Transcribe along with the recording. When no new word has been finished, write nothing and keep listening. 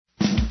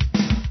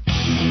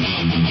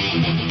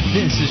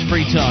This is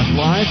Free Talk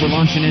Live. We're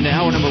launching into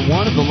hour number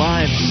 1 of the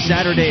live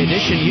Saturday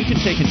edition. You can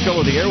take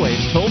control of the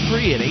airwaves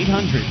toll-free at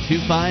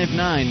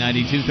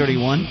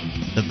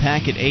 800-259-9231. The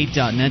packet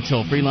 8.net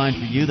toll-free line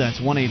for you.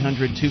 That's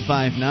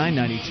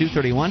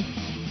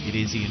 1-800-259-9231. It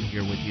is Ian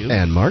here with you.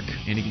 And Mark.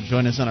 And you can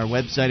join us on our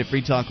website at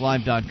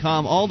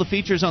freetalklive.com. All the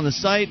features on the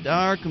site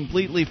are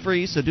completely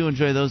free, so do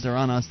enjoy those. They're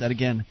on us. That,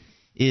 again,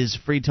 is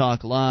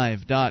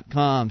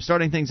freetalklive.com.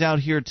 Starting things out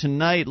here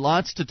tonight,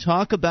 lots to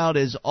talk about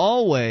as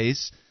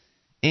always.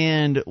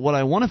 And what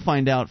I want to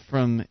find out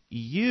from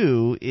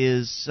you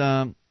is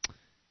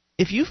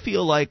if you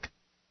feel like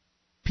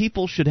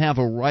people should have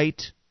a right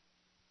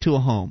to a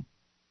home.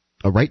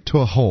 A right to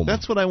a home.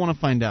 That's what I want to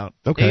find out.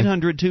 Okay.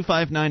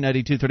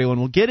 800-259-9231.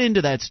 We'll get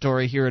into that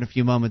story here in a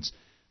few moments.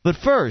 But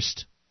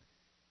first,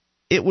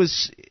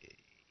 it's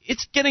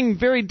getting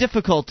very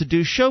difficult to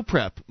do show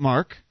prep,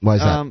 Mark. Why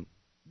is that?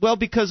 Well,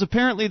 because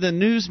apparently the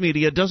news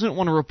media doesn't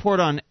want to report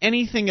on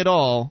anything at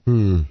all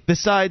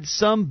besides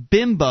some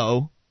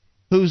bimbo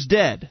who's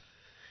dead.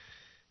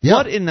 Yep.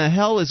 What in the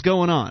hell is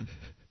going on?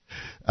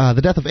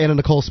 The death of Anna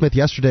Nicole Smith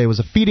yesterday was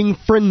a feeding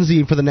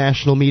frenzy for the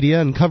national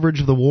media, and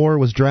coverage of the war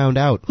was drowned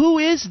out. Who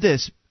is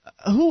this?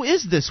 Who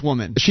is this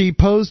woman? She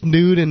posed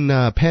nude in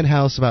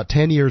Penthouse about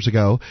 10 years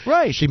ago.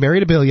 Right. She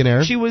married a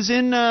billionaire. She was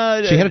in...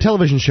 she had a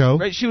television show.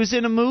 Right. She was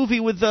in a movie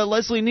with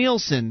Leslie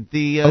Nielsen,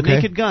 the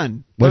Naked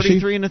Gun,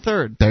 33 and a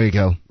Third. There you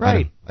go.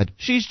 Right.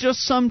 She's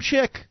just some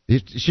chick.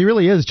 She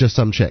really is just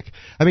some chick.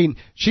 I mean,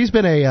 she's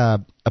been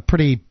a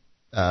pretty...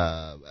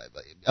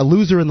 a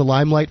loser in the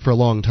limelight for a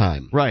long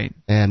time. Right.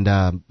 And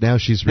now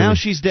she's dead.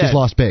 She's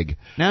lost big.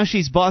 Now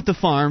she's bought the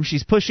farm.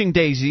 She's pushing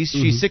daisies.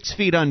 She's 6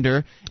 feet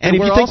under. And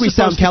if you think we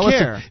sound callous,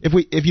 care.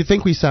 if you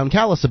think we sound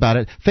callous about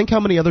it, think how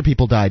many other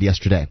people died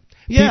yesterday.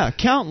 Yeah,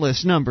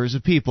 countless numbers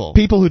of people.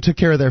 People who took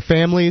care of their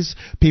families,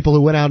 people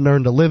who went out and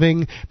earned a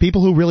living,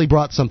 people who really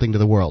brought something to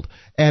the world.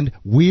 And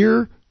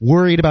we're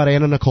worried about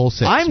Anna Nicole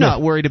Smith. I'm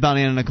not worried about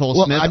Anna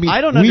Nicole Smith. I mean,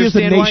 I don't we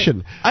understand as a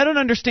nation. I don't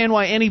understand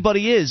why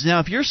anybody is. Now,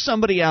 if you're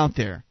somebody out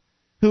there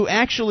who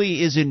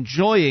actually is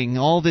enjoying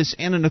all this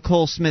Anna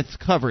Nicole Smith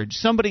coverage,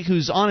 somebody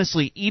who's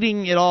honestly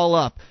eating it all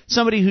up,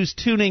 somebody who's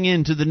tuning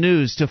into the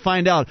news to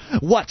find out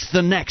what's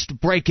the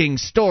next breaking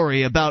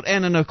story about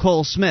Anna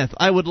Nicole Smith,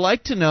 I would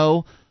like to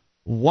know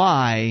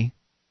why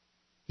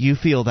you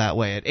feel that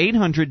way at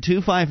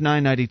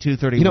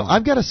 800-259-9231. You know,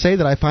 I've got to say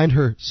that I find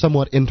her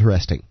somewhat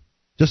interesting.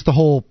 Just the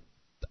whole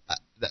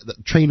the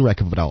train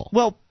wreck of it all.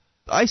 Well,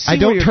 I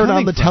don't turn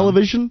on the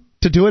television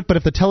to do it, but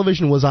if the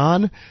television was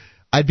on,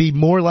 I'd be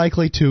more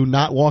likely to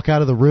not walk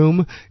out of the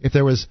room if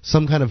there was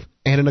some kind of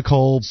Anna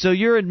Nicole So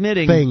you're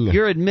admitting thing.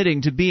 You're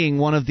admitting to being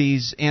one of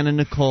these Anna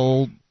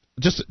Nicole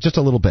just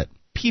a little bit.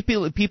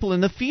 People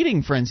in the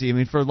feeding frenzy, I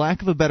mean, for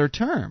lack of a better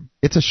term.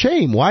 It's a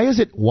shame. Why is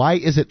it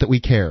that we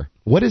care?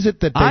 What is it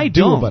that they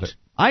do about it?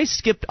 I've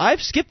skipped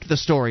the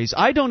stories.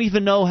 I don't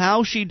even know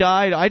how she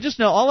died. I just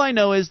know, all I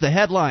know is the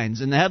headlines,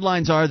 and the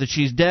headlines are that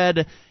she's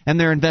dead and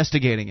they're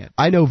investigating it.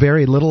 I know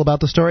very little about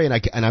the story,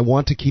 and I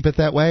want to keep it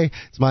that way.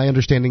 It's my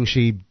understanding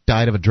she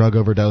died of a drug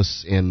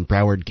overdose in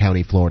Broward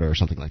County, Florida, or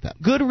something like that.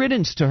 Good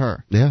riddance to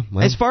her. Yeah.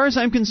 Well, as far as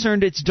I'm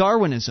concerned, it's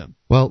Darwinism.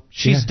 Well,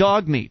 she's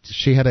dog meat.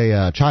 She had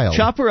a child.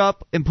 Chop her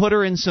up and put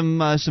her in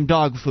some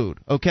dog food,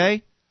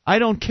 okay? I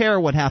don't care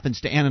what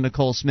happens to Anna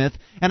Nicole Smith,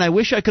 and I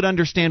wish I could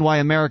understand why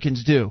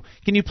Americans do.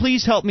 Can you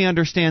please help me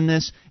understand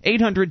this?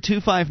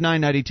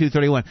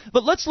 800-259-9231.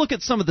 But let's look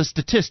at some of the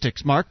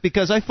statistics, Mark,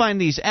 because I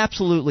find these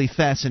absolutely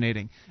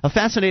fascinating. A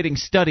fascinating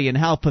study in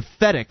how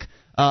pathetic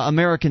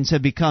Americans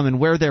have become and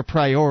where their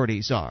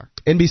priorities are.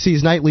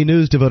 NBC's nightly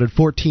news devoted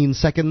 14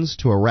 seconds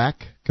to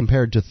Iraq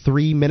compared to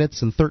 3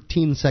 minutes and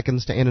 13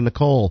 seconds to Anna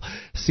Nicole.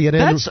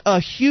 CNN. That's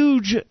a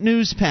huge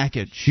news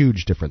package.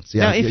 Huge difference.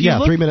 Yeah,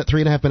 Now,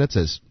 3.5 minutes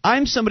is.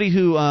 I'm somebody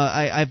who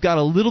I've got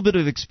a little bit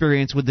of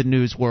experience with the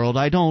news world.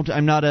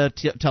 I'm not a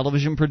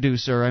television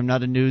producer. I'm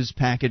not a news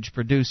package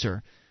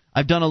producer.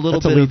 I've done a little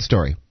bit. That's a lead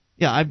story.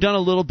 Yeah, I've done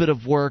a little bit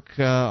of work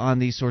on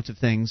these sorts of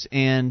things,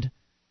 and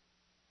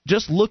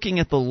just looking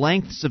at the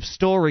lengths of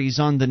stories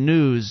on the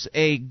news,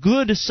 a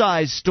good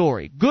size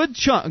story, good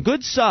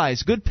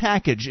size, good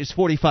package is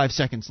 45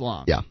 seconds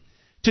long. Yeah.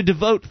 To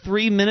devote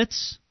 3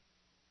 minutes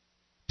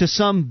to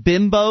some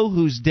bimbo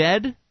who's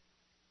dead?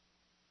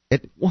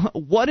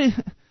 What is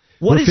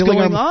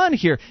going on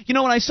here? You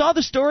know, when I saw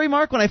the story,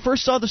 Mark, when I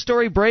first saw the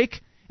story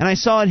break, and I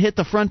saw it hit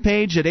the front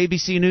page at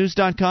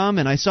abcnews.com,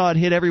 and I saw it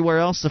hit everywhere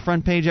else, the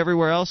front page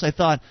everywhere else, I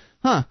thought,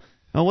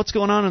 well, what's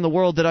going on in the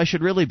world that I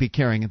should really be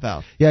caring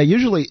about? Yeah,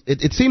 usually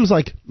it seems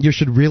like you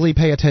should really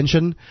pay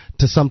attention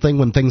to something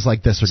when things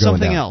like this are going down.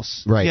 Something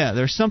else. Right. Yeah,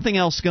 there's something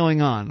else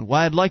going on.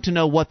 Well, I'd like to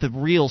know what the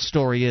real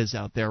story is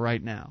out there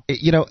right now.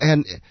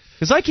 And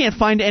because I can't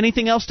find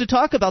anything else to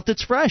talk about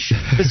that's fresh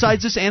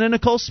besides this Anna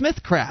Nicole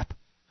Smith crap.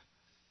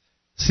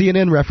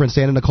 CNN referenced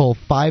Anna Nicole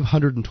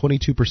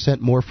 522%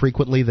 more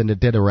frequently than it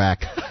did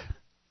Iraq.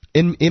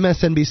 In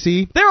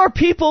MSNBC, there are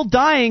people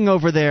dying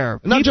over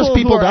there. Not just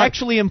people who are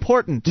actually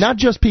important. Not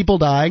just people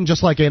dying,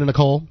 just like Anna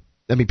Nicole.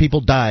 I mean,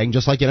 people dying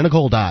just like Anna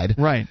Nicole died.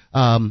 Right.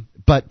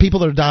 But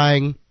people that are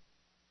dying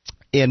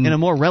in a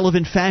more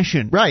relevant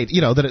fashion. Right,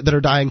 that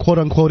are dying,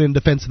 quote-unquote, in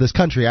defense of this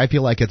country. I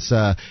feel like it's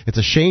a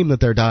shame that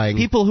they're dying.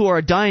 People who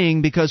are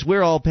dying because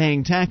we're all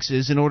paying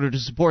taxes in order to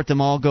support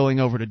them all going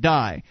over to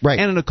die. Right.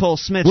 Anna Nicole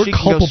Smith, she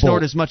can go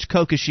snort as much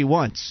coke as she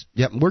wants.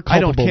 Yep, we're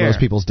culpable in those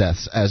people's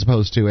deaths as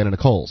opposed to Anna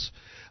Nicole's.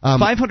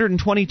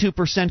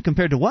 522%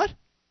 compared to what?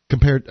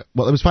 It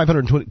was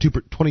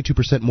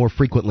 522% more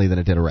frequently than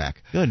it did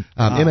Iraq. Good.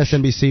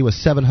 MSNBC was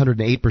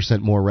 708%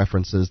 more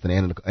references than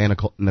Anna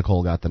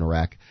Nicole got than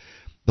Iraq.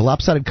 The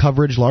lopsided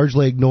coverage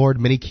largely ignored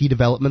many key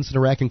developments in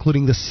Iraq,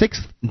 including the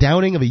 6th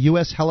downing of a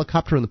U.S.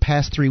 helicopter in the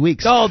past 3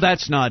 weeks. Oh,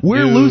 that's not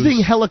We're news.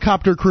 Losing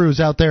helicopter crews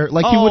out there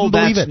like you wouldn't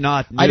believe it. Oh, that's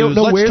not news. I don't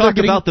know Let's where talk they're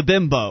getting, about the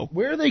bimbo.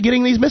 Where are they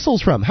getting these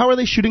missiles from? How are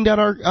they shooting down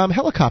our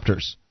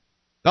helicopters?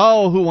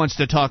 Oh, who wants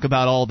to talk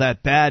about all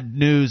that bad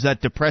news,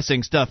 that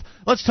depressing stuff?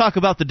 Let's talk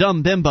about the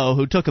dumb bimbo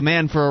who took a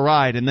man for a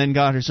ride and then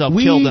got herself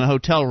killed in a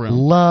hotel room.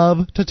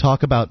 Love to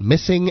talk about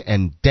missing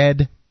and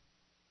dead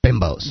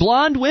bimbos.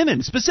 Blonde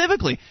women,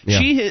 specifically. Yeah.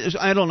 She is,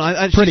 I don't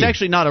know, she's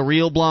actually not a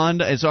real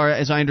blonde, as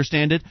I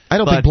understand it. I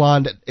don't think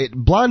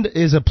blonde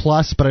is a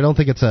plus, but I don't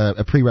think it's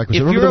a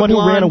prerequisite. Remember the one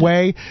who ran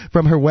away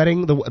from her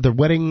wedding? The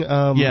wedding,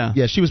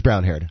 yeah, she was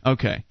brown-haired.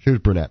 Okay. She was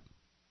brunette.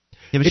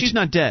 Yeah, but she's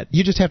not dead.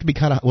 You just have to be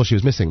kind of... Well, she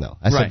was missing, though.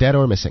 I said dead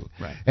or missing.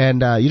 Right.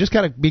 And you just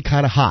got to be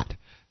kind of hot.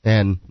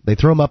 And they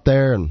throw them up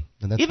there, and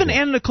that's... Even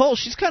Anna Nicole,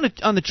 she's kind of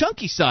on the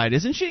chunky side,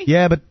 isn't she?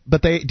 Yeah,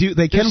 but they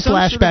can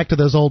flash back to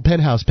those old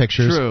penthouse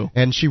pictures. True.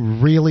 And she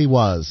really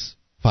was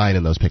fine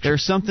in those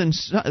pictures.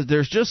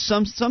 There's just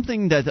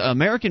something that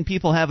American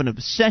people have an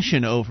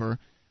obsession over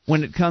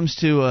when it comes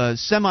to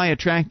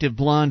semi-attractive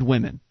blonde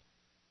women.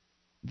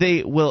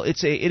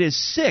 It is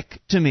sick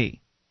to me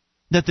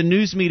that the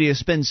news media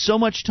spends so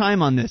much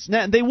time on this.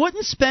 Now, they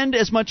wouldn't spend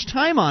as much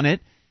time on it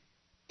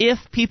if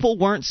people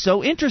weren't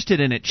so interested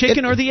in it.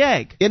 Chicken or the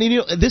egg? And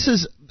this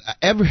is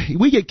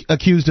we get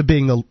accused of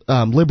being the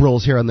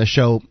liberals here on this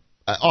show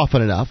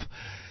often enough.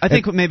 I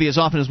think maybe as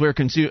often as we're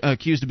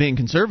accused of being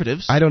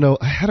conservatives. I don't know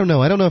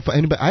if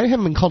anybody. I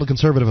haven't been called a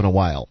conservative in a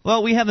while.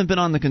 Well, we haven't been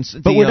on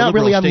but we're not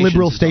really on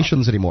liberal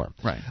stations anymore.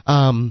 Right.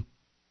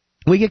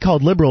 We get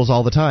called liberals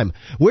all the time.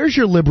 Where's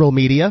your liberal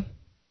media?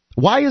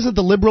 Why isn't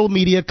the liberal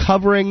media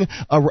covering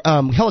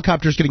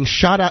helicopters getting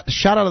shot out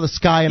of the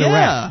sky in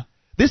Iraq?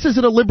 This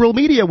isn't a liberal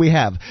media we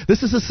have.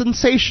 This is a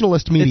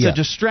sensationalist media. It's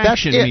a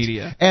distraction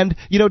media. And,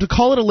 to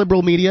call it a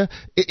liberal media,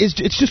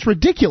 it's just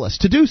ridiculous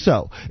to do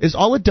so.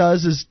 All it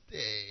does is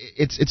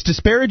it's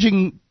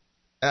disparaging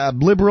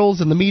liberals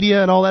and the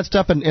media and all that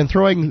stuff and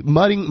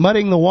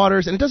mudding the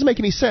waters, and it doesn't make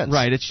any sense.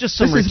 Right, it's just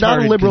some This is not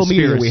a liberal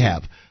media we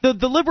have. The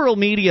liberal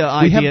media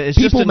idea is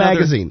just People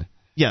magazine.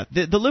 Yeah,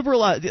 the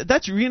liberal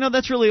that's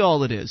really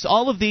all it is.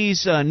 All of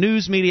these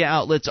news media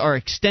outlets are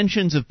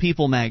extensions of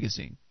People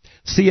magazine.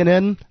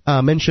 CNN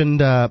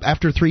mentioned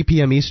after 3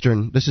 p.m.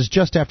 Eastern. This is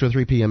just after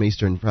 3 p.m.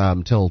 Eastern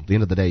till the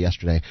end of the day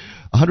yesterday.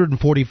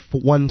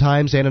 141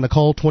 times Anna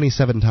Nicole,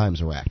 27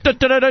 times Iraq.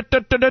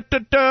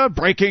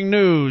 Breaking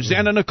news: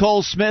 Anna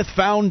Nicole Smith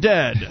found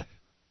dead.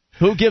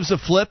 Who gives a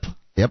flip?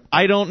 Yep.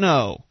 I don't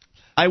know.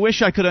 I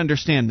wish I could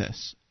understand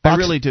this. I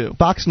really do.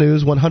 Fox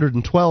News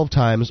 112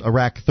 times,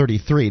 Iraq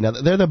 33. Now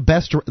they're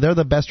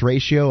the best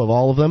ratio of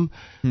all of them.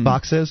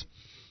 Fox is,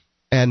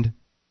 and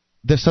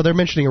so they're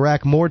mentioning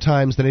Iraq more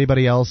times than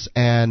anybody else,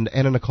 and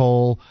Anna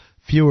Nicole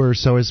fewer.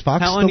 So is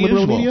Fox the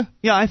liberal media?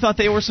 Yeah, I thought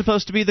they were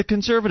supposed to be the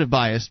conservative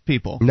biased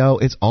people. No,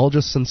 it's all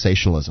just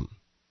sensationalism.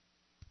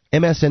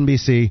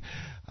 MSNBC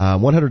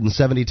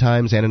 170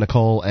 times Anna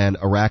Nicole, and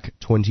Iraq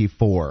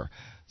 24.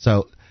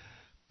 So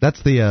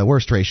that's the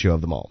worst ratio of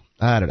them all.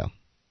 I don't know.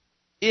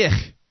 Ich.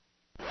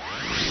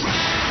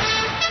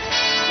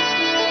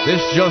 This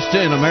just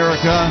in,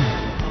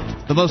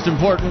 America. The most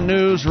important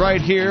news right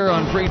here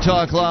on Free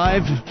Talk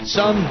Live.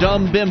 Some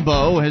dumb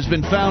bimbo has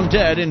been found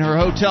dead in her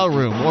hotel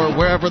room, or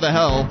wherever the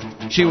hell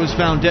she was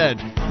found dead.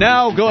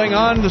 Now going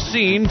on the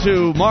scene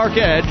to Mark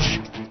Edge.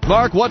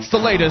 Mark, what's the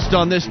latest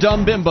on this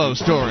dumb bimbo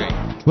story?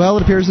 Well,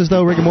 it appears as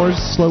though rigor mortis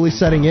is slowly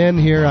setting in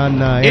here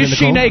on Anna Nicole. Is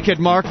she naked,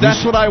 Mark?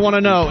 That's what I want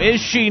to know. Is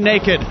she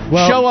naked?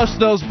 Well, show us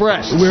those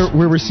breasts.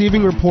 We're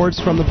receiving reports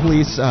from the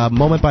police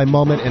moment by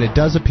moment, and it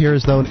does appear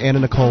as though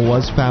Anna Nicole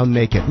was found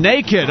naked.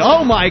 Naked?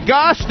 Oh, my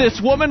gosh,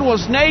 this woman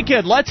was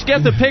naked. Let's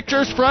get the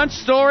pictures, front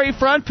story,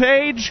 front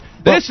page.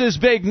 This is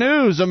big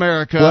news,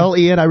 America. Well,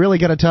 Ian, I really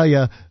got to tell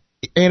you,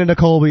 Anna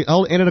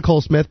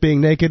Nicole Smith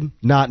being naked,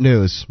 not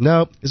news.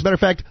 No. As a matter of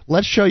fact,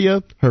 let's show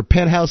you her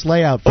penthouse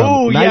layout from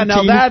 1995. yeah,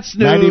 now that's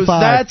news.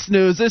 That's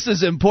news. This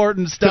is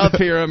important stuff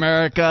here,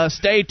 America.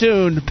 Stay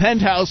tuned.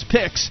 Penthouse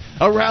pics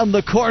around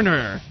the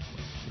corner.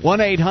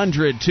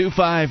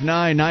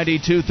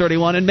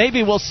 1-800-259-9231. And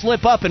maybe we'll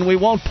slip up and we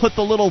won't put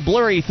the little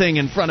blurry thing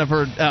in front of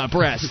her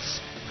breasts.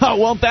 Oh,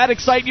 won't that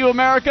excite you,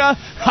 America?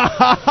 Ha,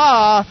 ha,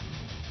 ha.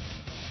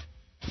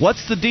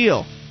 What's the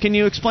deal? Can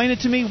you explain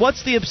it to me?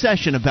 What's the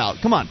obsession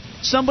about? Come on.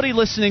 Somebody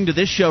listening to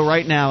this show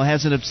right now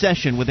has an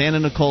obsession with Anna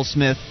Nicole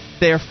Smith.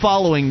 They are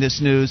following this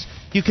news.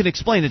 You can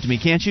explain it to me,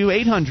 can't you?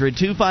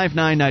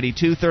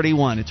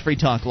 800-259-9231. It's Free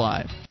Talk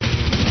Live.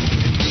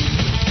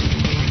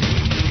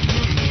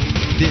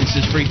 This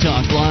is Free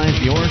Talk Live,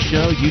 your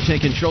show. You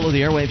take control of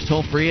the airwaves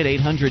toll-free at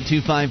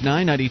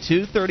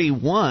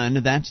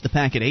 800-259-9231. That's the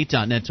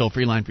Packet8.net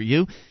toll-free line for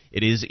you.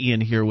 It is Ian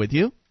here with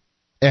you.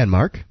 And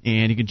Mark.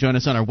 And you can join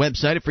us on our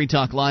website at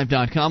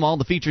freetalklive.com. All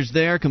the features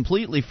there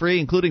completely free,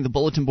 including the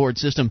bulletin board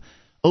system.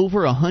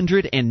 Over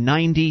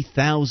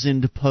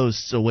 190,000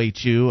 posts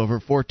await you. Over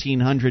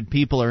 1,400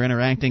 people are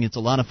interacting. It's a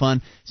lot of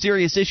fun.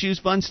 Serious issues,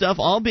 fun stuff,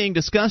 all being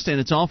discussed, and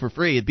it's all for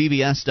free at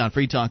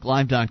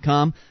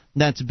bbs.freetalklive.com.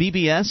 That's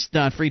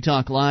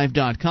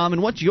bbs.freetalklive.com.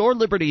 And what's your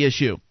liberty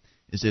issue?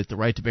 Is it the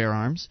right to bear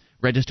arms?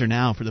 Register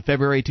now for the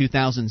February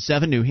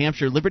 2007 New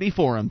Hampshire Liberty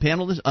Forum.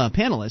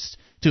 Panelists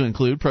to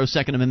include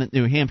pro-Second Amendment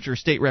New Hampshire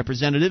state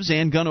representatives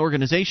and gun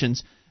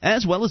organizations,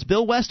 as well as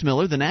Bill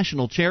Westmiller, the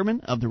national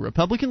chairman of the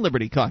Republican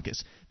Liberty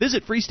Caucus.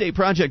 Visit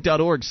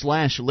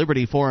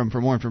freestateproject.org/Liberty Forum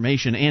for more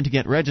information and to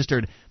get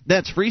registered.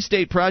 That's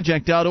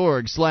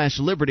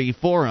freestateproject.org/Liberty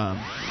Forum.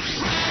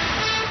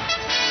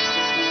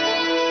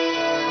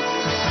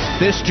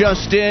 This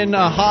just in,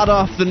 hot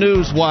off the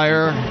news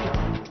wire.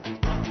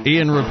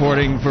 Ian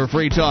reporting for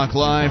Free Talk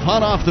Live.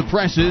 Hot off the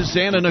presses,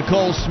 Anna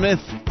Nicole Smith,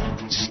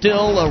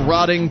 still a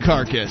rotting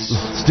carcass.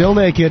 Still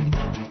naked,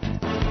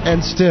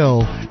 and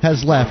still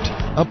has left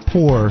a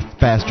poor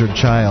bastard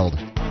child.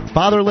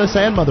 Fatherless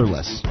and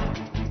motherless.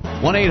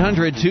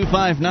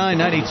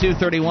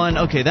 1-800-259-9231.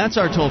 Okay, that's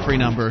our toll-free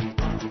number.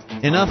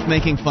 Enough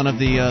making fun of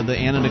the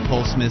Anna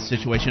Nicole Smith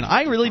situation.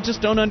 I really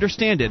just don't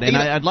understand it, and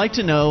I'd like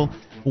to know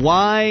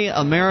why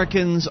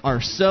Americans are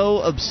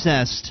so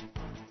obsessed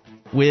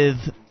with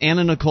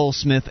Anna Nicole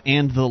Smith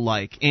and the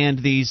like,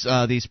 and these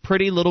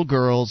pretty little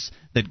girls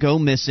that go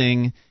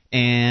missing,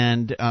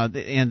 and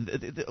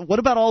what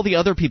about all the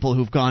other people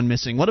who've gone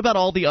missing? What about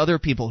all the other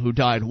people who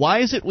died?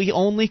 Why is it we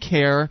only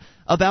care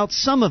about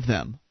some of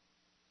them?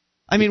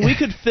 I mean, we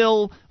could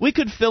fill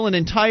an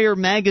entire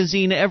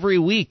magazine every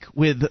week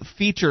with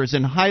features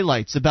and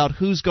highlights about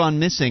who's gone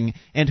missing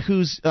and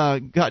who's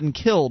gotten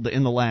killed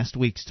in the last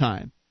week's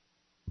time.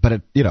 But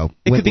it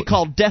could be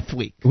called Death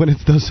Week. When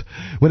it's those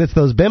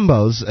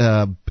bimbos,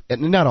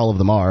 and not all of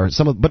them are,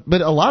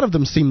 but a lot of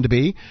them seem to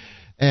be,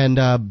 and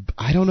I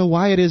don't know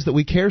why it is that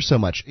we care so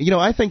much.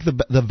 I think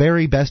the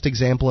very best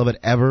example of it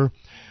ever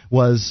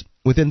was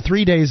within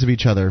 3 days of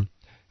each other,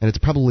 and it's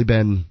probably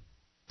been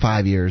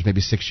 5 years,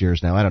 maybe 6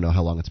 years now. I don't know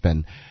how long it's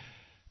been.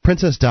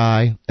 Princess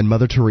Di and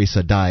Mother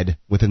Teresa died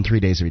within 3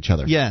 days of each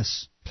other.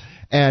 Yes,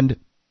 and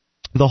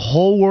the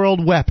whole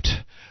world wept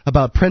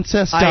about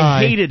Princess Di.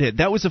 I hated it.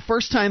 That was the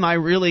first time I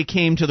really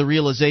came to the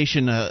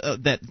realization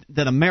that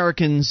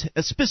Americans,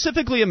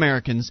 specifically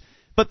Americans,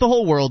 but the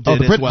whole world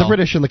did as well. The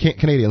British and the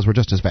Canadians were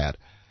just as bad.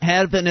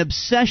 Have an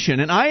obsession,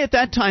 and I at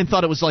that time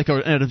thought it was like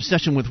an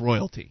obsession with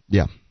royalty.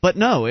 Yeah. But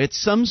no, it's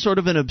some sort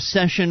of an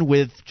obsession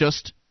with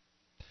just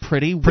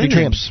pretty women. Pretty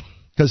tramps.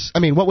 Because,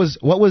 what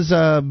was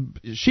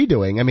she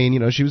doing?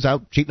 She was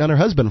out cheating on her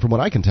husband, from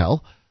what I can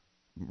tell.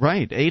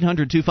 Right,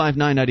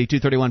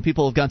 800-259-9231.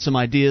 People have got some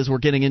ideas. We're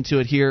getting into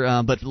it here,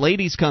 but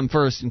ladies come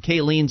first, and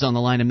Kayleen's on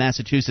the line in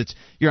Massachusetts.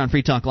 You're on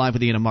Free Talk Live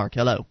with Ian and Mark.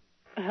 Hello.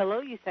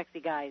 Hello, you sexy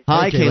guys.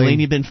 Hi, hey, Kayleen.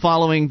 You've been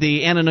following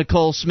the Anna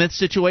Nicole Smith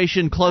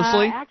situation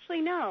closely? Actually,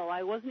 no.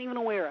 I wasn't even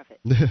aware of it.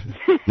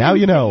 Now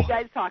you know. You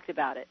guys talked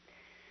about it.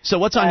 So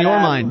what's on your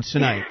mind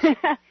tonight?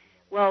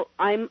 Well,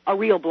 I'm a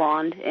real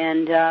blonde,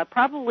 and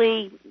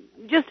probably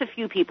just a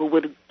few people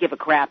would give a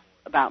crap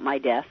about my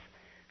death.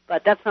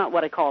 But that's not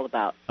what I called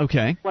about.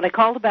 Okay. What I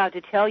called about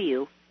to tell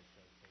you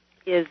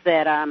is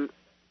that, and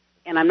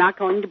I'm not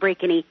going to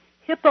break any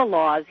HIPAA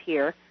laws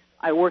here,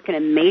 I work in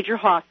a major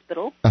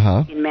hospital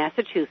in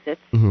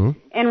Massachusetts,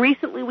 and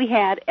recently we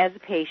had, as a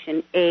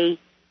patient, I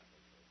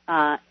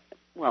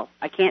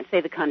can't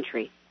say the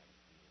country,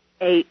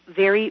 a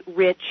very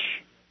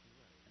rich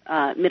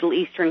Middle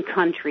Eastern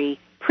country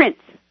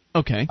prince.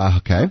 Okay.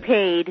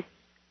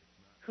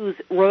 Whose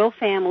royal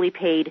family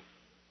paid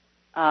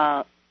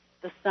the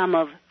sum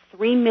of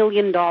 $3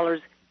 million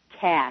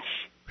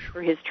cash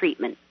for his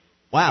treatment.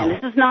 Wow. And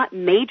this is not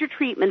major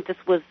treatment. This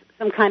was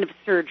some kind of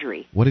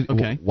surgery.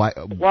 Okay. Why?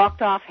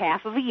 Walked off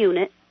half of a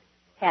unit,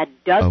 had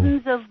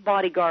dozens of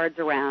bodyguards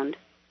around.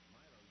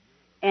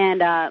 And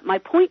my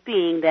point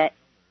being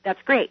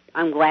that's great.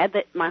 I'm glad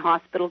that my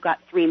hospital got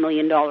 $3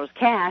 million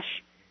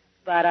cash,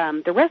 but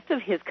the rest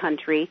of his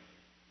country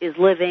is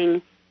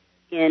living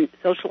in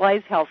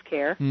socialized health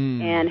care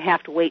and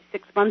have to wait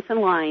 6 months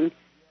in line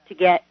to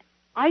get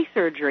eye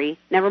surgery,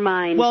 never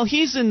mind. Well,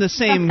 he's in the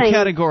same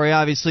category,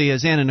 obviously,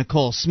 as Anna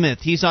Nicole Smith.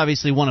 He's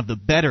obviously one of the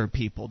better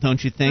people,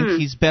 don't you think?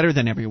 He's better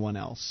than everyone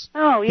else.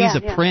 Oh, yeah. He's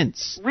a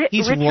prince.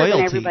 He's richer royalty.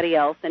 Than everybody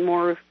else and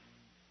more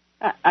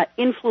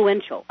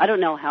influential. I don't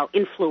know how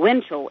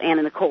influential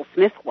Anna Nicole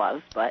Smith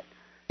was, but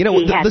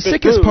the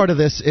sickest part of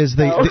this is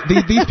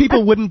these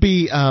people wouldn't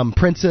be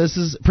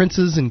princes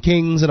and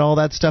kings and all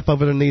that stuff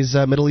over in these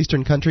Middle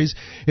Eastern countries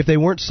if they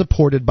weren't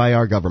supported by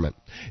our government.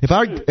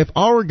 If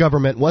our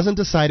government wasn't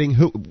deciding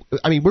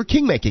we're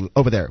king making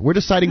over there. We're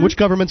deciding which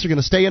governments are going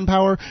to stay in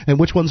power and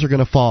which ones are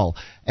going to fall.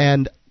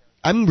 And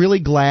I'm really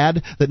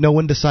glad that no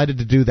one decided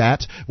to do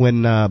that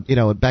when,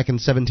 back in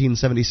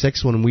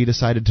 1776 when we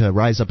decided to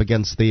rise up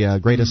against the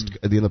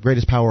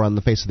greatest power on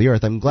the face of the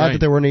earth. I'm glad that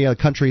there weren't any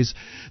countries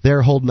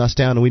there holding us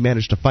down, and we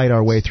managed to fight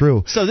our way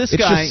through. So it's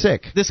just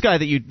sick. This guy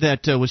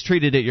that was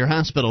treated at your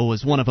hospital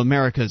was one of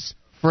America's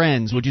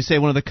friends. Would you say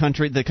one of the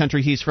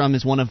country he's from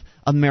is one of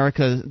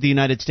the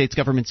United States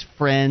government's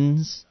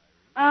friends?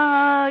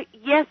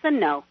 Yes and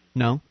no.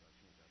 No?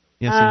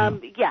 Yes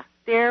and no. Yeah.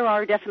 There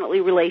are definitely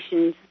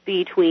relations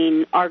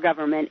between our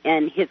government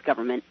and his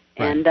government,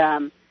 right.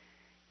 And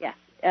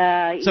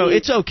so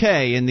it's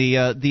okay in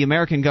the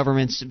American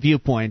government's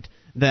viewpoint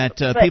that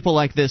people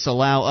like this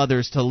allow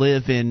others to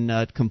live in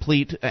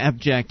complete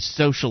abject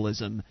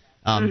socialism.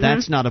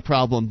 That's not a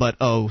problem, but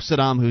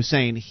Saddam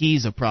Hussein,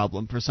 he's a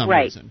problem for some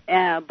reason.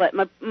 Right. But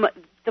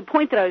the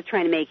point that I was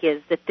trying to make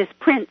is that this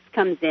prince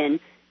comes in,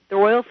 the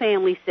royal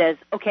family says,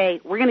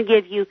 okay, we're going to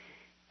give you.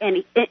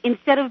 And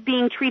instead of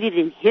being treated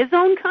in his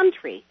own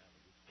country,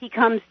 he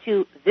comes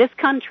to this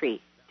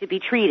country to be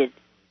treated.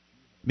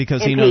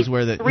 Because he knows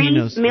where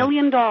 $3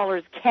 million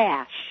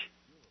cash.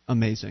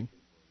 Amazing.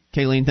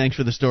 Kayleen, thanks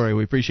for the story.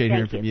 We appreciate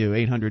hearing from you.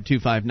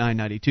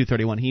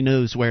 800-259-9231. He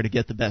knows where to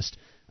get the best,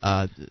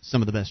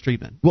 some of the best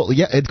treatment. Well,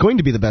 yeah, it's going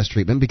to be the best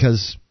treatment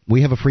because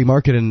we have a free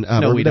market in.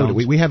 No, we don't.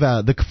 We have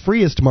the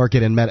freest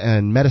market in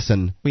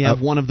medicine. We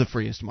have one of the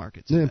freest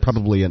markets.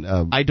 Probably.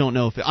 I don't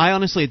know if I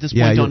honestly at this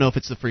point don't know if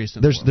it's the freest.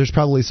 In the world. There's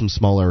probably some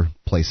smaller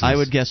places. I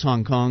would guess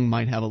Hong Kong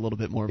might have a little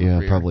bit more of a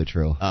freer, probably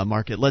true.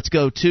 Market. Let's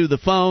go to the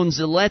phones.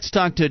 Let's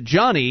talk to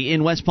Johnny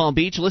in West Palm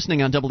Beach,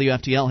 listening on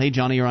WFTL. Hey,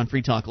 Johnny, you're on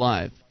Free Talk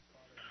Live.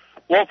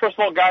 Well, first of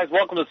all, guys,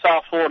 welcome to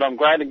South Florida. I'm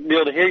glad to be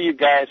able to hear you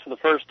guys for the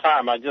first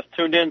time. I just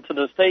tuned into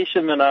the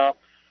station, and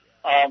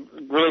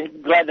really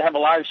glad to have a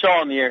live show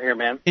on the air here,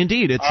 man.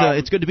 Indeed,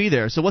 it's good to be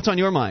there. So what's on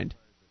your mind?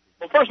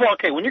 Well, first of all,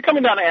 okay, when you're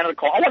coming down to answer the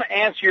call, I want to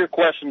answer your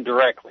question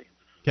directly.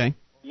 Okay.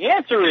 The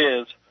answer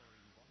is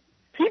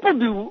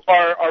people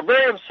are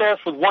very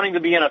obsessed with wanting to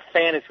be in a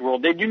fantasy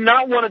world. They do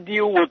not want to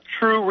deal with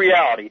true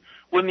reality.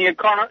 When the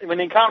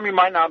economy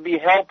might not be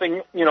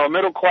helping,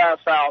 middle class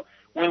out,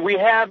 when we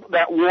have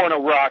that war in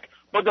Iraq.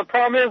 But the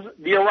problem is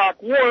the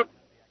Iraq war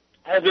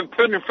has been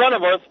put in front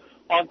of us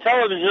on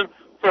television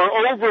for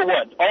over,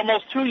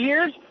 almost 2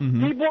 years?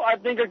 Mm-hmm. People, I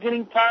think, are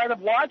getting tired of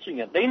watching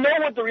it. They know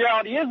what the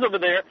reality is over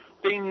there.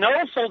 They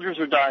know soldiers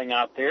are dying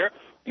out there.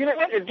 You know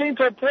what? It's getting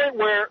to a point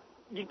where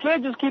you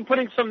can't just keep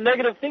putting some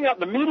negative thing out.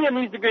 The media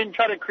needs to go and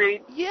try to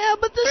create... Yeah,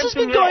 but this has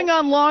been going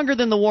on longer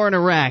than the war in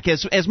Iraq.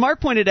 As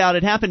Mark pointed out,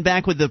 it happened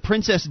back with the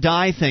Princess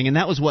Di thing, and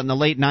that was, in the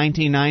late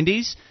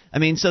 1990s? I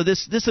mean, so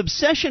this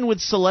obsession with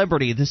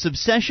celebrity, this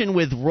obsession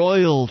with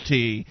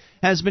royalty,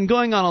 has been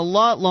going on a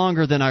lot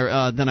longer than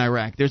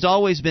Iraq. There's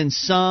always been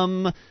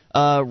some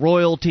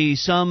royalty,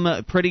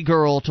 some pretty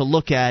girl to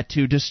look at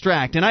to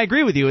distract. And I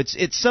agree with you.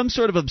 It's some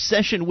sort of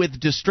obsession with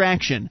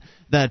distraction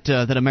that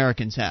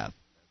Americans have.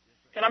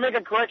 Can I make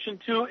a correction,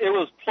 too? It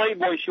was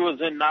Playboy she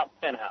was in, not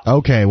Penthouse.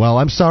 Okay, well,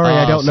 I'm sorry.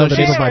 I don't know that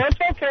it was like... It's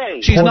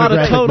okay. She's not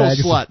a total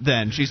slut,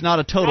 then. She's not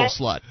a total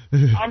slut.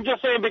 I'm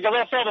just saying because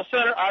I saw the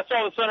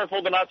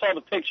centerfold and I saw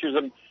the pictures,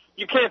 and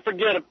you can't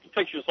forget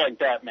pictures like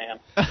that, man.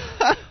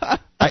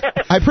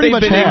 I pretty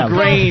much have.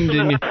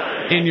 Ingrained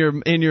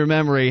in your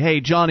memory.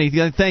 Hey, Johnny,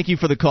 thank you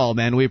for the call,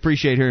 man. We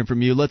appreciate hearing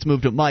from you. Let's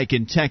move to Mike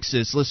in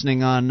Texas,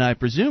 listening on, I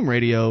presume,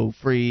 Radio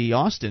Free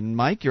Austin.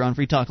 Mike, you're on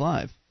Free Talk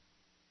Live.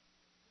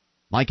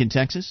 Mike in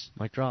Texas?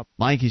 Mic drop.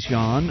 Mike is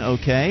gone.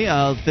 Okay.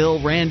 Phil,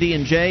 Randy,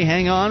 and Jay,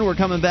 hang on. We're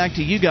coming back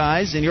to you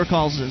guys and your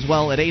calls as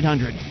well at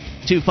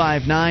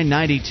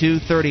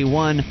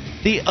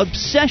 800-259-9231. The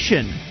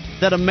obsession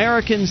that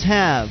Americans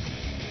have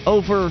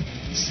over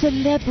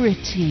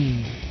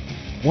celebrity.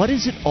 What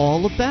is it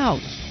all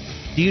about?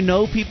 Do you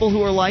know people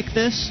who are like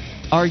this?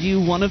 Are you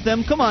one of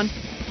them? Come on.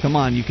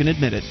 You can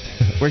admit it.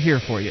 We're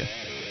here for you.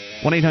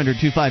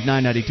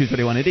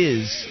 1-800-259-9231. It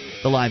is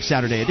the live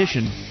Saturday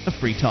edition of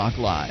Free Talk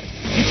Live.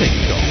 You take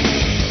control.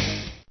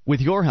 With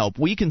your help,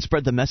 we can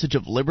spread the message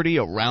of liberty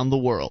around the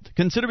world.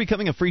 Consider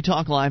becoming a Free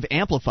Talk Live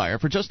amplifier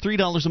for just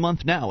 $3 a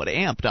month now at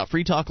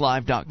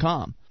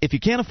amp.freetalklive.com. If you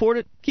can't afford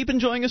it, keep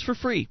enjoying us for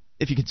free.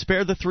 If you can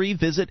spare the $3,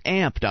 visit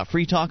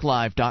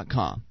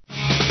amp.freetalklive.com.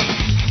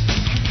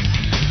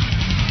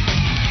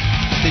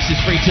 This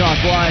is Free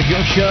Talk Live,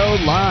 your show,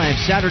 live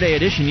Saturday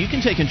edition. You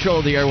can take control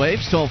of the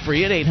airwaves, toll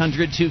free at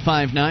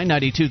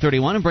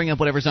 800-259-9231, and bring up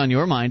whatever's on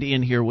your mind.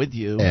 Ian here with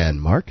you.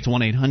 And Mark. It's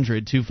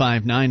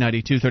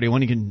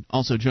 1-800-259-9231. You can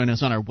also join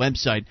us on our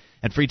website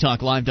at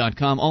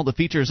freetalklive.com. All the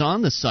features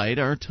on the site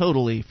are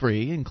totally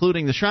free,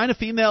 including the Shrine of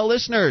Female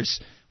Listeners.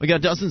 We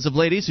got dozens of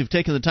ladies who've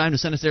taken the time to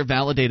send us their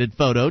validated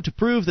photo to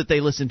prove that they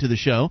listen to the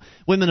show.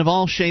 Women of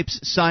all shapes,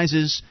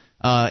 sizes,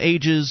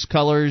 ages,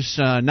 colors,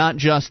 not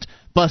just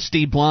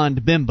busty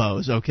blonde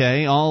bimbos,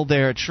 okay? All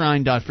there at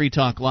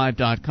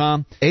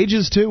shrine.freetalklive.com.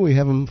 Ages, too. We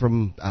have them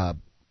from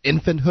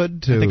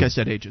infanthood to... I think I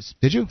said ages.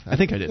 Did you? I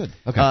think I did. Good.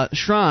 Okay.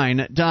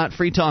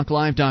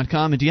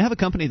 Shrine.freetalklive.com. And do you have a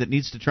company that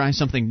needs to try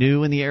something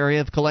new in the area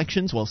of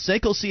collections? Well,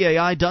 SACL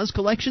CAI does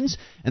collections,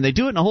 and they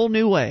do it in a whole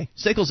new way.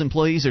 SACL's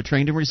employees are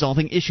trained in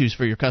resolving issues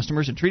for your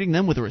customers and treating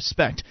them with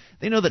respect.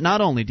 They know that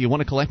not only do you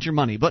want to collect your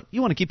money, but you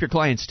want to keep your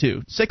clients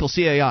too. SACL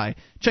CAI.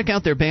 Check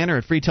out their banner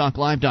at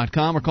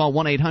freetalklive.com or call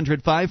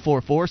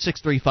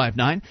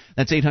 1-800-544-6359.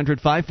 That's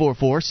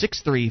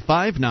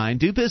 800-544-6359.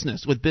 Do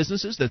business with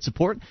businesses that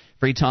support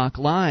Free Talk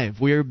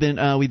Live. We've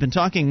been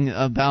talking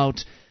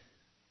about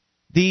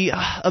the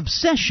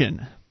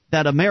obsession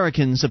that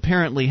Americans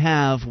apparently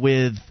have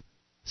with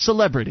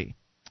celebrity.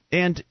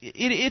 And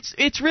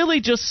it's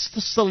really just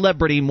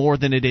celebrity more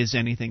than it is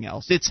anything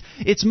else. It's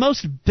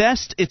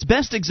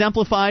best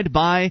exemplified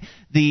by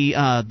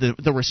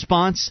the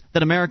response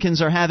that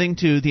Americans are having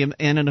to the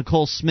Anna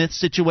Nicole Smith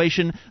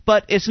situation.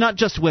 But it's not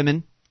just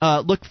women.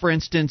 Look, for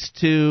instance,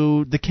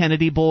 to the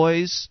Kennedy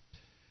boys.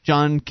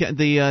 John,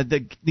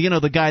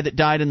 the guy that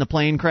died in the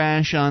plane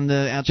crash on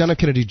the John F.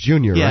 Kennedy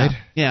Jr. Right?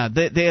 Yeah.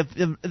 They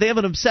have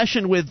an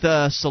obsession with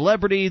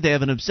celebrity. They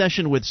have an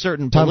obsession with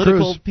certain Tom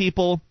political Cruise.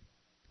 people.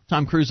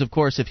 Tom Cruise, of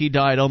course, if he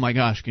died, oh my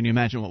gosh, can you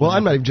imagine what? Well, would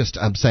I'm happen? not even just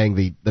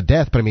saying the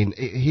death, but I mean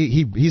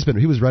he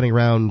was running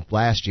around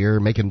last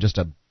year making just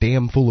a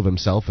damn fool of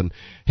himself, and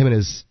him and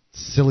his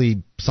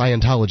silly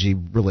Scientology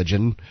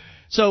religion.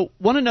 So,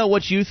 want to know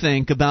what you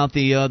think about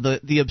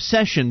the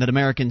obsession that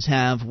Americans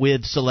have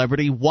with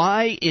celebrity,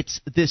 why it's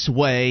this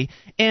way,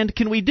 and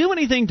can we do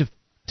anything to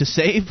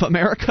save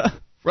America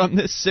from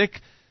this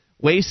sick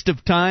waste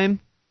of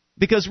time?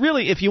 Because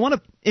really, if you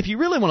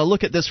really want to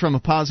look at this from a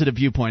positive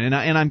viewpoint,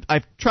 I'm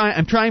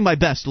trying my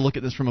best to look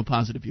at this from a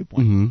positive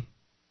viewpoint, mm-hmm.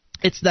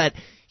 It's that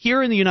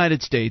here in the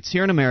United States,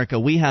 here in America,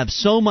 we have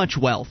so much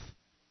wealth,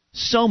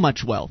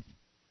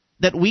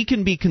 that we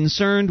can be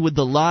concerned with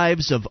the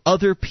lives of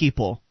other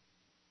people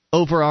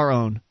over our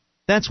own.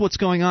 That's what's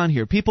going on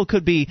here. People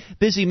could be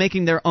busy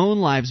making their own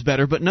lives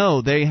better, but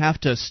no, they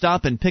have to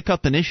stop and pick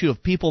up an issue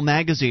of People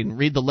magazine,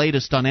 read the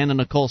latest on Anna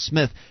Nicole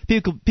Smith.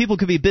 People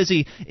could be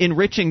busy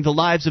enriching the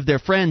lives of their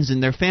friends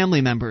and their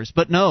family members,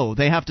 but no,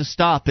 they have to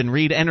stop and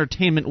read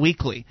Entertainment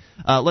Weekly.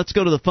 Let's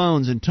go to the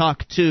phones and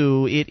talk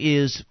to, it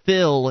is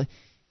Phil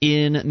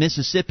in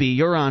Mississippi.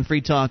 You're on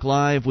Free Talk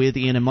Live with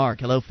Ian and Mark.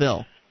 Hello,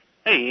 Phil.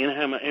 Hey,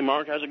 Ian. Hey,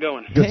 Mark. How's it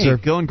going? Good, sir.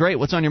 Going great.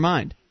 What's on your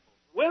mind?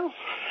 Well,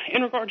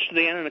 in regards to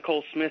the Anna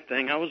Nicole Smith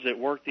thing, I was at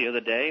work the other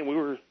day, and we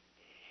were,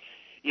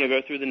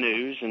 go through the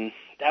news, and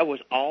that was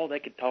all they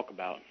could talk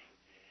about.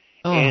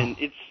 Oh. And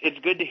it's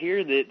good to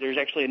hear that there's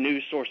actually a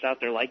news source out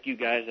there like you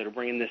guys that are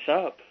bringing this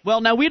up. Well,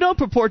 now, we don't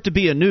purport to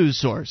be a news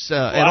source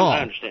at all. I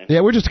understand.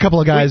 Yeah, we're just a couple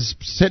of guys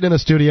sitting in a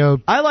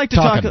studio. I like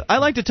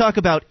to talk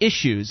about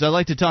issues. I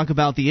like to talk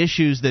about the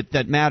issues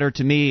that matter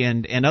to me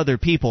and other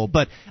people.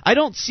 But I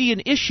don't see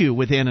an issue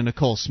with Anna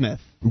Nicole Smith.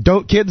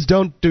 Kids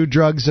don't do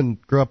drugs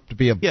and grow up to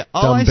be a dumb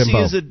all I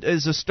bimbo. see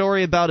is a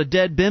story about a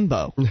dead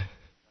bimbo.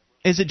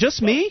 Is it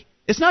just me?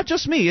 It's not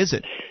just me, is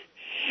it?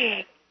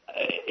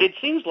 It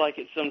seems like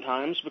it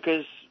sometimes,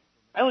 because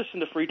I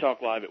listen to Free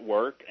Talk Live at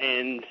work,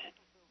 and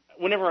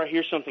whenever I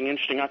hear something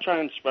interesting, I try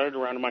and spread it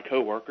around to my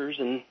coworkers,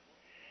 and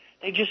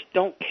they just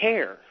don't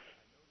care.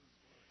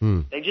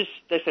 They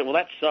say, well,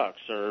 that sucks,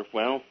 or,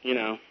 well,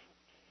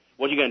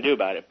 what are you going to do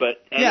about it?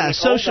 But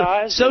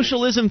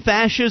socialism,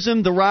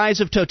 fascism, the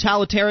rise of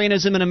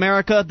totalitarianism in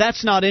America,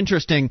 that's not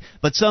interesting.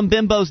 But some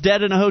bimbo's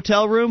dead in a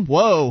hotel room?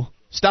 Whoa,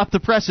 stop the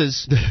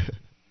presses.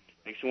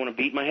 Makes me want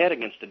to beat my head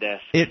against the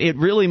desk. It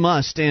really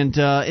must, and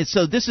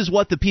so this is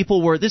what the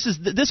people were. This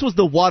was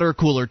the water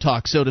cooler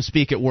talk, so to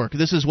speak, at work.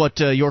 This is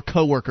what your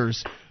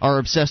coworkers are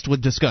obsessed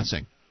with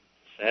discussing.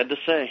 Sad to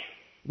say.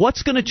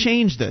 What's going to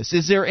change this?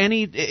 Is there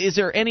any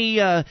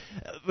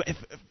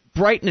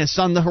brightness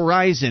on the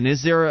horizon?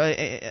 Is there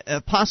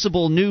a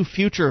possible new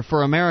future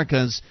for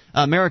Americans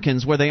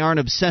where they aren't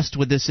obsessed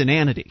with this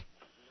inanity?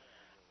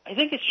 I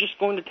think it's just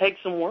going to take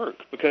some work,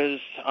 because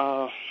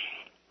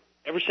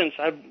ever since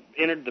I've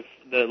entered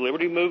the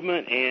Liberty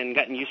movement and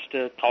gotten used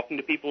to talking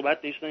to people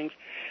about these things,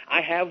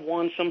 I have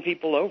won some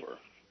people over.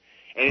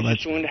 And it's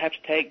just going to have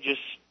to take just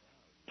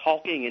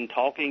talking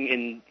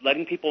and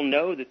letting people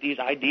know that these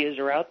ideas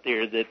are out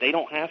there, that they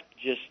don't have to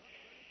just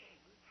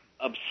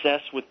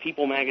obsess with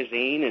People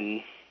magazine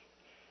and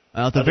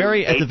at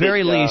the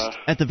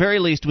very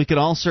least, we could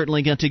all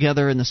certainly get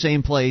together in the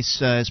same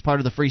place as part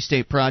of the Free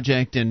State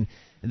Project, and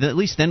at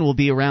least then we'll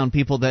be around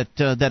people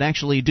that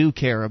actually do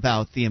care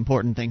about the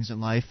important things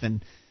in life.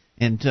 And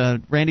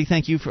Randy,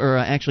 thank you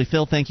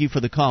Phil, thank you for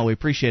the call. We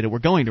appreciate it. We're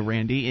going to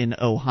Randy in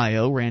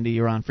Ohio. Randy,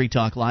 you're on Free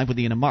Talk Live with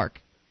Ian and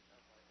Mark.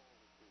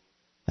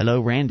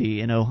 Hello,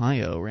 Randy in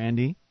Ohio.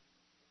 Randy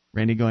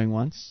going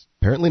once?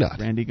 Apparently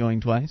not. Randy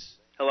going twice?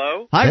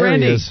 Hello? Hi, there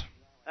Randy. He is.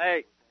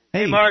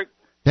 Hey, Mark.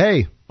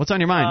 Hey. What's on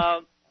your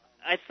mind?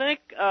 I think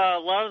a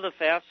lot of the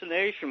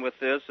fascination with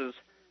this is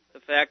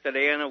the fact that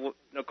Anna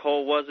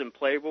Nicole was in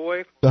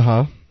Playboy.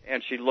 Uh-huh.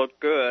 And she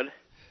looked good.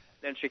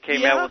 Then she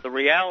came out with the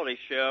reality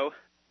show,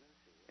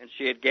 and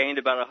she had gained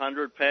about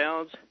 100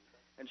 pounds,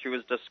 and she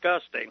was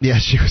disgusting. Yeah,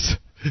 she was.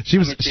 She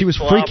was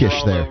freakish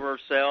all there. over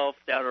herself,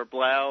 down her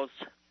blouse.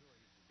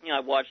 I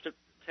watched it.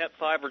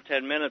 5 or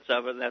 10 minutes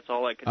of it, and that's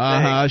all I could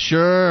say.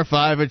 Sure,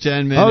 5 or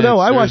 10 minutes. Oh, no,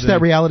 I watched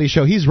that reality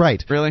show. He's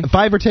right. Really?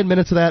 5 or 10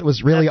 minutes of that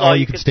was really that's all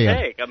you could stand.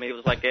 Take. I mean, it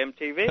was like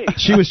MTV.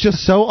 She was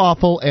just so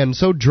awful and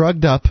so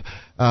drugged up.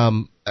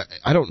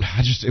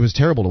 It was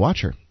terrible to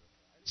watch her.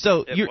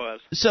 So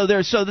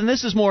then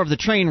this is more of the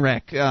train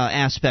wreck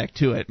aspect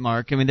to it,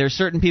 Mark. I mean, there's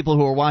certain people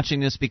who are watching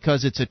this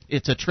because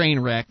it's a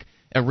train wreck,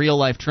 a real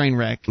life train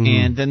wreck,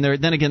 and then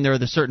again there are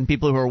the certain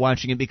people who are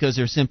watching it because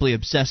they're simply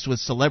obsessed with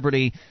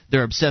celebrity.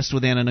 They're obsessed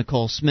with Anna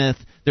Nicole Smith.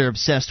 They're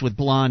obsessed with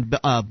blonde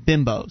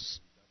bimbos.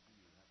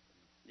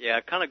 Yeah,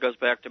 it kind of goes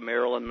back to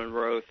Marilyn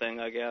Monroe thing,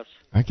 I guess.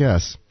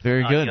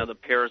 Very good. The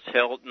Paris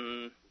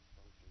Hilton.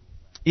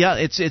 Yeah,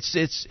 it's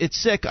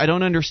sick. I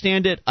don't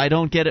understand it. I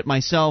don't get it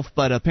myself.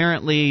 But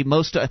apparently,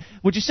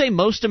 would you say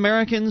most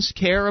Americans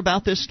care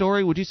about this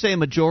story? Would you say a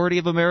majority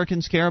of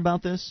Americans care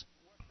about this?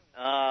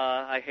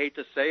 I hate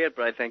to say it,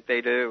 but I think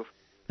they do.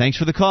 Thanks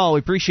for the call. We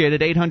appreciate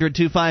it.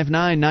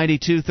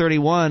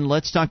 800-259-9231.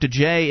 Let's talk to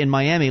Jay in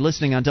Miami,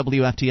 listening on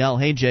WFTL.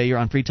 Hey, Jay, you're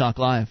on Free Talk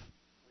Live.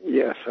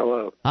 Yes,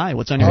 hello. Hi,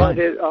 what's on your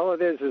mind? All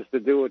it is to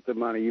do with the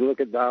money. You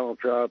look at Donald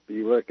Trump,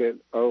 you look at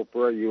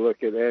Oprah, you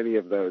look at any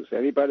of those.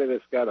 Anybody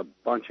that's got a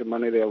bunch of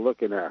money they're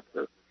looking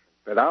after.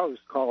 But I was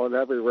calling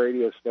every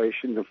radio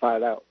station to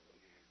find out.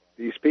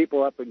 These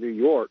people up in New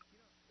York,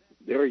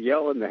 they're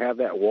yelling to have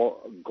that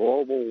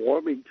global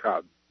warming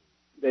come.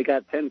 They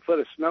got 10 foot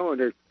of snow and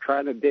they're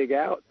trying to dig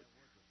out.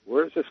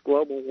 Where's this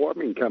global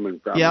warming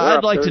coming from? Yeah,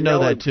 I'd like to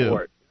know that too.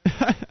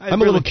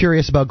 I'm a little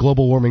curious about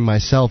global warming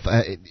myself.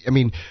 I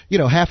mean,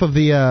 half of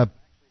the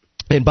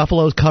in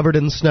Buffalo's covered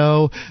in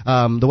snow.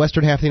 The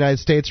western half of the United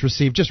States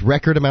received just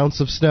record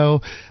amounts of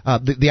snow.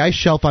 The ice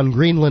shelf on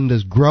Greenland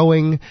is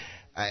growing.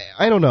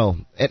 I don't know.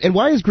 And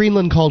why is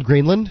Greenland called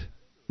Greenland?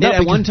 It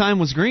at one time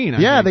was green. I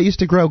think. They used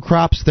to grow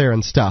crops there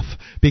and stuff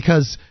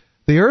because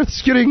the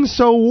Earth's getting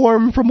so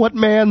warm from what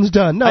man's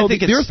done. No,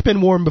 the Earth's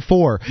been warm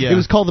before. Yeah. It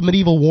was called the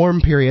medieval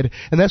warm period,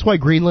 and that's why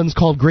Greenland's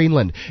called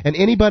Greenland. And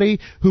anybody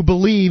who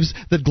believes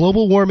that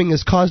global warming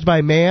is caused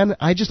by man,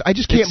 I just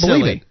can't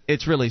believe it.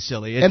 It's really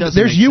silly. And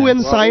there's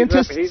UN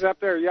scientists. He's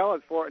up there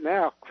yelling for it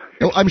now.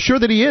 I'm sure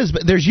that he is,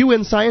 but there's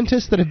UN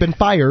scientists that have been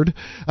fired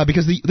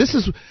because this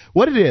is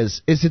what it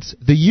is. It's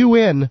the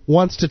UN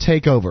wants to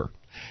take over.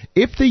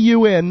 If the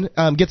UN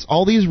gets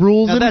all these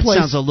rules in place...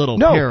 That sounds a little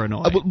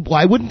paranoid.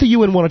 Why wouldn't the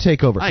UN want to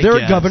take over?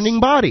 They're a governing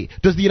body.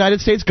 Does the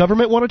United States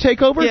government want to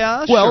take over?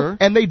 Yeah, sure.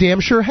 And they damn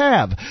sure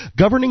have.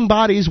 Governing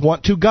bodies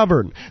want to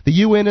govern. The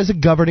UN is a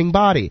governing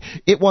body.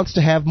 It wants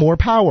to have more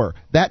power.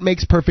 That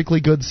makes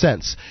perfectly good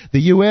sense. The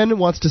UN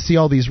wants to see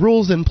all these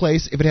rules in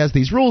place. If it has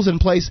these rules in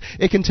place,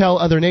 it can tell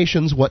other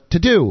nations what to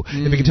do.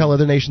 If it can tell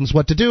other nations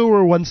what to do,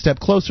 we're one step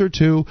closer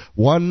to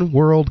one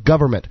world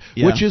government,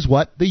 which is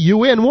what the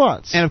UN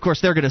wants. And, of course,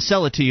 they're going to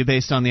sell it to you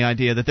based on the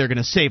idea that they're going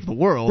to save the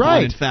world. Right.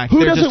 When in fact,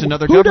 they're just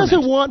another government. Who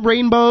doesn't want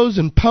rainbows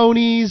and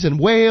ponies and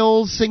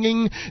whales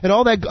singing and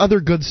all that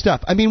other good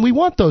stuff? I mean, we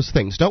want those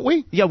things, don't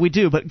we? Yeah, we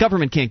do, but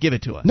government can't give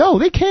it to us. No,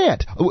 they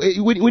can't.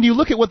 When you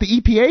look at what the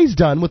EPA's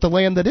done with the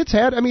land that it's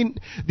had, I mean,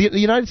 the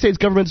United States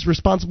government is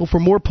responsible for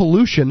more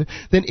pollution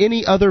than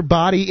any other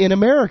body in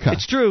America.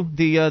 It's true.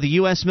 The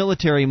U.S.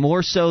 military,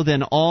 more so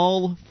than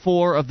all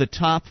 4 of the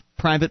top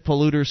private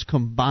polluters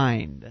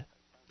combined.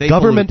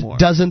 Government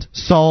doesn't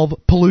solve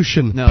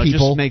pollution, people. It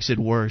just makes it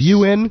worse.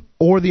 UN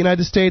or the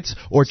United States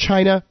or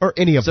China or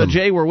any of them. So,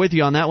 Jay, we're with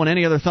you on that one.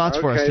 Any other thoughts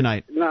for us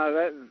tonight?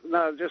 No,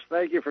 just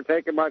thank you for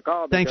taking my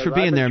call. Thanks for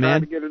being there,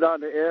 man. I've been trying to get it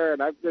on the air,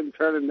 and I've been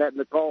turning that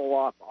Nicole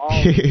off.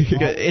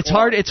 It's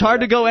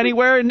hard to go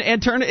anywhere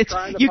and turn it.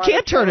 You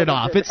can't turn it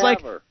off. It's like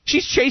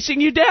she's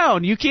chasing you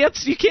down. You can't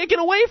get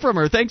away from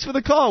her. Thanks for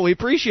the call. We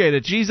appreciate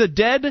it. She's a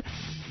dead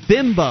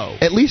bimbo.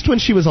 At least when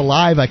she was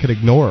alive, I could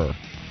ignore her.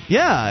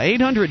 Yeah,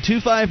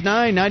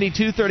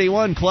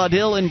 800-259-9231.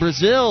 Claudille in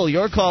Brazil.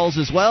 Your calls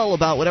as well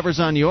about whatever's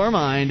on your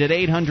mind at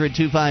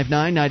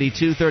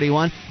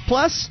 800-259-9231.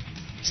 Plus,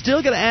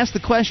 still going to ask the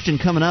question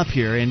coming up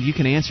here, and you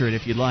can answer it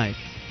if you'd like.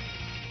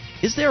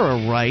 Is there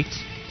a right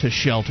to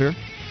shelter?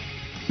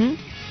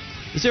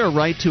 Is there a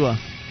right to a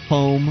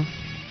home?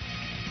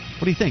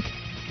 What do you think?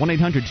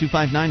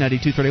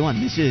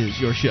 1-800-259-9231. This is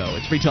your show.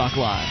 It's Free Talk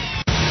Live.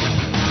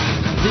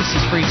 This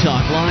is Free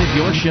Talk Live,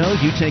 your show.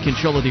 You take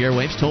control of the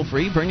airwaves, toll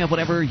free. Bring up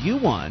whatever you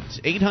want.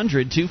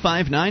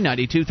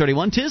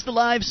 800-259-9231. 'Tis the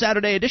live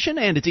Saturday edition,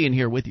 and it's Ian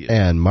here with you.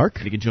 And Mark.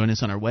 You can join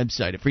us on our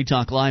website at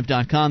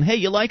freetalklive.com. Hey,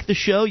 you like the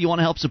show? You want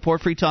to help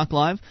support Free Talk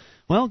Live?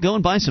 Well, go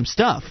and buy some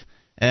stuff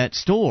at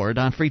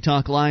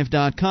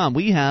store.freetalklive.com.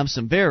 We have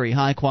some very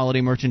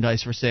high-quality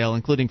merchandise for sale,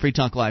 including Free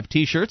Talk Live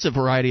T-shirts, a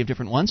variety of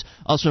different ones.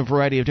 Also a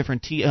variety of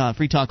different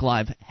Free Talk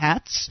Live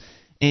hats.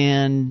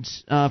 And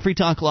Free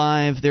Talk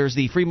Live, there's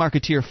the Free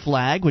Marketeer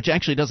flag, which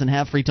actually doesn't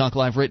have Free Talk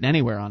Live written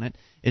anywhere on it.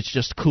 It's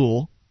just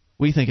cool.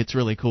 We think it's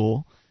really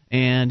cool.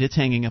 And it's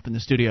hanging up in the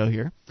studio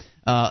here.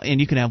 And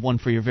you can have one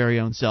for your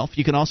very own self.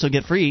 You can also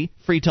get Free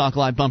Talk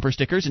Live bumper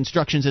stickers.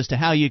 Instructions as to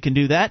how you can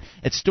do that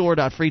at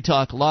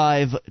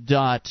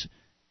store.freetalklive.com.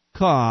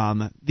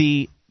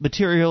 The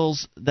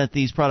materials that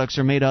these products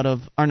are made out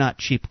of are not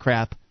cheap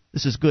crap.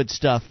 This is good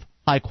stuff.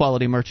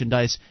 High-quality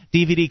merchandise.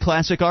 DVD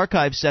classic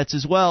archive sets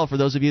as well. For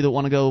those of you that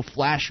want to go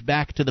flash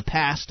back to the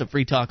past of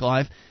Free Talk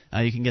Live,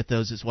 you can get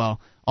those as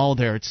well. All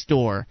there at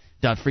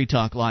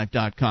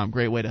store.freetalklive.com.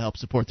 Great way to help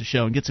support the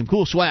show and get some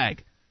cool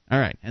swag. All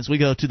right, as we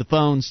go to the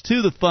phones,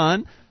 to the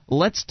fun,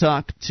 let's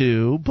talk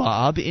to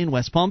Bob in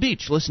West Palm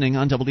Beach, listening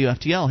on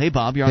WFTL. Hey,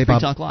 Bob, you're on Free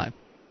Talk Live.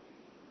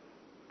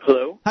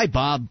 Hello. Hi,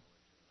 Bob.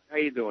 How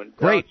you doing?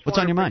 Great. What's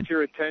on your mind?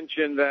 Your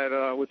attention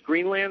that with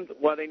Greenland,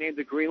 why they named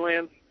it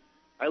Greenland.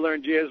 I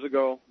learned years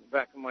ago,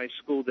 back in my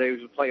school days,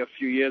 probably a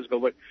few years ago,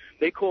 but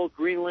they called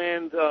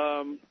Greenland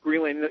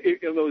Greenland.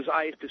 It was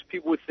ice because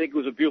people would think it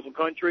was a beautiful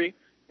country.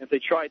 If they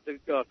tried to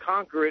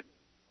conquer it,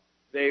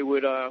 they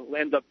would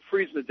end up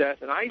freezing to death.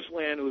 And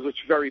Iceland, which was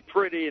very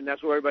pretty, and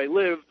that's where everybody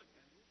lived.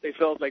 They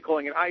felt by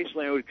calling it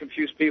Iceland, it would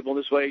confuse people.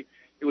 This way,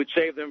 it would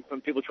save them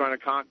from people trying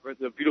to conquer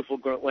the beautiful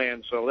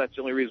land. So that's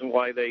the only reason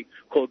why they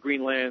called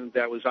Greenland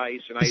that was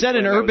ice. And is that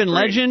an urban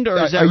legend,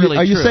 or is that really true?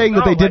 Are you saying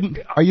that they didn't?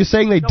 Are you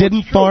saying they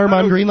didn't farm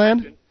on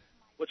Greenland?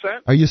 What's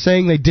that? Are you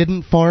saying they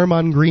didn't farm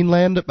on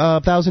Greenland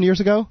 1,000 years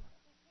ago?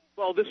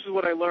 Well, this is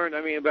what I learned.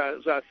 I mean,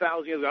 about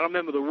 1,000 years ago. I don't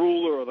remember the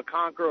ruler or the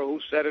conqueror who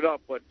set it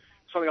up, but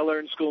something I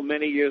learned in school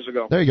many years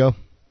ago. There you go.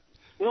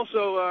 We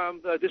also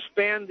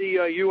disband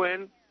the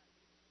UN.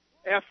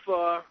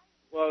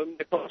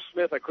 Nicole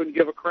Smith, I couldn't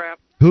give a crap.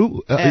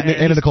 Who?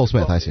 Anna Nicole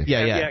Smith, I see.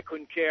 Yeah, I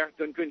couldn't care.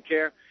 Couldn't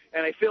care.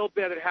 And I feel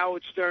bad that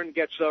Howard Stern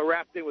gets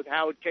wrapped in with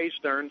Howard K.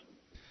 Stern.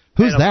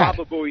 Who's and that?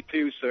 Baba Booey,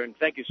 too, Stern.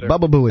 Thank you, sir.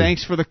 Baba Booey.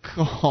 Thanks for the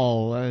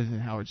call.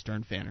 Howard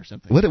Stern fan or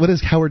something. What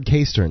is Howard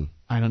K. Stern?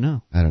 I don't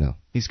know.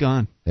 He's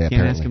gone. Yeah, Can't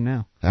apparently. ask him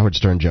now. Howard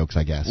Stern jokes,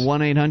 I guess.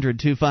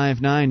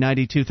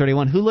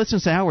 1-800-259-9231. Who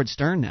listens to Howard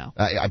Stern now?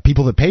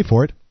 People that pay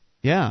for it.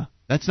 Yeah,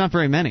 that's not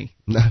very many.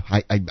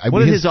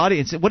 What is his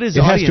audience? What is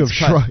it audience?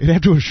 It'd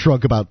have to have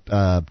shrunk about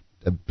by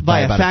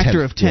a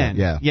factor of 10.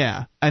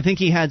 Yeah. I think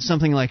he had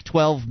something like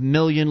 12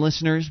 million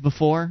listeners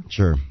before.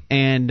 Sure.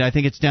 And I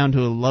think it's down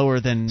to lower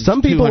than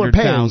some people are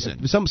paying.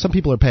 200,000. Some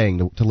people are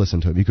paying to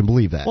listen to him. You can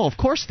believe that. Well, of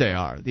course they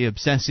are. The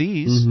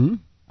obsessees. Mm-hmm.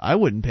 I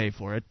wouldn't pay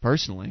for it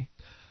personally.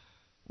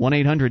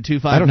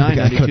 1-800-259-9231. I don't think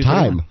I have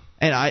time.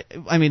 And I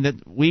mean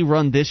that we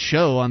run this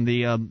show on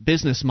the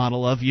business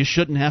model of you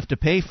shouldn't have to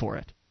pay for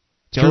it.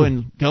 Go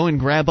and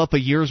grab up a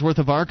year's worth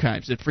of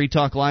archives at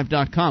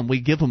freetalklive.com.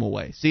 We give them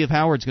away. See if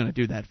Howard's going to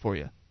do that for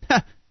you.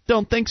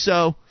 Don't think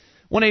so.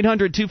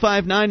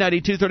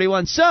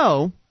 1-800-259-9231.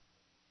 So,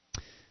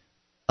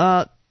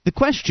 the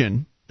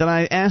question that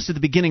I asked at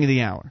the beginning of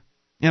the hour,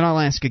 and I'll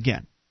ask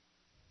again.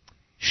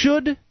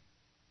 Should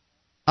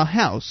a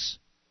house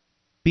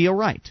be a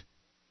right?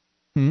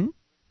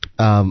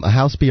 A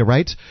house be a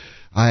right?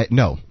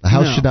 No, a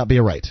house should not be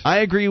a right. I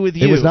agree with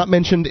you. It was not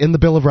mentioned in the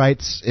Bill of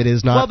Rights. It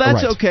is not a right. Well,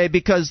 that's okay,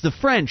 because the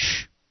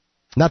French...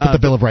 Not that the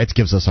Bill of Rights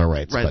gives us our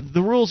rights. Right. But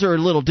the rules are a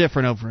little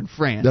different over in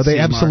France. No, they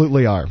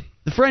absolutely are.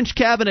 The French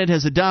cabinet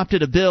has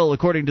adopted a bill,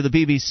 according to the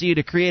BBC,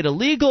 to create a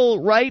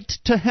legal right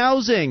to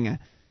housing.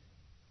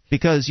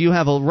 Because you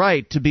have a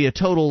right to be a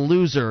total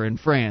loser in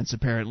France,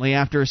 apparently.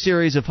 After a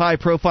series of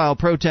high-profile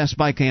protests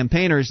by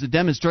campaigners, the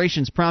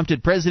demonstrations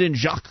prompted President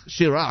Jacques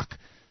Chirac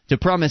to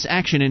promise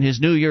action in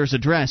his New Year's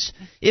address.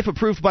 If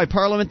approved by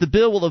Parliament, the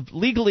bill will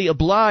legally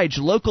oblige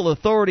local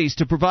authorities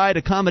to provide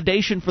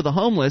accommodation for the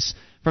homeless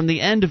from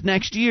the end of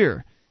next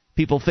year.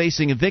 People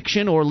facing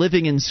eviction or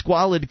living in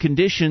squalid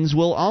conditions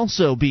will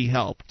also be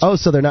helped. Oh,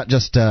 so they're not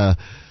just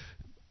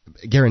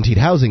guaranteed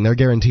housing, they're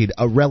guaranteed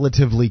a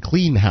relatively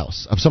clean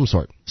house of some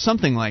sort.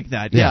 Something like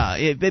that,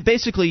 yeah.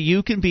 Basically,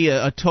 you can be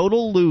a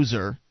total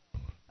loser,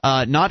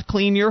 not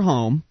clean your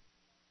home.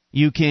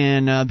 You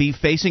can be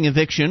facing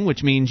eviction,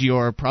 which means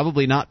you're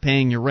probably not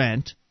paying your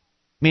rent,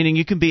 meaning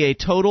you can be a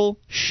total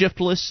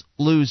shiftless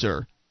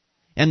loser.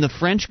 And the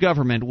French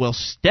government will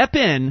step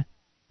in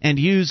and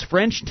use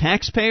French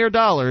taxpayer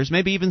dollars,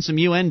 maybe even some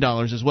UN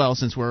dollars as well,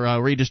 since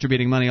we're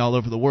redistributing money all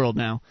over the world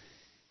now.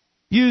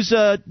 Use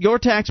your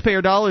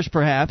taxpayer dollars,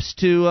 perhaps,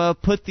 to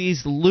put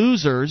these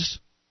losers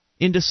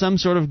into some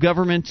sort of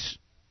government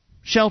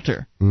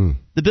shelter.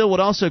 The bill would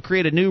also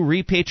create a new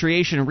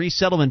repatriation and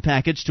resettlement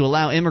package to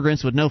allow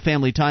immigrants with no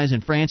family ties in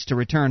France to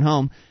return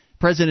home.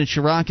 President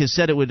Chirac has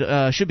said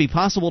it should be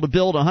possible to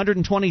build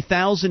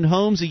 120,000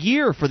 homes a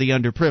year for the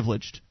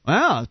underprivileged.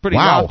 Wow, pretty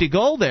lofty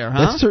goal there,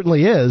 huh? That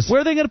certainly is. Where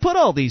are they going to put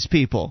all these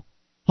people?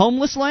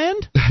 Homeless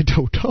land? I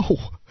don't know.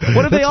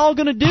 What are they all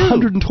going to do?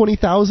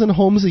 120,000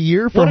 homes a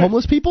year for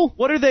homeless people?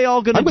 What are they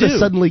all going to do? I'm going to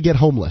suddenly get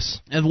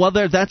homeless. And well,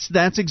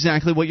 that's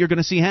exactly what you're going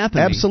to see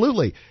happening.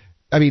 Absolutely.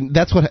 I mean,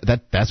 that's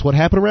what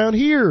happened around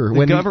here.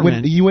 When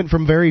government. You went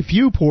from very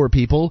few poor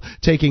people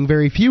taking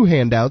very few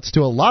handouts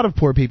to a lot of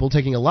poor people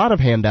taking a lot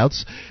of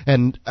handouts.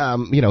 And,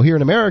 here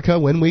in America,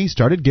 when we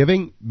started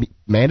giving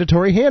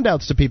mandatory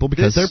handouts to people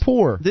because they're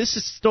poor. This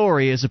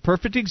story is a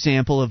perfect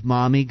example of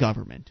mommy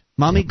government.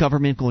 Mommy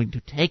government going to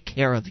take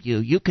care of you.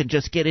 You can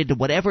just get into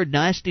whatever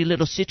nasty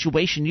little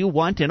situation you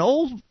want, and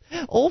old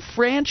Old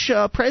French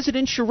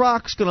President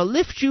Chirac's going to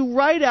lift you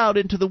right out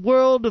into the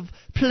world of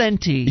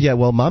plenty. Yeah,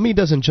 well, Mommy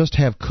doesn't just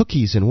have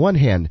cookies in one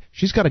hand.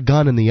 She's got a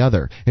gun in the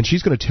other, and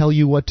she's going to tell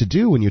you what to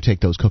do when you take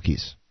those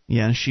cookies.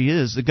 Yeah, she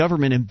is. The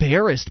government,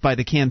 embarrassed by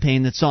the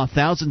campaign that saw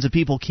thousands of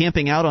people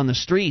camping out on the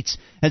streets,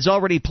 has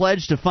already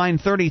pledged to find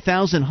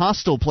 30,000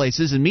 hostel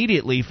places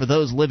immediately for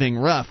those living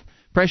rough.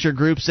 Pressure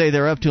groups say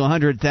there are up to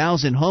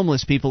 100,000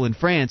 homeless people in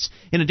France.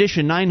 In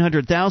addition,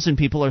 900,000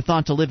 people are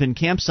thought to live in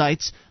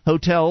campsites,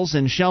 hotels,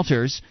 and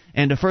shelters,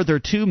 and a further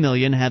 2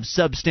 million have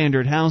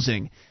substandard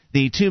housing.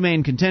 The two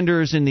main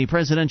contenders in the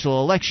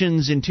presidential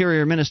elections,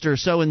 Interior Minister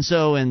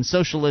so-and-so and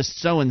Socialist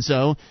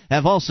so-and-so,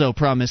 have also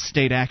promised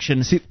state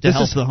action to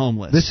help the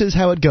homeless. This is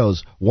how it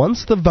goes.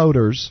 Once the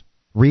voters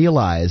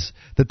realize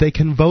that they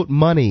can vote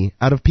money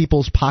out of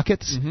people's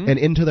pockets and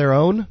into their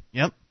own,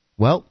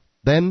 well,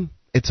 then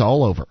it's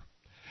all over.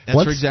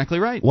 That's exactly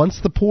right. Once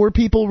the poor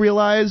people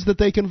realize that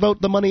they can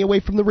vote the money away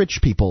from the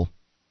rich people,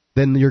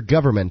 then your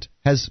government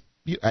has...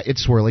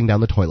 it's swirling down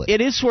the toilet. It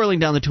is swirling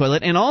down the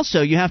toilet, and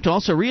also you have to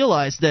also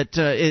realize that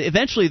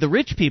eventually the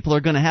rich people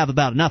are going to have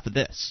about enough of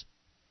this.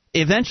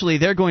 Eventually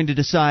they're going to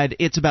decide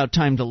it's about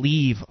time to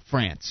leave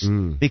France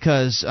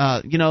because,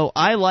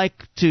 I like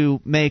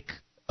to make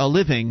a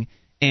living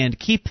and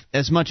keep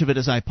as much of it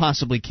as I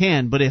possibly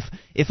can, but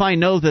if I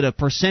know that a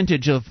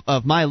percentage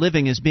of my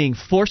living is being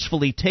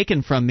forcefully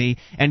taken from me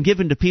and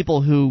given to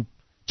people who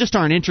just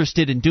aren't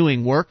interested in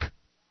doing work,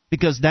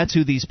 because that's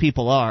who these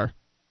people are.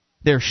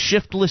 They're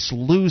shiftless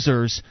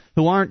losers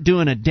who aren't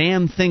doing a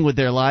damn thing with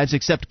their lives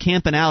except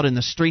camping out in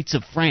the streets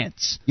of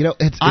France.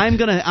 I'm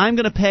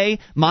gonna pay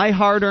my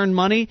hard-earned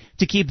money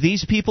to keep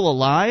these people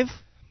alive.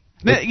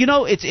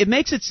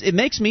 It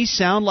makes me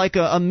sound like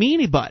a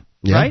meanie butt,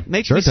 right?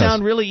 Makes me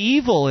sound really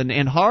evil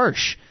and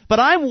harsh. But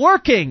I'm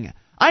working.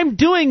 I'm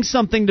doing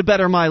something to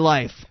better my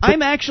life.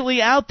 I'm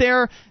actually out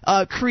there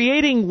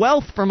creating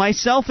wealth for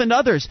myself and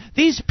others.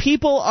 These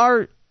people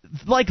are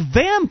like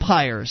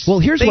vampires. Well,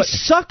 they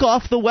suck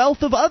off the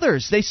wealth of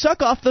others. They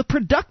suck off the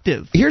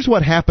productive. Here's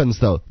what happens,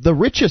 though. The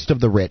richest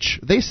of the rich,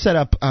 they set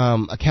up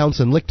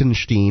accounts in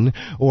Liechtenstein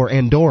or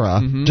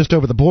Andorra, just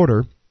over the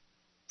border,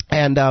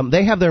 and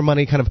they have their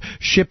money kind of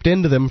shipped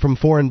into them from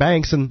foreign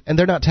banks, and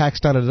they're not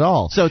taxed on it at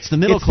all. So it's the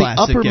middle class.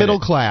 It's the upper middle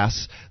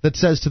class that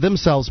says to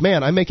themselves,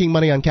 man, I'm making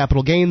money on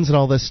capital gains and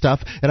all this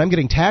stuff, and I'm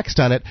getting taxed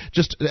on it,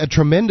 just a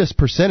tremendous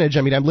percentage.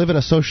 I mean, I live in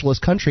a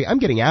socialist country. I'm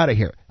getting out of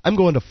here. I'm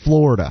going to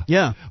Florida.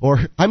 Yeah. Or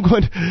I'm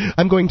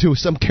going to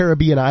some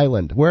Caribbean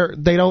island where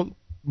they don't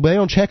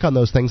check on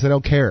those things. They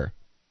don't care.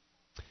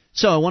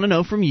 So I want to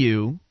know from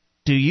you,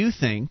 do you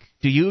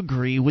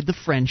agree with the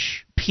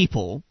French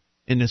people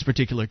in this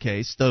particular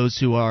case, those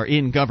who are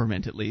in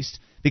government at least,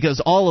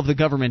 because all of the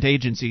government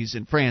agencies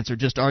in France are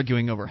just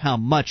arguing over how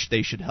much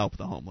they should help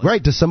the homeless.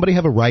 Right. Does somebody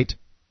have a right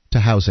to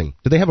housing?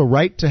 Do they have a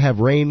right to have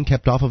rain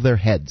kept off of their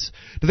heads?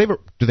 Do they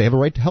have a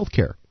right to health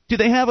care? Do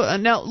they have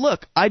now,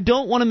 look, I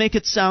don't want to make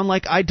it sound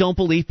like I don't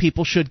believe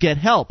people should get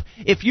help.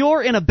 If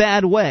you're in a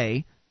bad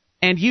way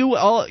and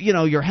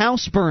your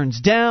house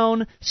burns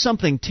down,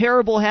 something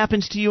terrible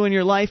happens to you in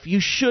your life, you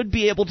should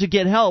be able to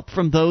get help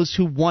from those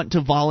who want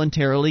to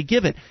voluntarily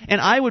give it. And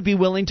I would be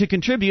willing to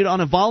contribute on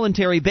a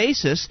voluntary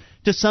basis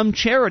to some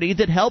charity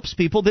that helps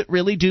people that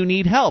really do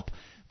need help.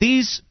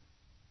 These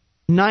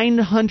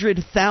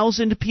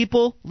 900,000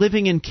 people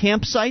living in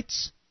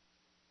campsites,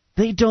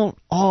 they don't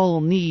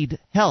all need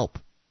help.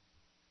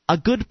 A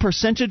good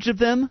percentage of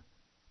them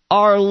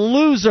are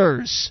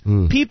losers.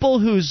 People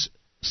whose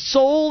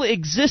sole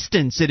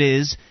existence it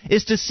is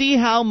to see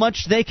how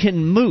much they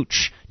can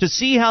mooch, to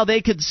see how they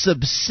could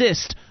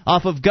subsist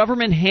off of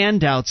government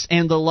handouts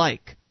and the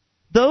like.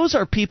 Those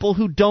are people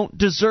who don't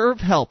deserve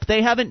help.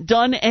 They haven't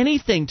done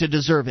anything to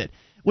deserve it.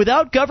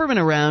 Without government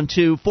around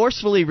to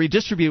forcefully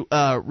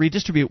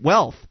redistribute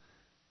wealth,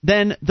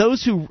 then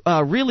those who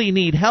really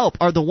need help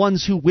are the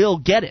ones who will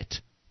get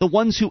it, the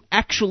ones who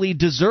actually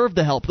deserve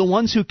the help, the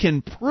ones who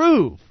can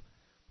prove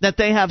that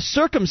they have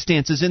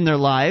circumstances in their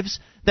lives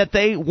that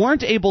they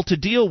weren't able to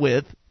deal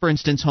with, for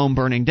instance, home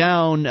burning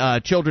down,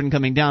 children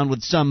coming down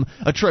with some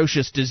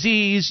atrocious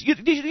disease.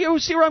 You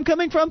see where I'm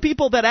coming from?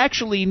 People that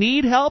actually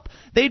need help,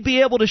 they'd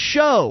be able to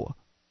show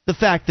the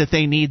fact that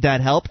they need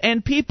that help.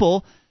 And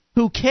people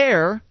who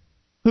care,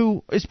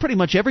 who is pretty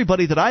much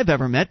everybody that I've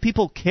ever met,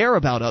 people care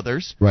about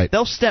others. Right.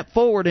 They'll step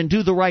forward and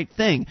do the right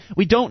thing.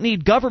 We don't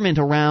need government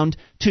around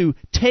to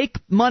take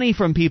money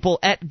from people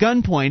at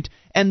gunpoint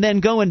and then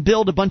go and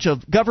build a bunch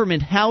of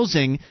government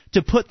housing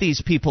to put these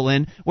people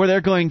in where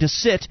they're going to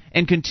sit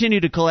and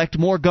continue to collect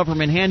more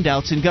government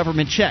handouts and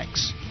government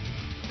checks.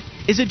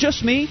 Is it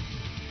just me?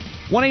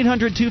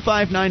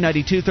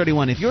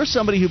 1-800-259-9231. If you're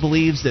somebody who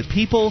believes that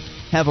people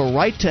have a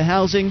right to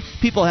housing,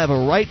 people have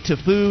a right to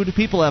food,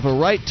 people have a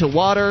right to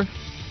water,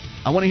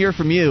 I want to hear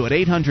from you at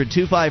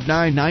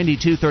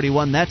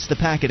 800-259-9231. That's the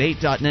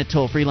packet8.net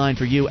toll-free line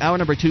for you. Hour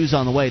number 2 is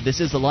on the way. This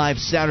is the live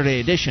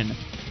Saturday edition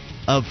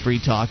of Free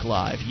Talk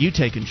Live. You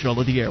take control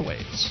of the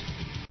airwaves.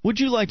 Would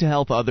you like to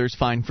help others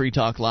find Free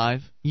Talk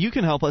Live? You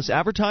can help us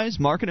advertise,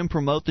 market, and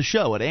promote the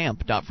show at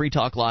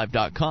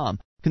amp.freetalklive.com.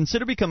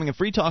 Consider becoming a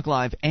Free Talk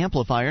Live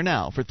amplifier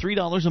now for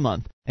 $3 a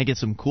month and get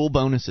some cool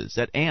bonuses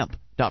at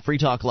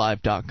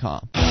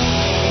amp.freetalklive.com.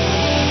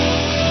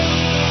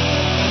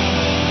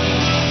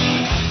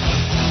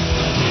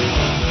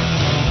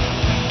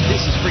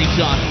 This is Free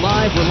Talk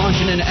Live. We're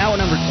launching in hour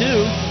number 2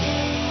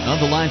 of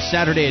the live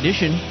Saturday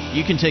edition.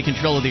 You can take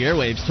control of the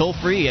airwaves toll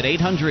free at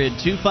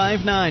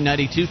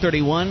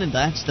 800-259-9231, and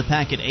that's the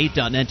packet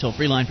 8.net toll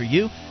free line for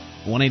you.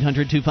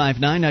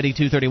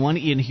 1-800-259-9231.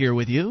 Ian here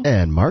with you.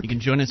 And Mark. You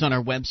can join us on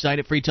our website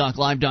at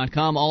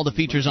freetalklive.com. All the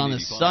features on the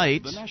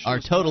site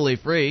are totally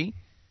free.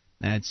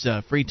 That's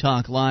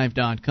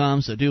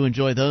freetalklive.com, so do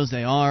enjoy those.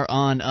 They are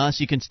on us.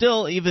 You can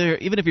still, even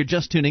if you're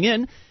just tuning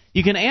in,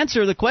 you can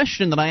answer the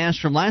question that I asked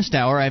from last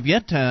hour. I've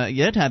yet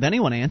to have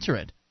anyone answer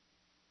it.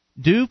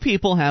 Do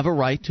people have a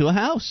right to a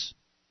house?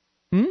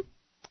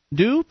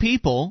 Do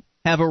people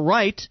have a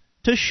right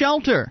to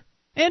shelter?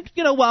 And,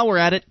 while we're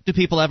at it, do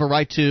people have a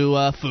right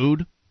to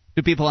food?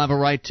 Do people have a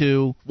right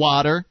to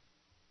water?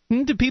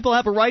 Do people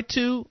have a right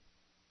to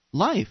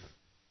life?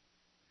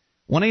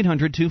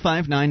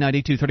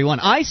 1-800-259-9231.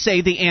 I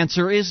say the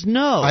answer is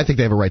no. I think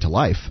they have a right to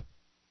life.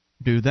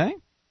 Do they?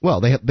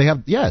 Well, they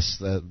have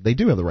yes, they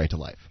do have the right to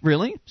life.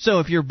 Really? So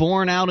if you're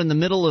born out in the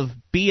middle of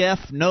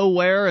BF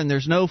nowhere and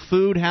there's no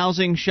food,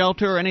 housing,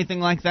 shelter, or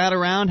anything like that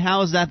around,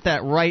 how is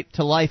that right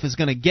to life is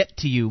going to get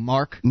to you,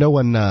 Mark? No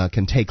one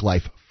can take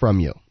life from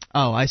you.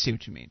 Oh, I see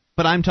what you mean.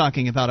 But I'm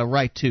talking about a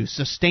right to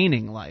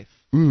sustaining life.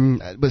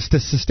 But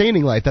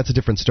sustaining life, that's a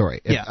different story.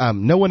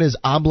 No one is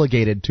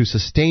obligated to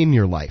sustain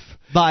your life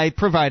by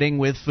providing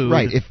with food,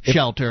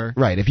 shelter.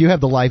 Right. If you have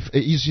the life,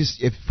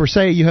 if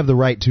say you have the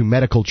right to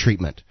medical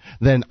treatment,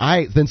 then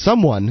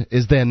someone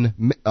is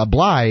then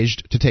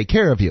obliged to take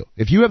care of you.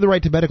 If you have the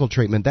right to medical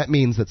treatment, that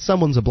means that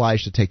someone's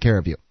obliged to take care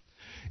of you.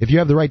 If you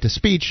have the right to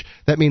speech,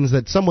 that means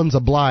that someone's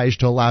obliged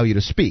to allow you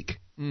to speak.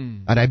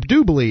 And I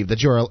do believe that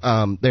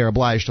they're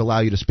obliged to allow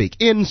you to speak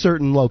in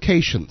certain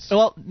locations.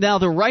 Well, now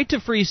the right to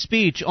free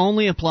speech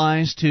only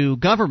applies to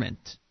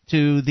government,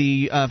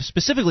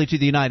 specifically to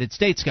the United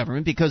States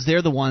government, because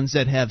they're the ones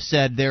that have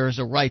said there is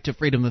a right to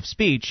freedom of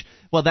speech.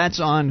 Well, that's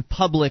on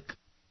public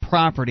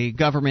property,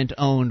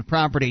 government-owned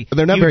property.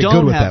 They're not very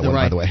good with that one,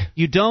 by the way.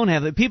 You don't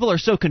have it. People are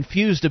so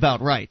confused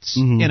about rights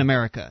in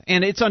America,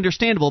 and it's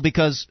understandable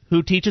because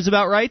who teaches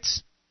about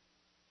rights?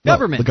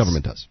 Government. The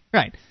government does.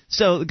 Right.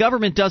 So the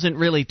government doesn't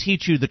really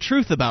teach you the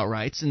truth about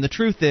rights, and the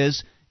truth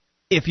is,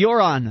 if you're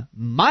on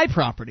my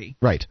property,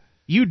 right,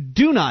 you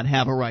do not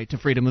have a right to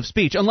freedom of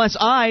speech unless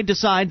I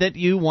decide that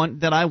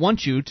I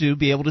want you to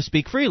be able to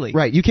speak freely.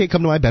 Right. You can't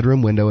come to my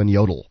bedroom window and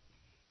yodel.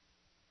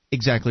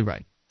 Exactly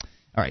right.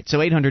 All right, so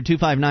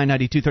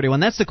 800-259-9231.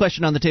 That's the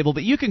question on the table,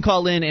 but you can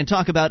call in and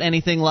talk about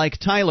anything like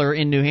Tyler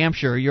in New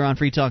Hampshire. You're on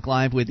Free Talk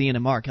Live with Ian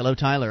and Mark. Hello,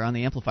 Tyler, on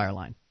the amplifier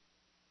line.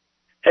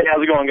 Hey,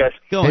 how's it going, guys?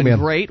 Going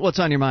great. What's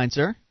on your mind,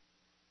 sir?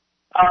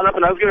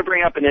 Nothing. I was going to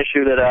bring up an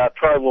issue that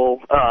probably will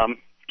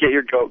get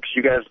your goat, because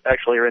you guys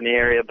actually are in the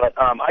area. But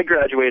I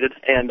graduated,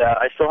 and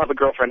I still have a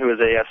girlfriend who is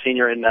a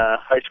senior in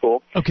high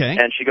school. Okay.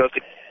 And she goes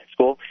to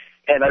school.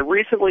 And I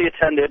recently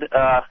attended,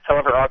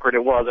 however awkward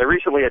it was, a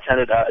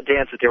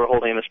dance that they were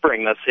holding in the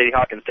spring, the Sadie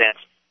Hawkins dance.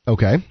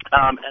 Okay.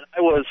 And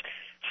I was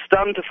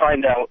stunned to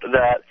find out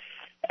that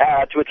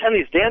to attend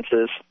these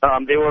dances,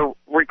 they were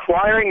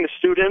requiring the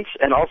students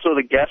and also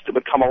the guests that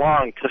would come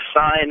along to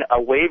sign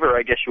a waiver,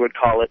 I guess you would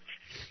call it,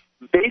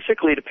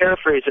 basically, to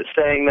paraphrase it,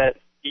 saying that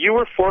you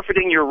were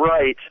forfeiting your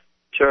right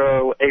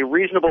to a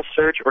reasonable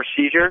search or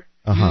seizure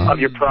of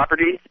your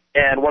property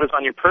and what is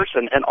on your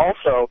person, and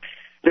also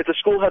that the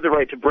school had the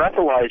right to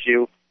breathalyze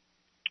you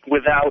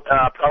without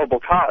probable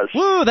cause.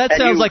 Woo, that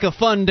sounds like a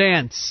fun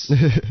dance.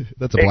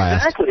 That's a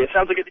blast. Exactly. It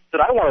sounds like a dance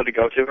that I wanted to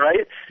go to,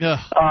 right?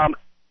 Yeah.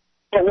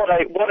 But what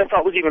I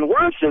thought was even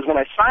worse is when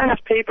I signed this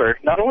paper,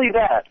 not only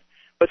that,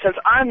 but since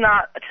I'm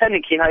not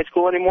attending Keene High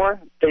School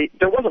anymore,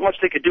 there wasn't much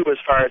they could do as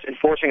far as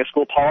enforcing a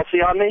school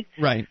policy on me.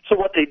 Right. So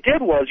what they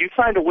did was you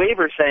signed a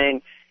waiver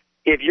saying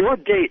if your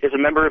date is a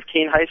member of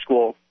Keene High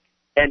School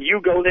and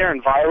you go there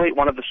and violate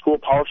one of the school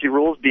policy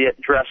rules, be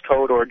it dress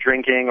code or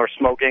drinking or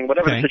smoking,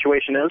 whatever the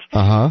situation is,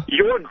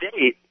 your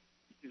date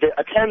that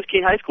attends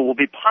Keene High School will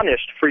be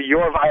punished for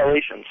your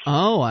violations.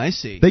 Oh, I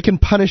see. They can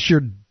punish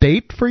your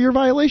date for your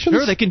violations?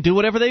 Sure, they can do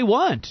whatever they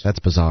want. That's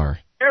bizarre.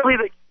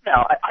 Apparently,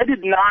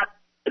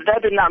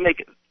 that did not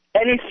make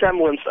any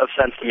semblance of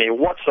sense to me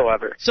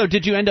whatsoever. So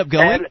did you end up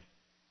going?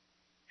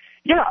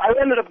 Yeah, I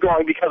ended up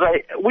going because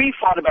we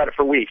fought about it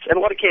for weeks.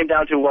 And what it came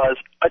down to was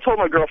I told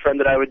my girlfriend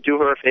that I would do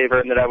her a favor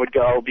and that I would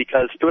go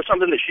because it was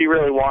something that she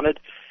really wanted.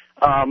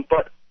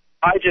 But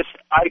I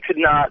could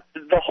not.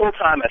 The whole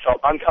time I felt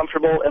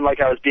uncomfortable and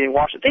like I was being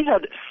watched. They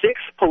had 6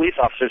 police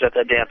officers at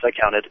that dance, I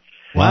counted.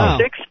 Wow.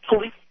 6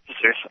 police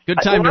officers. Good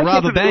time to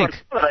rob a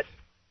bank.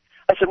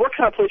 I said, what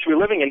kind of place are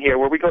we living in here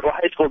where we go to a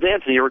high school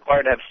dance and you're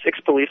required to have 6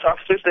 police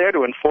officers there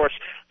to enforce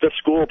the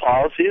school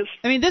policies?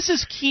 I mean, this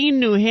is Keene,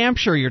 New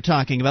Hampshire you're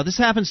talking about. This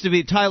happens to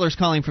be, Tyler's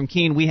calling from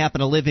Keene. We happen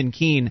to live in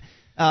Keene.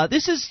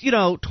 This is,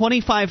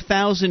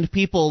 25,000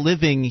 people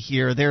living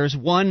here. There's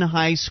one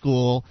high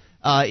school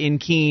in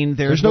Keene.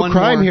 There's no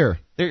crime here.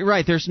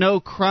 Right, there's no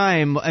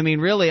crime. I mean,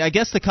 really, I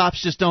guess the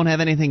cops just don't have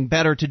anything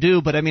better to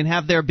do. But, I mean,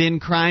 have there been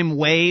crime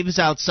waves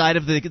outside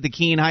of the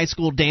Keene High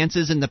School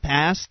dances in the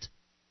past?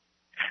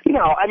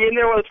 No, I mean,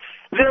 there was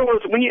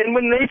when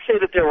they say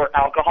that there were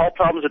alcohol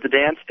problems at the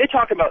dance, they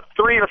talk about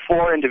 3 or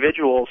 4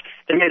 individuals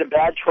that made a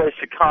bad choice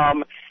to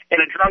come in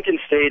a drunken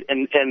state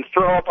and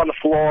throw up on the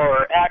floor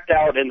or act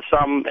out in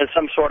some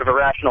sort of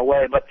irrational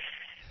way. But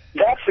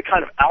that's the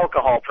kind of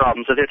alcohol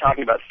problems that they're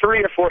talking about.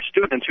 3 or 4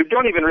 students who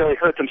don't even really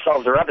hurt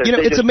themselves or others.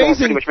 It's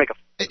amazing.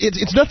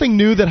 It's nothing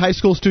new that high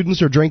school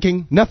students are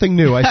drinking. Nothing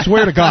new. I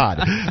swear to God.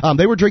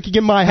 They were drinking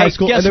in my high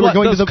school, and they were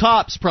going Those to the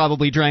cops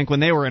probably drank when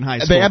they were in high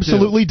school. They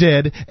absolutely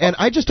did, and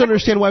I just don't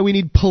understand why we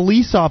need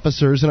police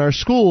officers in our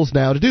schools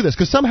now to do this.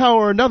 Because somehow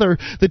or another,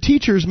 the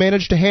teachers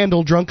managed to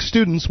handle drunk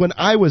students when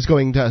I was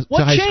going to high school.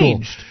 What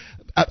changed?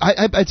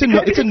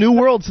 It's a new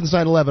world since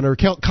 9/11 or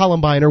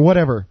Columbine or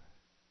whatever.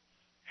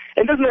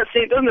 And doesn't that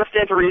stand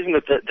to reason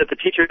that the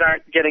teachers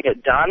aren't getting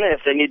it done if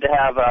they need to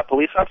have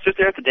police officers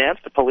there at the dance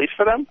to police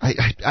for them?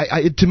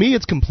 To me,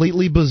 it's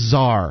completely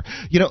bizarre.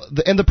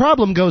 And the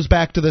problem goes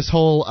back to this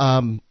whole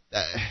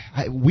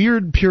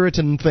weird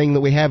Puritan thing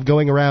that we have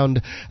going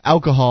around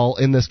alcohol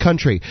in this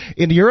country.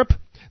 In Europe,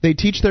 they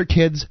teach their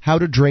kids how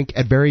to drink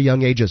at very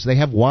young ages. They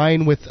have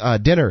wine with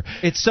dinner.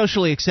 It's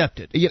socially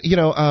accepted.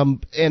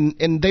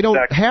 And they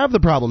don't have the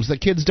problems that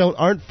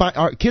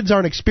kids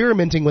aren't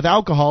experimenting with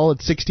alcohol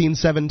at 16,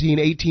 17,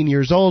 18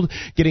 years old,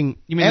 getting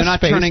You mean they're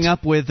not turning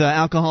up with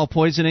alcohol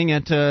poisoning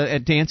at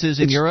dances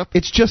in Europe?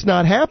 It's just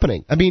not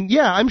happening. I mean,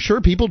 yeah, I'm sure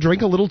people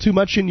drink a little too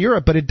much in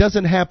Europe, but it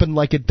doesn't happen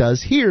like it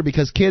does here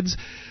because kids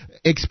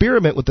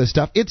experiment with this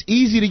stuff. It's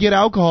easy to get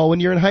alcohol when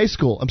you're in high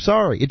school. I'm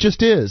sorry. It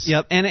just is.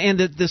 Yep, and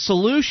the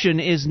solution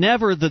is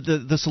never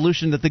the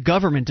solution that the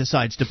government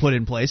decides to put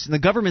in place. And the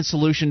government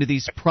solution to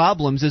these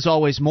problems is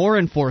always more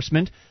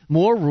enforcement,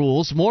 more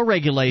rules, more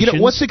regulations.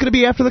 What's it going to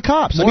be after the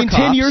cops? More cops.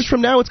 10 years from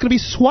now, it's going to be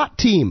SWAT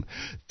team.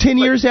 10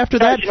 years after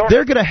that,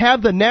 they're going to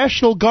have the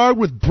National Guard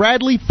with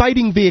Bradley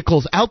fighting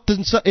vehicles out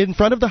in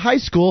front of the high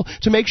school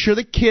to make sure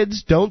the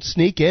kids don't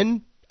sneak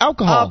in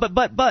alcohol.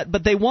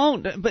 But they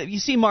won't. But you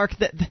see, Mark,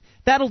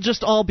 that'll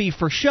just all be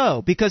for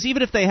show, because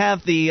even if they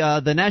have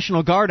the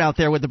National Guard out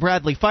there with the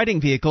Bradley fighting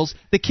vehicles,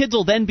 the kids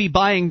will then be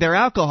buying their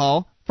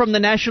alcohol from the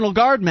National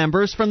Guard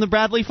members from the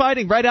Bradley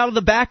fighting, right out of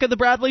the back of the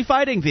Bradley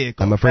fighting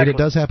vehicle. I'm afraid it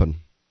does happen.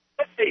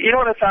 You know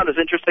what I found is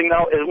interesting,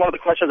 though, is one of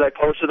the questions I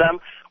posed to them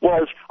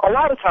was, a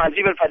lot of times,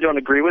 even if I don't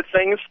agree with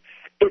things,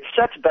 it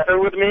sets better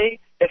with me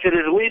if it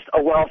is at least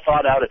a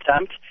well-thought-out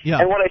attempt. Yeah.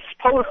 And what I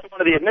posed to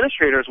one of the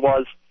administrators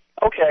was,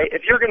 okay,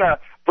 if you're going to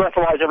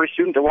breathalyze every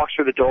student that walks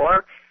through the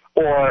door,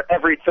 or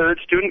every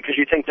third student because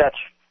you think that's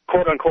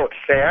quote-unquote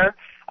fair,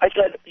 I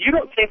said, you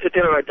don't think that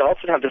there are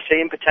adults that have the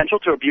same potential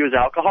to abuse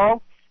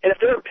alcohol? And if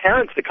there are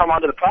parents that come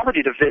onto the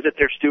property to visit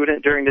their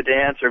student during the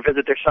dance or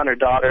visit their son or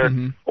daughter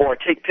or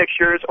take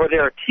pictures, or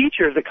there are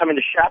teachers that come in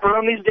to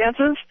chaperone these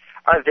dances,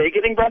 are they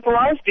getting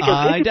breathalyzed?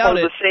 Because they doubt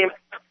it. the same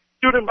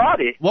student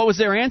body. What was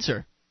their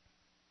answer?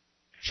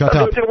 Shut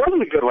up. There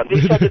wasn't a good one. They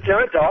said that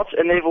they're adults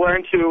and they've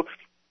learned to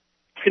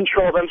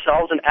control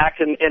themselves and act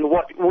in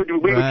what we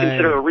would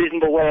consider a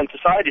reasonable way in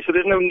society. So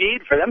there's no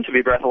need for them to be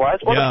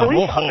breathalyzed or the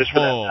police officers for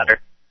that matter.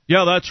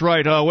 Yeah, that's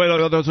right.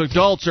 Those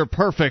adults are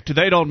perfect.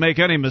 They don't make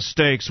any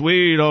mistakes.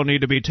 We don't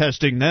need to be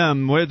testing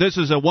them. This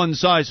is a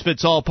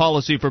one-size-fits-all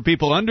policy for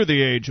people under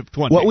the age of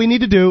 20. What we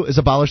need to do is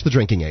abolish the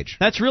drinking age.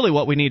 That's really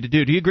what we need to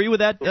do. Do you agree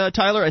with that,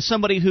 Tyler? As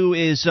somebody who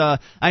is,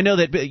 I know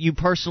that you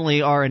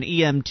personally are an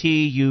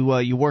EMT.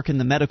 You work in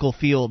the medical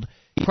field.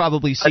 You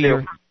probably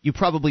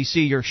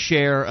see your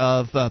share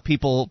of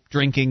people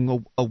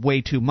drinking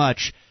way too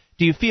much.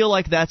 Do you feel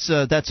like that's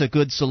a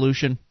good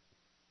solution?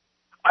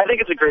 I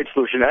think it's a great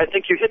solution. I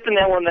think you hit the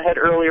nail on the head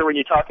earlier when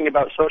you're talking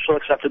about social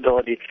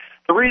acceptability.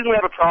 The reason we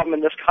have a problem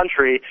in this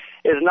country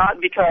is not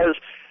because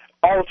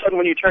all of a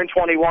sudden when you turn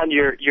 21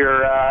 you're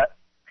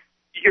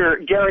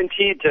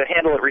guaranteed to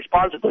handle it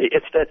responsibly.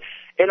 It's that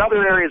in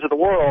other areas of the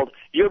world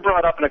you're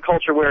brought up in a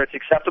culture where it's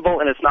acceptable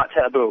and it's not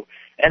taboo.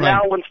 And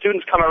now when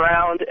students come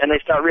around and they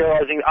start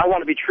realizing, I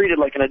want to be treated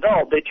like an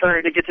adult, they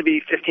get to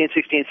be 15,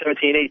 16,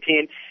 17,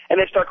 18, and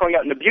they start going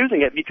out and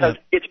abusing it because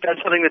it's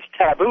been something that's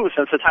taboo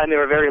since the time they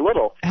were very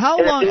little.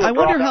 I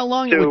wonder how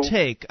long it would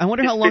take. I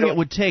wonder how long it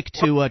would take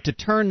to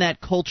turn that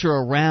culture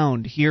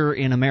around here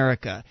in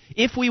America.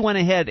 If we went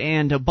ahead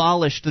and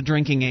abolished the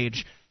drinking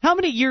age, how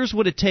many years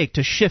would it take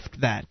to shift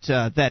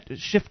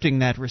shifting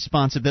that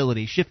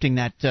responsibility, shifting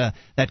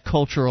that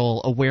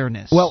cultural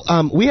awareness?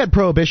 Well, we had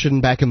prohibition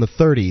back in the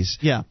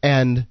 30s,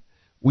 and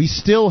we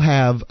still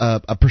have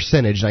a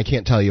percentage, and I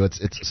can't tell you,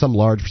 it's some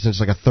large percentage,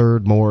 like a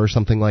third more or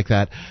something like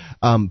that,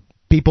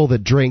 people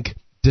that drink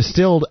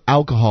distilled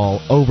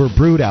alcohol over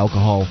brewed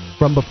alcohol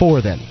from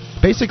before then.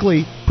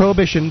 Basically,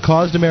 prohibition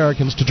caused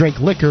Americans to drink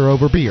liquor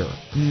over beer.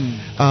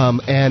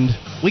 And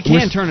we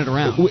can turn it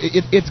around.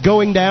 It's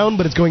going down,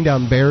 but it's going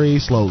down very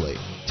slowly.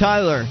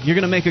 Tyler, you're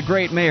going to make a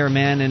great mayor,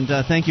 man, and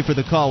thank you for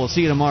the call. We'll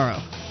see you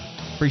tomorrow.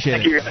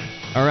 Appreciate it.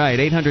 All right,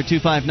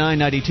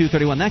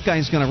 800-259-9231. That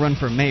guy's going to run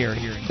for mayor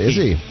here in Keene. Is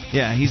he?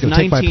 Yeah, he's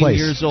 19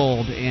 years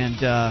old, and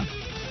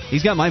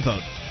he's got my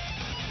vote.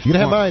 You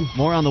can have mine.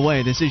 More on the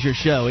way. This is your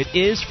show. It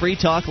is Free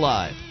Talk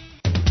Live.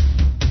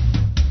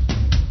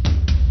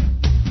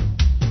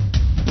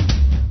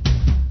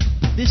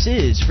 This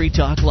is Free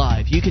Talk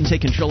Live. You can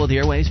take control of the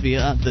airwaves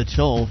via the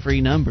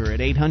toll-free number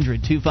at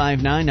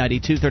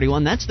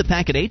 800-259-9231. That's the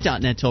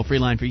Packet8.net toll-free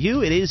line for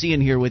you. It is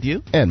Ian here with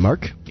you. And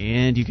Mark.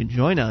 And you can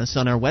join us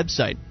on our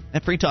website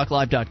at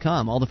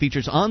freetalklive.com. All the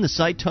features on the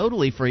site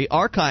totally free,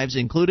 archives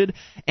included,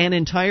 an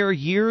entire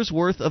year's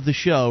worth of the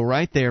show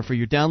right there for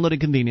your download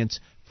and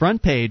convenience.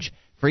 Front page,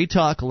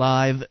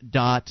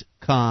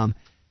 freetalklive.com. Do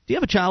you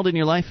have a child in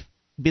your life?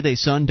 Be they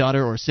son,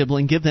 daughter, or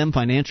sibling, give them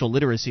financial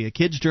literacy. A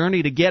Kid's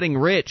Journey to Getting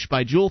Rich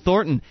by Jewel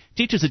Thornton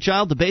teaches a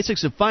child the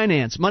basics of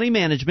finance, money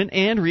management,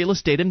 and real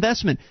estate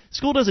investment.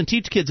 School doesn't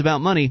teach kids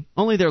about money.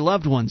 Only their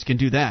loved ones can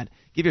do that.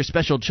 Give your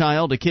special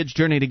child A Kid's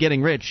Journey to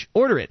Getting Rich.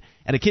 Order it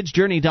at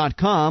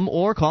akidsjourney.com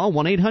or call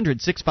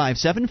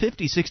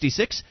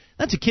 1-800-657-5066.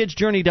 That's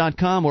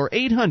akidsjourney.com or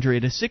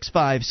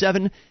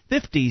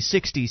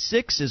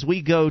 800-657-5066 as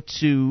we go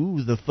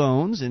to the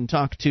phones and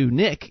talk to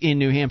Nick in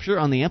New Hampshire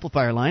on the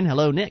amplifier line.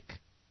 Hello, Nick.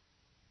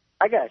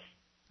 Hi, guys.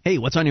 Hey,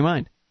 what's on your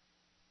mind?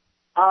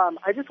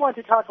 I just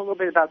wanted to talk a little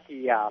bit about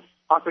the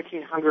Aqua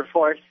Teen Hunger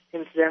Force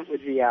incident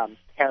with the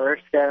terror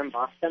scare in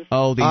Boston.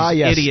 Oh, these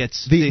yes.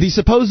 idiots. The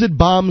supposed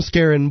bomb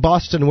scare in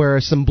Boston where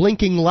some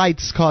blinking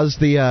lights caused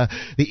the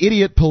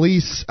idiot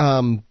police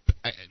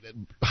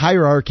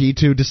hierarchy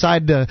to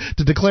decide to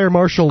declare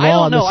martial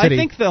law in the city. I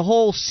think the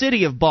whole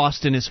city of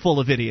Boston is full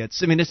of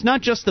idiots. I mean, it's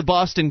not just the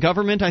Boston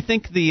government. I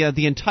think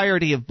the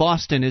entirety of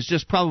Boston is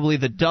just probably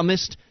the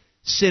dumbest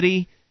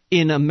city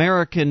in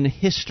American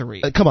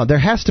history. Come on, there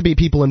has to be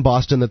people in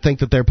Boston that think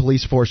that their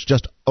police force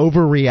just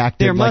overreacted.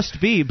 There must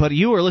be, but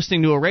you were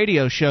listening to a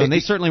radio show, and they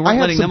certainly weren't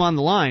letting them on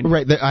the line.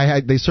 Right,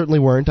 they certainly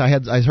weren't. I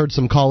heard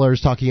some callers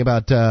talking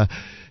about how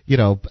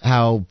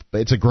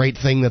it's a great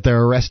thing that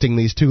they're arresting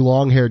these two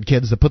long-haired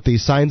kids that put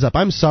these signs up.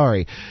 I'm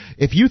sorry.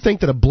 If you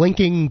think that a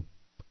blinking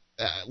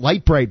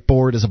light bright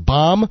board is a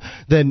bomb,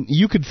 then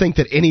you could think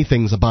that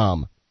anything's a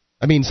bomb.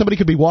 I mean, somebody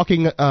could be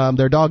walking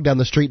their dog down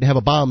the street and have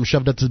a bomb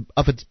shoved up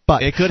its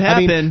butt. It could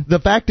happen. I mean, the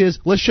fact is,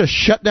 let's just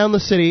shut down the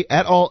city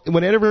at all.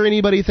 Whenever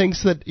anybody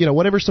thinks that,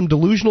 whenever some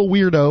delusional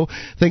weirdo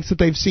thinks that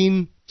they've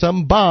seen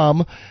some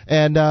bomb,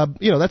 and,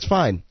 that's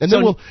fine. And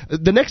then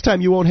the next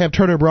time you won't have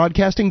Turner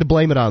Broadcasting to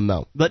blame it on,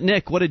 though. But,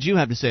 Nick, what did you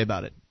have to say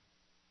about it?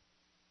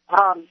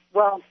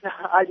 Well,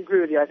 I'd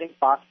agree with you. I think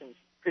Boston's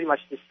pretty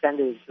much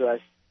descended into a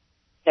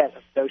set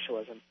of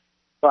socialism.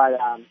 But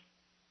on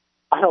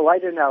a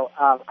lighter note,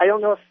 I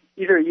don't know if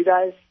either of you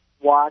guys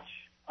watch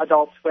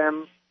Adult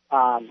Swim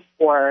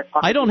or...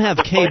 I don't have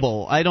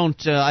cable. I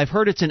don't. I've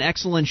heard it's an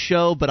excellent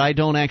show, but I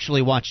don't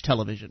actually watch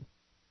television.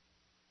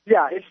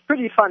 Yeah, it's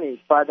pretty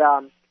funny, but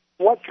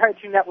what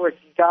Cartoon Network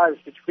does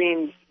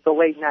between the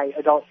late-night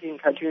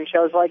adult-themed cartoon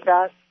shows like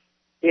that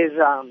is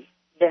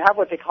they have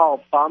what they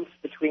call bumps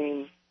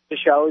between the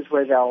shows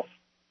where they'll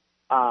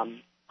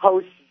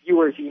host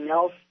viewers'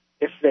 emails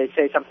if they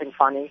say something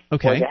funny or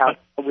they have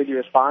a witty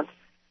response.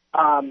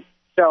 And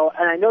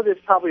I know there's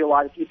probably a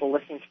lot of people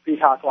listening to Free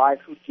Talk Live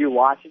who do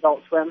watch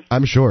Adult Swim.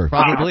 I'm sure.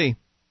 Probably.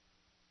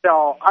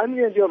 So I'm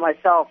going to do it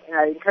myself, and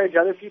I encourage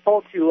other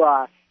people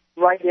to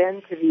write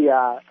in to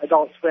the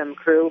Adult Swim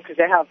crew, because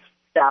they have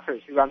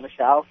staffers who run the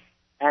show,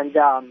 and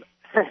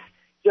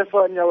just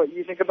let them know what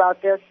you think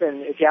about this,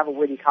 and if you have a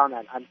witty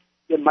comment,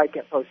 it might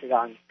get posted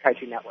on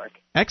Cartoon Network.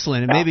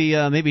 Excellent,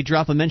 and maybe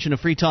drop a mention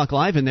of Free Talk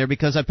Live in there,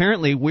 because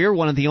apparently we're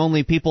one of the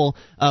only people,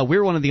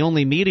 we're one of the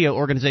only media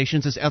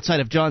organizations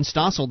outside of John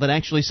Stossel that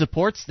actually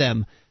supports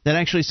them, that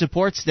actually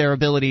supports their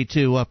ability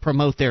to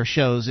promote their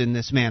shows in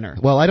this manner.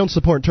 Well, I don't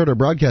support Turner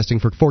Broadcasting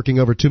for forking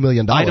over $2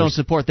 million. I don't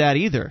support that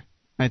either.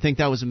 I think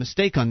that was a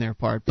mistake on their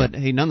part. But,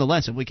 hey,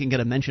 nonetheless, if we can get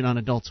a mention on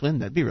Adult Swim,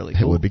 that'd be really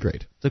cool. It would be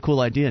great. It's a cool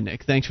idea,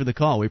 Nick. Thanks for the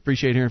call. We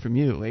appreciate hearing from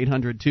you.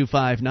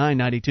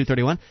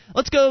 800-259-9231.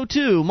 Let's go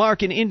to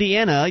Mark in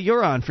Indiana.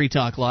 You're on Free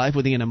Talk Live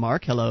with Ian and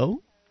Mark.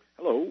 Hello.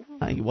 Hello.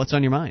 Hi. What's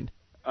on your mind?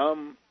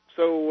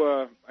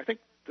 So I think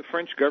the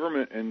French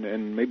government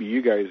and maybe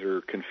you guys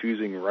are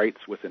confusing rights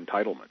with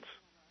entitlements.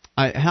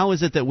 How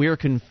is it that we're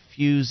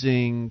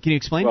confusing? Can you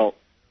explain? Well,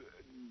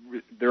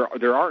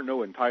 there are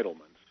no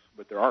entitlements,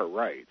 but there are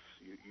rights.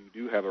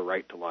 You do have a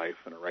right to life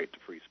and a right to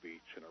free speech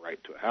and a right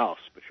to a house,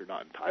 but you're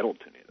not entitled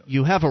to any of those.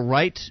 You have a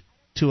right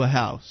to a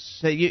house.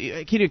 Can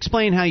you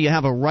explain how you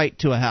have a right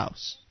to a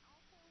house?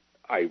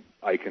 I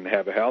can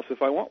have a house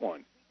if I want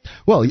one.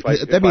 Well,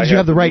 that means you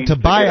have the right to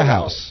buy a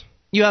house.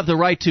 You have the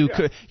right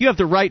to you have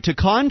the right to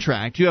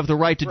contract. You have the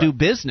right to do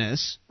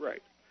business.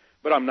 Right,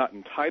 but I'm not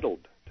entitled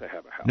to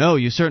have a house. No,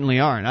 you certainly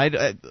aren't.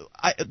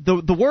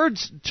 The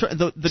words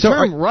the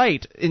term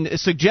right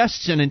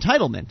suggests an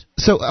entitlement.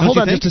 So hold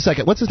on just a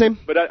second. What's his name?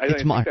 But I think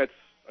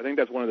I think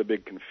that's one of the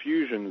big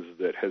confusions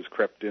that has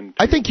crept into.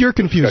 I think you're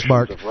confused,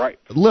 Mark.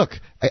 Look,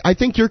 I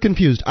think you're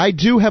confused. I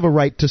do have a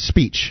right to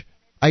speech.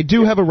 I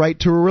do have a right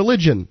to a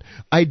religion.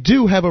 I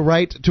do have a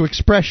right to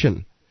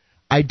expression.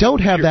 I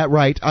don't have that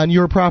right on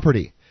your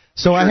property.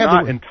 So I have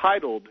not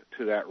entitled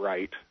to that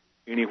right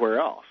anywhere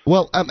else.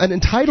 Well, an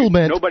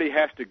entitlement. Nobody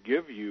has to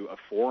give you a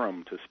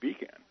forum to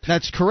speak in.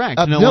 That's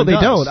correct. No, they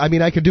don't. I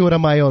mean, I could do it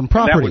on my own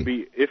property. And that would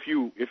be if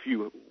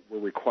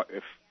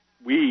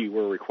we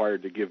were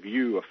required to give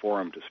you a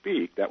forum to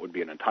speak. That would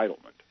be an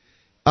entitlement.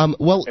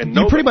 Well,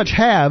 you pretty much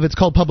have. It's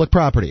called public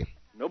property.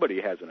 Nobody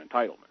has an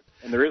entitlement.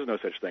 And there is no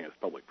such thing as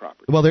public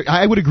property. Well,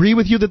 I would agree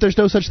with you that there's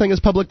no such thing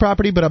as public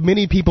property, but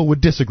many people would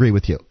disagree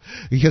with you.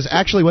 Because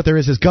actually what there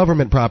is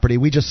government property.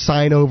 We just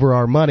sign over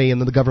our money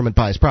and then the government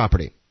buys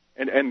property.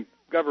 And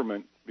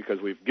government, because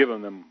we've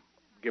given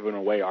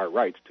away our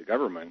rights to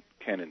government,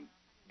 can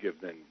give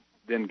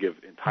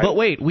entitlement. But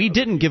wait, we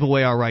didn't give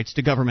away our rights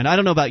to government. I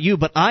don't know about you,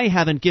 but I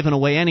haven't given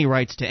away any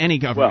rights to any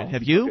government.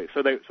 Have you? Okay,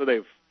 so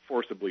they've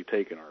forcibly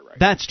taken our rights.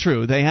 That's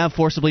true. They have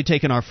forcibly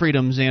taken our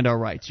freedoms and our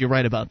rights. You're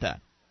right about that.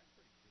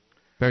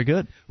 Very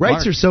good.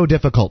 Rights Mark. are so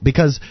difficult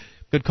because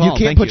good call.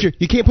 You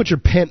can't put your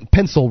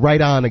pencil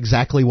right on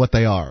exactly what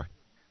they are.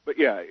 But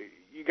yeah,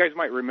 you guys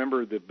might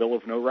remember the Bill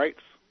of No Rights.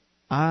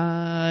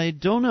 I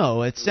don't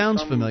know. It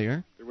sounds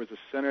familiar. There was a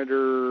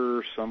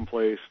senator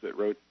someplace that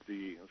wrote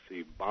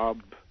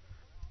Bob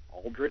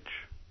Aldrich,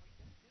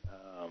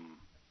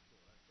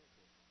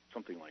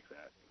 something like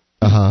that.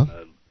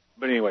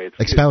 But anyway,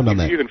 expound on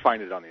that. You can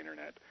find it on the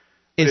internet.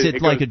 Is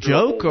it like a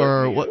joke,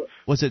 or what?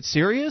 Was it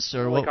serious,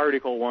 or what? Like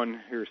Article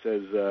 1 here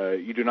says,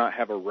 you do not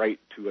have a right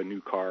to a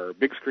new car,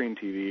 big screen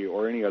TV,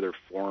 or any other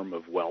form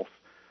of wealth.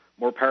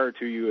 More power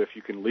to you if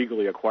you can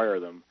legally acquire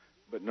them,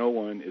 but no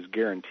one is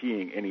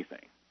guaranteeing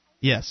anything.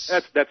 Yes.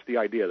 That's the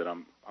idea that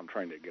I'm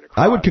trying to get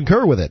across. I would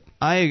concur with it.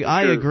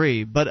 I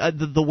agree, but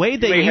the way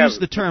they use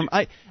the term,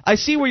 I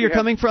see where you're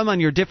coming from on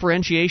your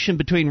differentiation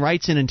between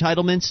rights and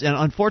entitlements, and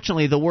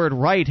unfortunately the word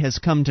right has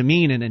come to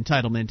mean an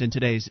entitlement in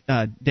today's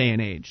day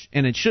and age,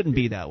 and it shouldn't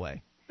be that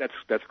way.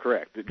 That's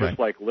correct. Just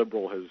like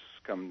liberal has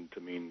come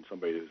to mean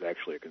somebody who's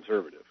actually a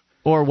conservative.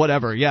 Or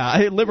whatever,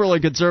 yeah. Liberal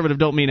and conservative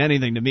don't mean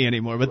anything to me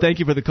anymore. But thank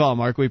you for the call,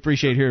 Mark. We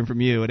appreciate hearing from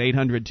you at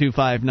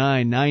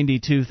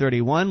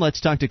 800-259-9231.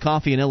 Let's talk to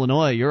Coffee in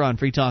Illinois. You're on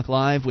Free Talk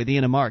Live with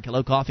Ian and Mark.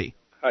 Hello, Coffee.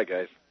 Hi,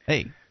 guys.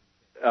 Hey.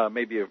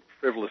 Maybe a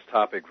frivolous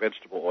topic,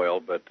 vegetable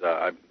oil, but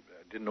I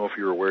didn't know if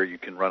you were aware you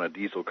can run a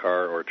diesel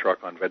car or a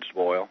truck on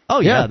vegetable oil.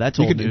 Oh, yeah, that's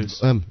old news.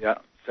 Yeah,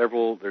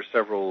 there's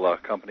several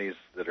companies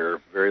that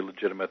are very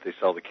legitimate. They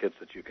sell the kits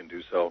that you can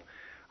do so.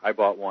 I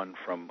bought one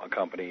from a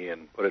company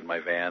and put it in my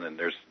van, and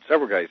there's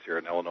several guys here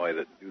in Illinois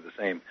that do the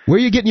same. Where are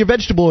you getting your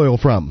vegetable oil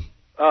from?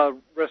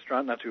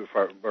 Restaurant, not too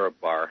far, or a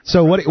bar.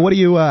 So what do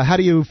you? How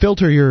do you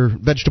filter your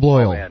vegetable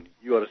oil? Oh man,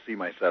 you ought to see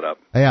my setup.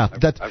 Yeah,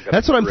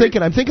 that's what I'm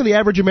thinking. I'm thinking the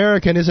average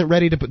American isn't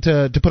ready to put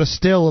a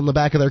still in the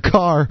back of their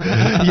car.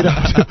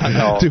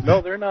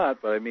 No, they're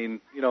not. But I mean,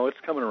 it's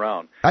coming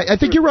around. I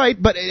think you're right.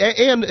 But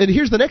and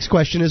here's the next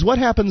question: is what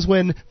happens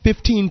when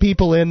 15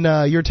 people in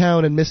your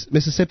town in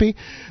Mississippi,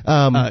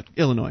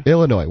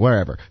 Illinois,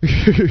 wherever,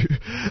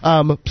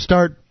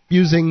 start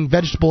using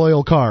vegetable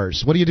oil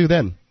cars? What do you do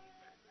then?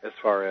 As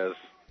far as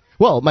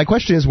well, my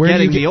question is, where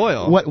getting do you get the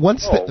oil?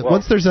 Once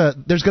there's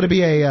going to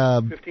be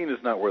a 15 is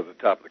not where the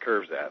top of the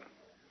curve's at.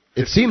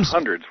 It seems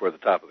 100's where the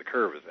top of the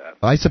curve is at.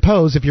 I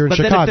suppose if you're in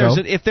Chicago.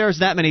 Then if there's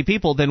that many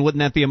people, then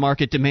wouldn't that be a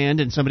market demand,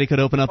 and somebody could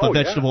open up a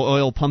vegetable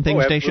oil pumping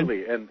station?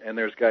 Absolutely. And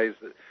there's guys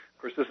that, of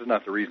course, this is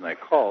not the reason I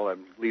call.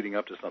 I'm leading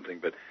up to something,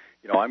 but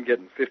I'm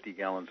getting 50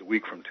 gallons a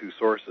week from two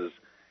sources.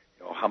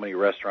 How many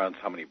restaurants,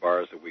 how many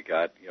bars have we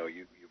got?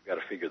 You've got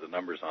to figure the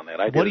numbers on that.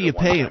 What are you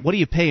paying? What are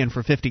you paying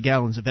for 50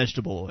 gallons of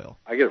vegetable oil?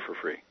 I get it for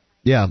free.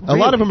 Yeah, really?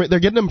 A lot of them they're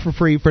getting them for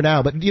free for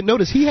now. But you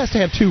notice he has to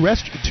have two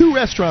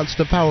restaurants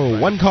to power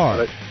one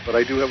car. But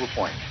I do have a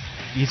point.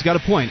 He's got a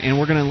point, and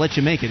we're going to let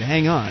you make it.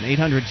 Hang on,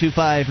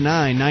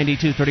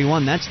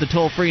 800-259-9231. That's the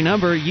toll-free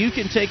number. You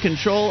can take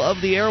control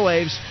of the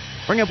airwaves.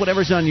 Bring up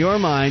whatever's on your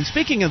mind.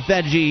 Speaking of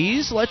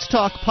veggies, let's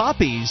talk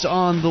poppies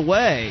on the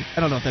way. I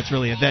don't know if that's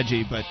really a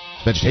veggie, but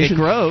vegetation. It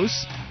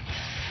grows,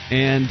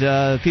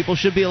 and people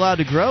should be allowed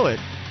to grow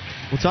it.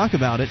 We'll talk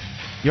about it.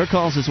 Your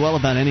calls as well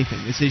about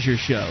anything. This is your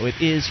show. It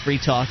is Free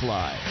Talk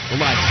Live, the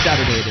live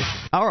Saturday edition.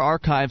 Our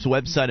archives,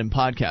 website, and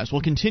podcast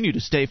will continue to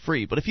stay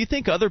free, but if you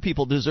think other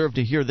people deserve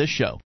to hear this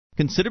show,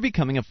 consider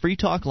becoming a Free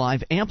Talk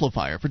Live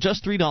amplifier for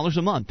just $3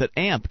 a month at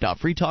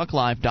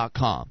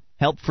amp.freetalklive.com.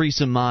 Help free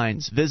some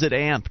minds. Visit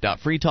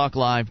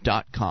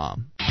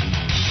amp.freetalklive.com.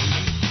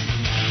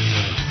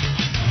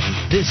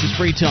 This is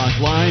Free Talk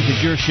Live.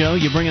 It's your show.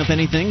 You bring up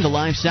anything. The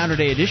live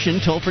Saturday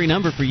edition. Toll-free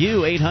number for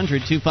you,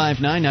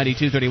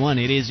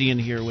 800-259-9231. It is Ian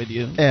here with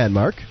you. And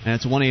Mark.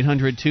 That's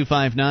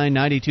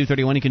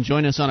 1-800-259-9231. You can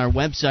join us on our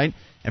website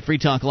at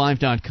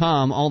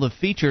freetalklive.com. All the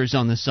features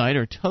on the site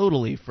are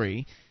totally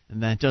free,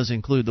 and that does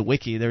include the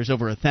wiki. There's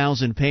over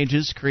 1,000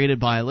 pages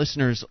created by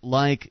listeners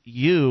like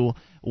you.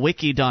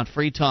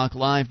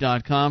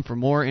 wiki.freetalklive.com for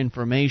more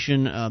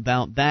information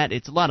about that.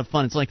 It's a lot of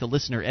fun. It's like the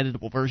listener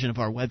editable version of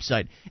our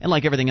website. And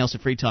like everything else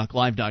at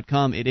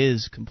freetalklive.com, it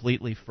is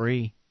completely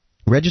free.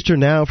 Register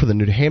now for the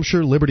New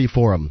Hampshire Liberty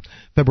Forum.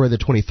 February the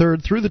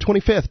 23rd through the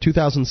 25th,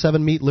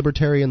 2007, meet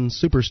libertarian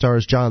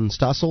superstars John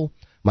Stossel,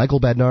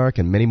 Michael Badnarik,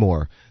 and many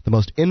more. The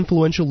most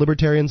influential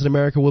libertarians in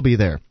America will be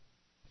there.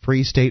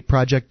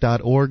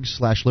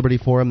 freestateproject.org/Liberty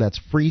Forum. That's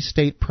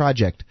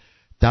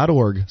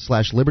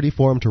freestateproject.org/Liberty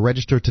Forum to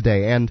register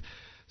today. And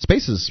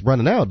space is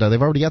running out. Now,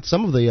 they've already got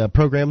some of the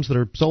programs that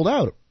are sold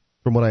out,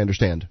 from what I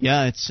understand.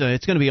 Yeah, it's going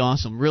to be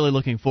awesome. Really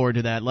looking forward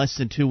to that. Less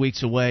than 2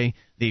 weeks away,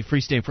 the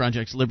Free State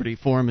Project's Liberty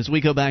Forum. As we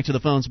go back to the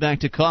phones, back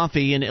to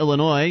Coffee in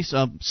Illinois,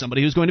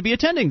 somebody who's going to be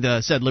attending the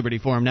said Liberty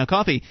Forum. Now,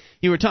 Coffee,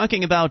 you were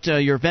talking about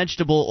your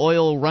vegetable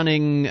oil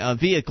running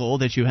vehicle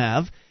that you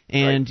have,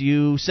 and right.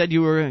 You said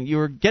you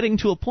were getting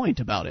to a point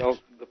about it. Well,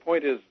 the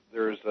point is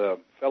there's a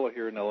fellow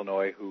here in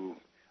Illinois who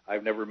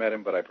I've never met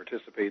him, but I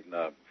participate in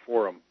a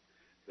forum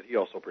that he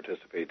also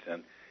participates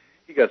in.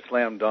 He got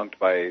slam dunked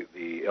by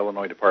the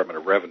Illinois Department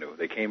of Revenue.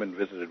 They came and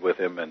visited with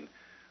him, and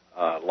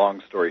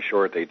long story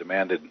short, they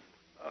demanded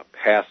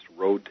past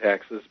road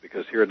taxes,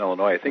 because here in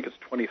Illinois, I think it's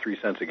 23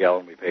 cents a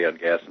gallon we pay on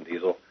gas and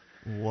diesel.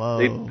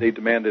 Whoa. They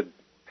demanded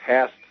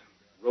past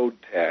road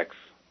tax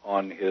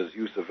on his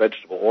use of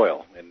vegetable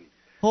oil. And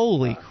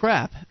holy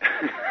crap.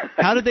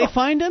 How did they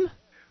find him?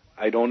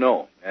 I don't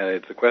know, and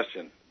it's a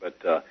question.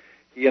 But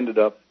he ended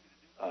up,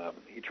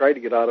 he tried to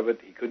get out of it.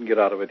 He couldn't get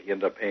out of it. He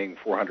ended up paying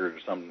 $400 or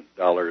some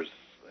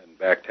in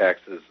back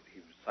taxes.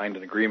 He signed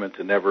an agreement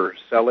to never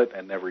sell it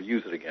and never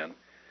use it again.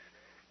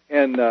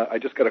 And I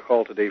just got a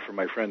call today from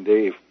my friend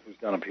Dave, who's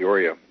down in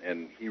Peoria,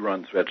 and he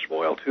runs vegetable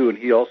oil too, and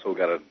he also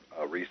got a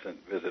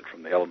recent visit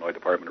from the Illinois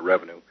Department of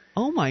Revenue.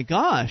 Oh, my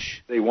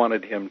gosh. They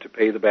wanted him to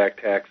pay the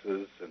back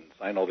taxes and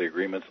sign all the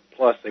agreements,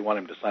 plus they want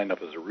him to sign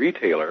up as a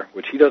retailer,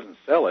 which he doesn't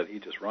sell it, he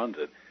just runs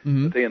it.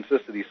 Mm-hmm. But they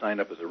insisted he sign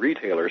up as a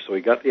retailer, so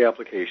he got the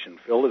application,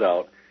 filled it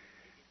out,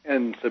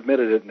 and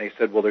submitted it, and they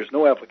said, well, there's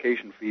no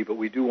application fee, but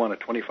we do want a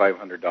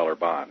 $2,500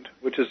 bond,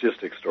 which is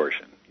just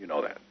extortion. You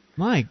know that.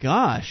 My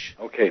gosh.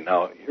 Okay,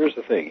 now, here's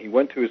the thing. He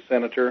went to his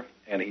senator,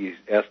 and he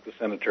asked the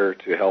senator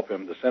to help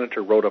him. The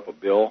senator wrote up a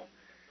bill.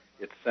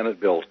 It's Senate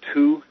Bill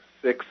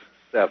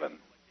 267.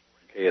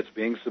 Okay, it's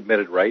being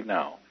submitted right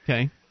now.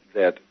 Okay.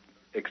 That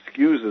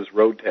excuses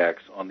road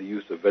tax on the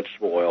use of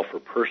vegetable oil for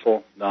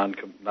personal,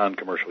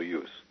 non-commercial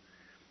use.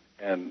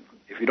 And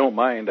if you don't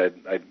mind,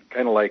 I'd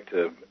kind of like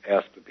to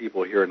ask the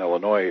people here in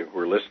Illinois who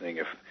are listening,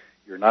 if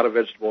you're not a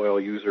vegetable oil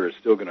user, it's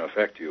still going to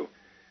affect you.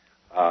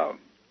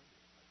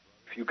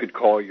 If you could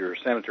call your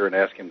senator and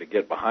ask him to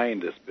get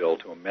behind this bill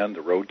to amend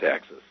the road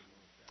taxes.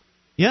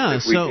 Yeah,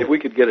 if we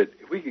could get it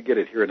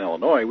here in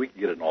Illinois, we could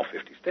get it in all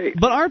 50 states.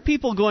 But aren't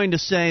people going to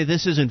say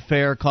this isn't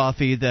fair,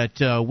 Coffee?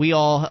 That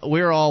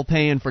we're all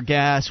paying for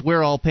gas,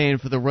 we're all paying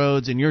for the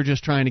roads, and you're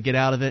just trying to get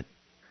out of it?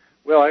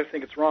 Well, I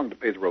think it's wrong to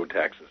pay the road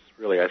taxes.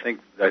 Really, I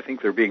think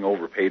they're being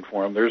overpaid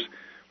for them. There's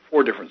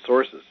 4 different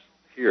sources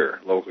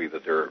here locally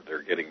that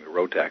they're getting the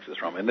road taxes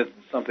from, and it's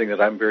something that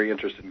I'm very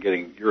interested in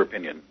getting your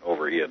opinion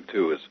over, Ian,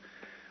 too. Is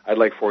I'd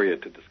like for you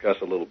to discuss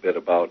a little bit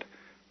about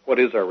what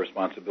is our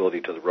responsibility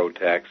to the road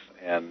tax,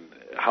 and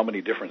how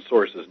many different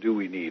sources do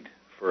we need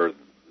for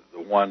the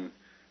one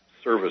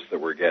service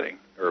that we're getting,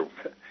 or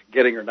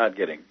not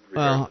getting.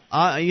 Regardless.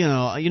 Well, you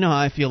know how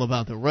I feel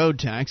about the road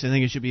tax. I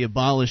think it should be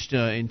abolished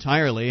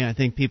entirely. I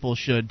think people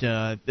should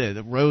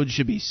the roads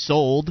should be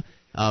sold.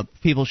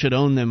 People should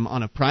own them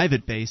on a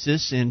private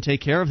basis and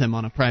take care of them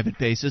on a private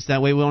basis.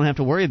 That way we don't have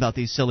to worry about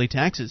these silly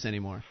taxes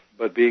anymore.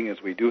 But being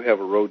as we do have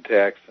a road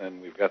tax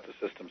and we've got the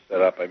system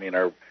set up, I mean,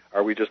 are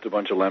we just a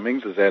bunch of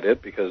lemmings? Is that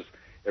it? Because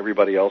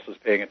everybody else is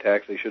paying a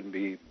tax they shouldn't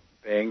be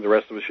paying. The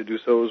rest of us should do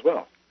so as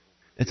well.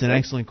 It's an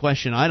excellent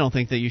question. I don't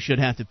think that you should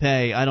have to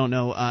pay. I don't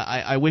know.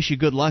 I wish you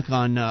good luck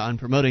on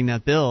promoting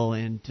that bill,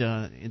 and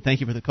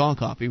thank you for the call,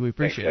 Coffee. We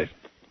appreciate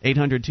it.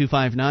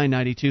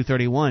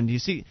 800-259-9231. Do you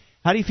see?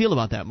 How do you feel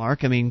about that,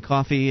 Mark? I mean,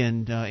 Coffee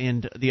and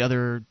the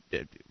other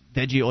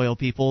veggie oil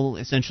people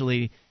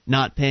essentially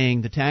not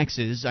paying the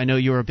taxes. I know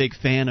you're a big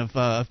fan of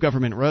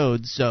government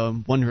roads, so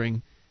I'm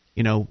wondering,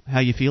 how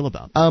you feel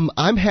about that.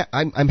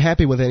 I'm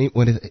happy with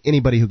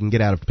anybody who can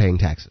get out of paying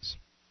taxes.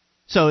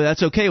 So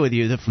that's okay with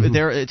you.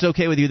 It's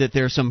okay with you that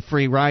there's some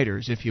free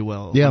riders, if you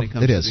will, when it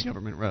comes to the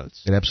government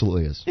roads. It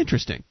absolutely is.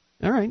 Interesting.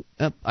 All right.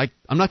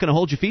 I'm not going to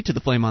hold your feet to the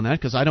flame on that,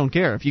 because I don't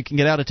care. If you can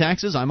get out of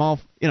taxes, I'm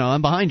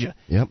behind you.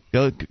 Yep.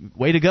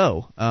 Way to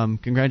go.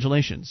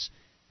 Congratulations.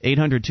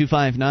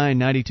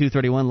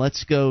 800-259-9231.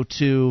 Let's go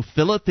to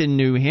Philip in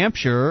New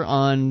Hampshire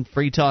on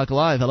Free Talk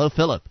Live. Hello,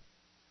 Philip.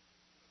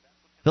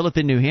 Philip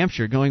in New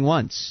Hampshire, going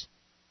once.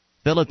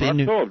 Philip in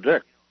New.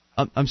 Dick.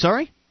 I'm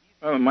sorry.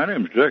 My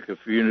name's Dick. I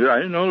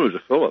didn't know there was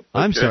a Philip.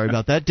 I'm sorry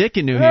about that. Dick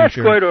in New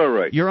Hampshire. That's quite all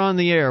right. You're on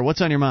the air.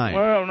 What's on your mind?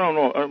 Well,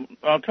 no.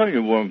 I'll tell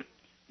you. I'm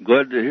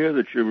glad to hear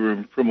that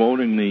you're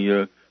promoting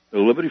the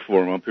Liberty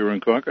Forum up here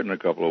in Concord in a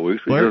couple of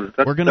weeks. We're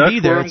going to be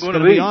there. It's going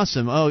to be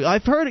awesome. Oh,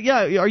 I've heard it.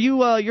 Yeah, are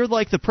you? You're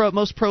like the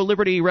most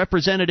pro-liberty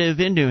representative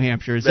in New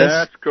Hampshire. Is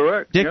That's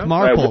correct. Dick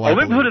Marple.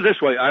 Let me put it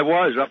this way: I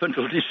was up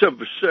until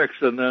December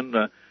 6th, and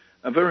then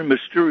a very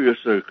mysterious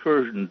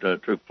incursion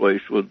took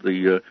place with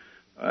the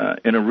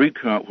in a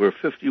recount where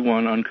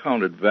 51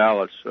 uncounted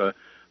ballots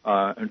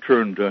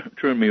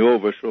turned me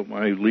over, so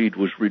my lead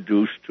was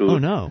reduced to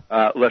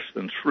less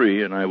than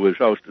 3, and I was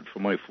ousted for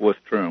my 4th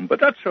term. But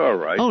that's all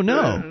right. Oh,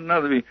 no.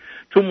 Another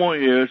 2 more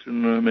years,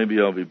 and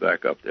maybe I'll be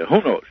back up there.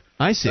 Who knows?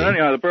 I see. But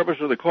anyhow, the purpose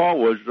of the call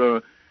was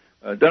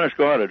Dennis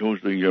Goddard, who's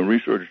the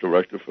research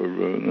director for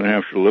the New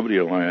Hampshire Liberty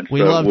Alliance.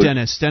 We love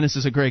Dennis. Dennis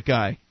is a great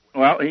guy.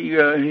 Well, he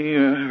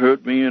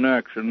heard me in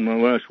action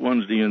last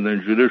Wednesday in the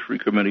Judiciary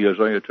Committee as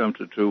I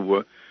attempted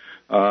to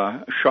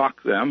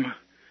shock them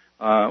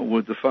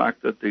with the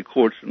fact that the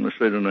courts in the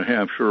state of New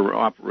Hampshire are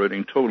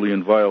operating totally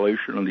in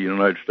violation of the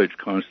United States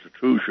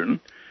Constitution.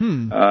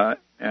 And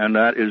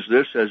that is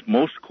this, as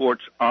most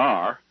courts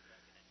are.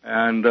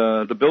 And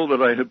the bill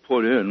that I had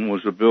put in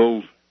was a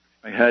bill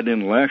I had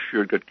in last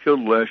year. It got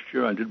killed last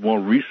year. I did more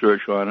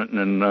research on it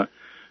and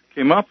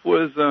came up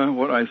with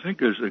what I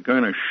think is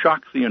going to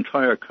shock the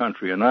entire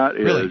country, and that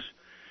is,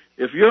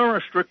 if you're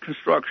a strict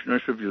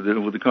constructionist, if you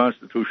deal with the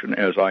Constitution,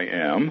 as I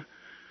am,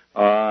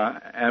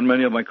 and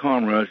many of my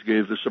comrades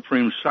gave the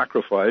supreme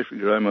sacrifice,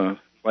 because I'm a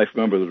life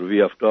member of the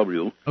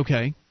VFW.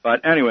 Okay.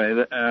 But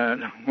anyway,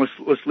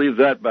 let's leave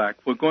that back.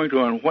 We're going to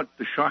on what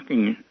the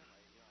shocking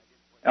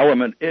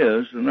element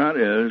is, and that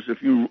is,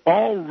 if you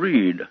all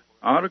read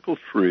Article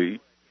 3,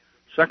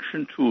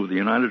 Section 2 of the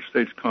United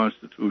States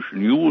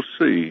Constitution, you will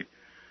see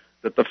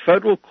that the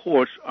federal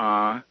courts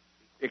are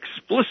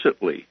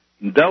explicitly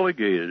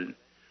delegated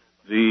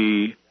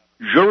the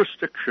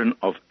jurisdiction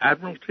of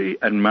admiralty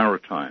and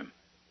maritime.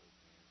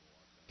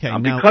 Okay,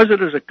 because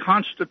it is a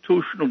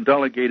constitutional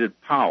delegated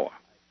power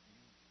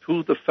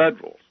to the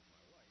federals,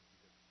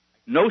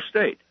 no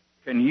state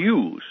can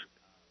use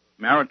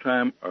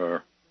maritime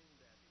or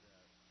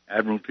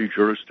admiralty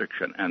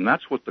jurisdiction, and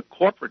that's what the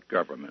corporate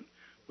government,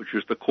 which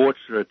is the courts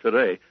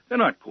today, they're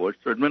not courts,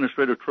 they're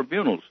administrative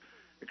tribunals,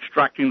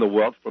 extracting the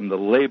wealth from the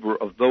labor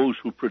of those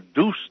who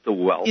produce the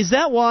wealth. Is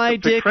that why,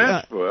 Dick?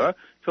 Transfer.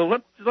 So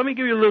let me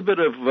give you a little bit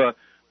of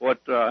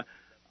what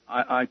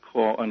I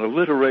call an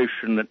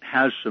alliteration that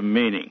has some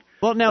meaning.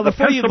 Well, now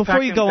before you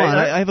go on,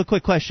 I have a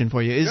quick question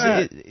for you. Is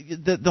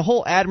the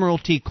whole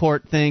Admiralty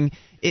Court thing?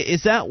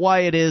 Is that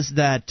why it is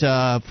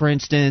that, for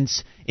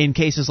instance, in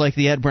cases like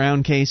the Ed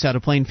Brown case out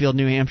of Plainfield,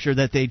 New Hampshire,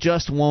 that they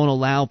just won't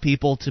allow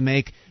people to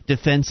make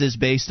defenses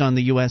based on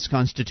the U.S.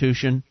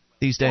 Constitution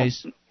these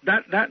days?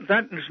 That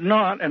is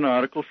not an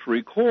Article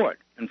 3 court.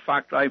 In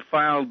fact, I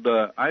filed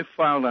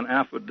an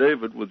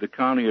affidavit with the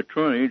county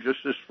attorney just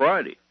this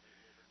Friday.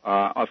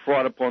 A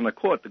fraud upon the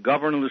court. The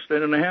governor of the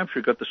state of New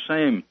Hampshire got the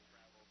same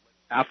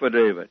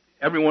affidavit.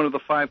 Every one of the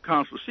 5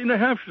 councils. See, New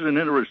Hampshire is an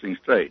interesting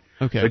state.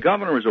 Okay. The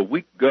governor is a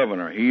weak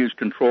governor. He is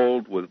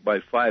controlled by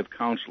 5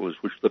 councilors,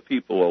 which the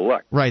people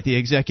elect. Right, the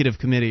executive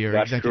committee or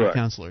That's executive correct.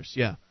 councilors.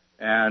 Yeah.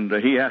 And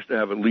he has to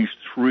have at least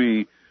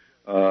 3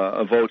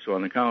 votes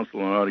on the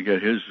council in order to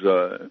get his.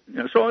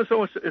 So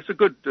it's a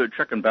good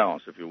check and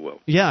balance, if you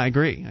will. Yeah, I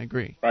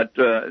agree. But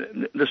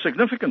the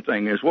significant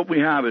thing is what we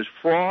have is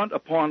fraud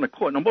upon the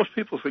court. Now, most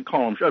people, if we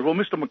call him judge, well,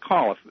 Mr.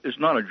 McAuliffe is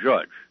not a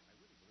judge.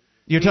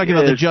 You're talking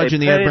about the judge in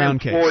the Ed Brown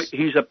case.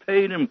 He's a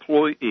paid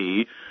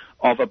employee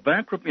of a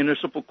bankrupt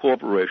municipal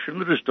corporation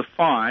that is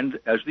defined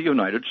as the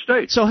United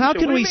States. So how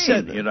can we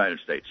set the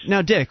United States?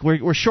 Now, Dick,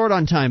 we're short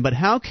on time, but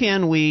how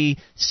can we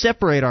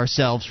separate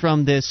ourselves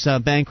from this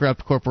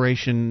bankrupt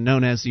corporation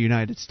known as the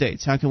United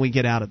States? How can we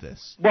get out of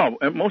this? Well,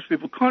 most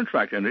people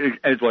contract, and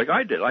it's like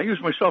I did. I use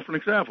myself for an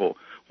example.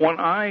 And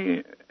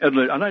I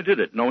did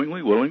it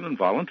knowingly, willingly, and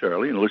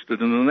voluntarily,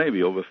 enlisted in the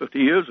Navy over 50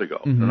 years ago.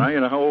 Mm-hmm. And I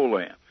know how old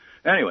I am.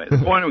 Anyway, the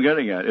point I'm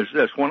getting at is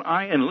this. When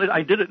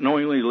I did it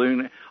knowingly,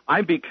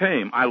 I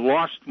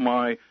lost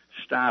my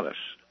status,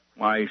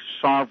 my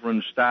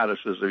sovereign status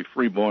as a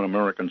freeborn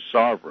American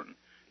sovereign,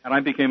 and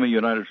I became a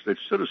United States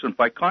citizen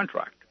by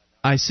contract.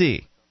 I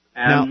see.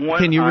 And now, when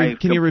can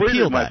you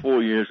repeal my that?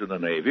 4 years in the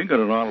Navy,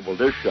 got an honorable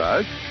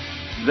discharge,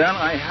 then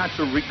I had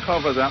to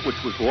recover that which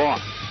was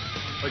lost.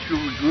 But you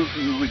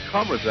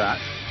recover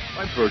that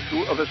by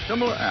virtue of a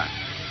similar act.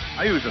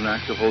 I use an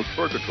act of oath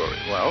purgatory.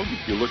 Well,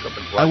 if you look up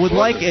in I would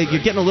like,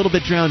 you're getting a little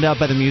bit drowned out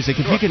by the music.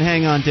 If you can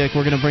hang on, Dick,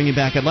 we're going to bring you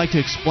back. I'd like to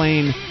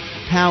explain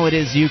how it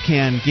is you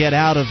can get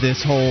out of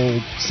this whole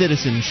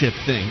citizenship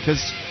thing,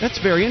 because that's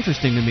very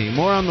interesting to me.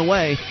 More on the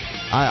way.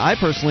 I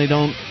personally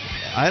don't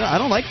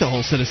like the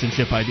whole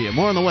citizenship idea.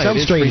 More on the way.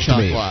 Sounds strange to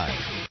me. Live.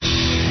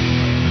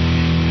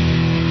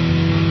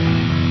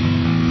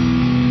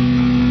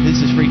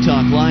 This is Free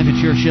Talk Live.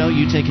 It's your show.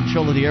 You take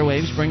control of the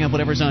airwaves. Bring up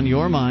whatever's on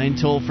your mind.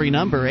 Toll-free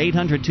number,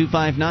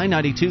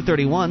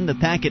 800-259-9231. The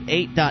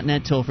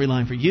packet8.net toll-free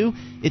line for you.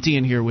 It's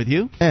Ian here with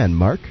you. And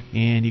Mark.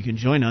 And you can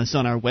join us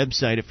on our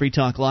website at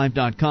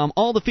freetalklive.com.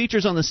 All the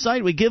features on the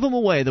site, we give them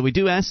away, though we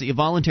do ask that you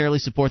voluntarily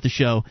support the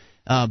show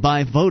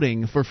by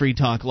voting for Free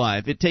Talk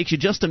Live. It takes you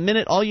just a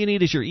minute. All you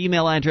need is your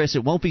email address.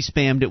 It won't be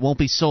spammed. It won't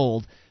be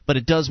sold. But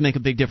it does make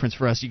a big difference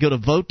for us. You go to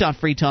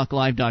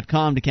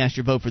vote.freetalklive.com to cast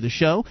your vote for the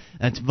show.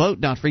 That's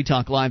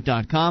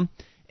vote.freetalklive.com.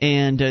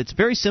 And it's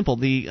very simple.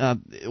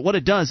 What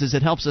it does is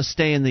it helps us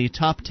stay in the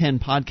top 10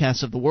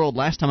 podcasts of the world.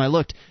 Last time I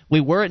looked,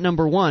 we were at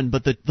number 1,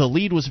 but the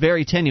lead was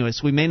very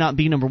tenuous. We may not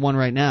be number 1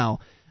 right now.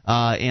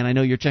 And I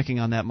know you're checking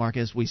on that, Mark,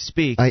 as we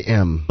speak. I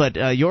am.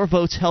 But your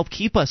votes help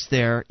keep us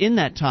there in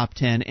that top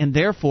 10, and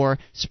therefore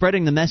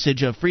spreading the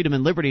message of freedom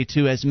and liberty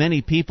to as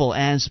many people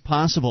as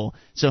possible.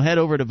 So head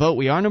over to vote.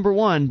 We are number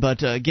 1,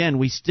 but again,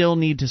 we still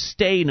need to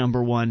stay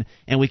number 1,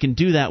 and we can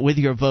do that with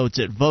your votes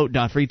at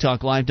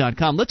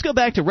vote.freetalklive.com. Let's go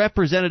back to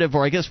Representative,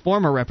 or I guess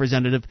former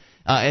Representative.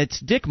 It's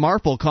Dick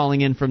Marple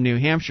calling in from New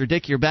Hampshire.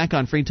 Dick, you're back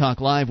on Free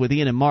Talk Live with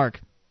Ian and Mark.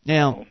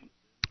 Now,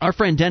 our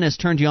friend Dennis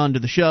turned you on to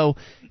the show,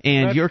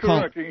 and That's you're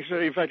correct. He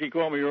said, in fact, he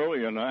called me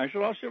earlier, and I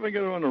said, I'll see if I can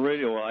get it on the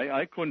radio.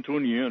 I couldn't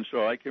tune you in,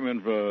 so I came in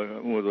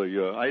with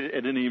a. I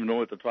didn't even know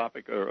what the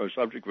topic or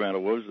subject matter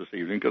was this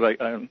evening because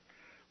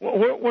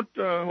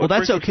well,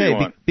 that's okay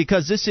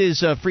because this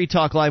is Free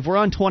Talk Live. We're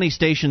on 20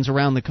 stations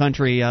around the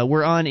country.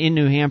 We're on in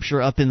New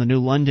Hampshire, up in the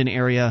New London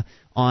area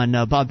on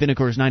Bob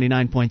Vinicor's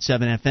 99.7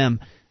 FM.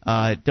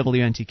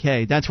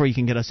 WNTK. That's where you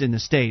can get us in the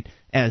state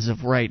as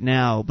of right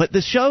now. But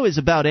the show is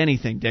about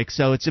anything, Dick,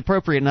 so it's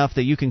appropriate enough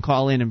that you can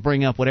call in and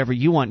bring up whatever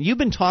you want. You've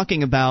been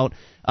talking about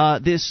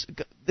this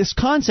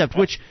concept,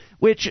 which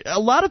a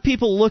lot of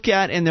people look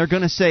at and they're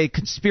going to say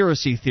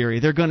conspiracy theory.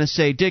 They're going to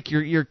say, Dick,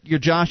 you're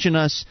joshing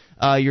us.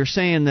 You're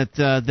saying that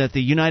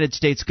the United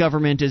States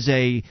government is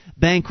a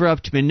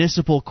bankrupt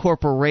municipal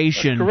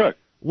corporation. That's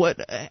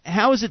correct.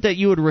 How is it that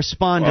you would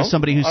respond to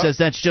somebody who says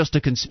that's just a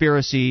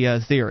conspiracy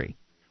theory?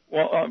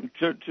 Well,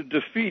 to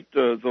defeat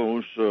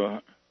those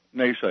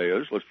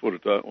naysayers, let's put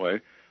it that way,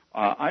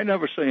 I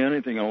never say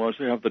anything unless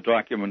I have the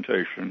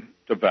documentation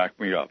to back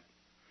me up.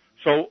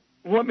 So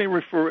let me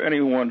refer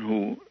anyone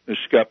who is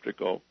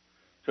skeptical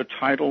to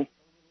Title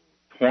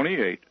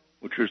 28,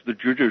 which is the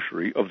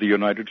judiciary of the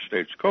United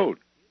States Code.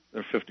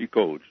 There are 50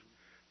 codes.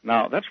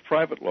 Now, that's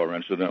private law,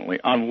 incidentally,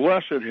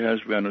 unless it has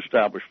been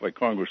established by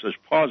Congress as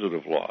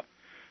positive law.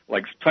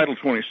 Like Title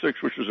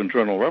 26, which is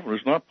internal revenue,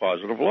 is not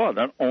positive law.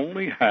 That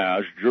only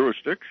has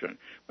jurisdiction.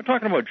 We're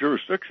talking about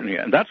jurisdiction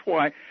here, and that's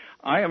why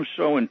I am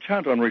so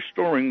intent on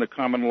restoring the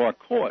common law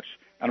courts.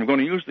 And I'm going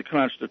to use the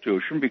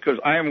Constitution because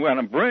I am going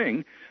to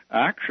bring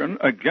action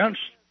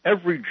against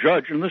every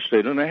judge in the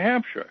state of New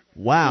Hampshire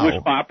who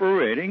is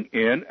operating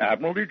in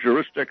admiralty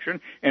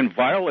jurisdiction in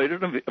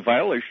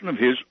violation of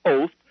his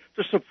oath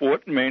to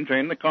support and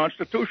maintain the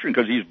Constitution,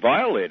 because he's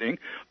violating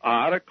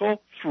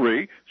Article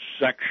 3,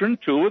 Section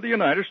 2 of the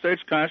United States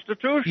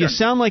Constitution. You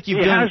sound like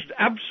he has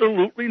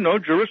absolutely no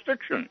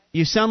jurisdiction.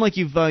 You sound like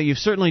you've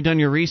certainly done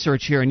your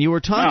research here, and you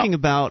were talking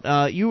about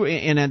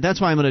and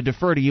that's why I'm going to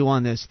defer to you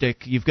on this,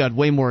 Dick. You've got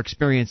way more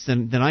experience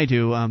than I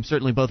do.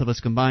 Certainly, both of us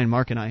combined,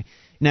 Mark and I.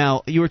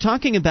 Now, you were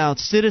talking about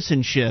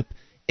citizenship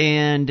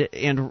and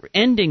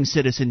ending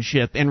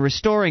citizenship and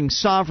restoring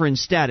sovereign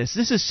status.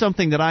 This is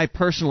something that I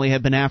personally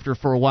have been after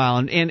for a while,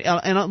 and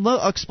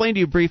I'll explain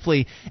to you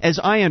briefly as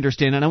I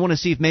understand it, and I want to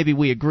see if maybe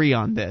we agree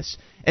on this.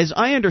 As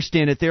I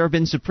understand it, there have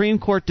been Supreme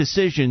Court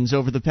decisions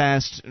over the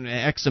past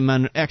X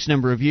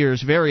number of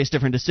years, various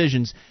different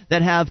decisions,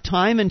 that have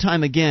time and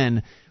time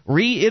again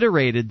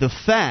reiterated the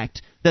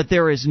fact that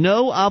there is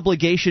no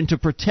obligation to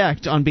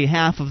protect on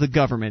behalf of the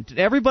government.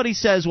 Everybody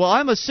says, well,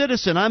 I'm a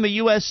citizen, I'm a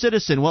U.S.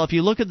 citizen. Well, if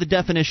you look at the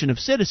definition of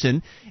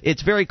citizen,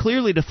 it's very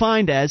clearly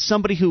defined as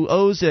somebody who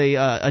owes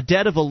a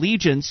debt of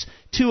allegiance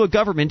to a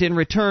government in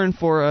return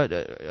for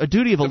a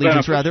duty of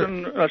allegiance, rather.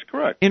 That's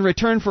correct. In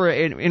return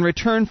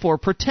for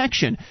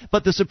protection.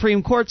 But the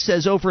Supreme Court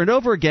says over and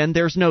over again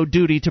there's no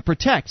duty to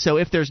protect. So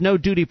if there's no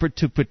duty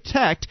to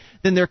protect,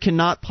 then there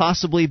cannot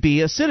possibly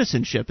be a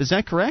citizenship. Is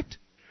that correct?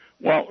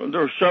 Well,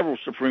 there are several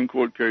Supreme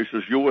Court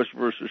cases, U.S.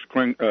 versus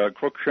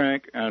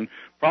Cruikshank, and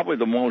probably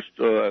the most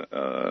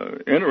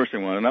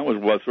interesting one, and that was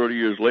about 30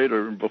 years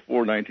later,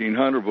 before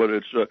 1900, but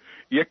it's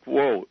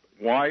Yick-Wo,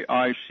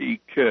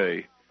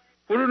 Y-I-C-K.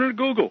 Put it in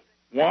Google,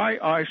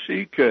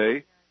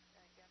 Y-I-C-K,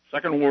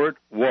 second word,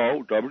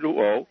 Wo,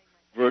 W-O,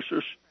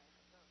 versus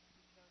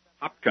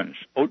Hopkins,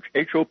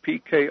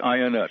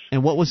 H-O-P-K-I-N-S.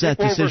 And what was that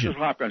decision? Versus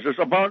Hopkins. It's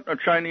about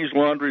Chinese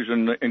laundries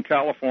in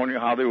California,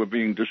 how they were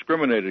being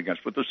discriminated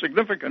against. But the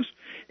significance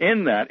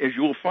in that is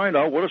you will find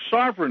out what a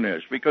sovereign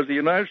is, because the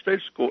United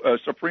States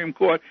Supreme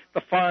Court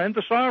defined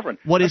the sovereign.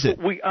 What is it?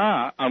 What we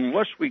are,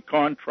 unless we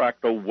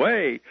contract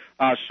away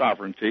our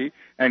sovereignty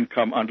and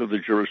come under the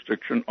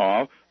jurisdiction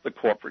of the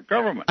corporate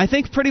government. I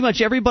think pretty much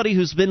everybody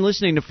who's been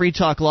listening to Free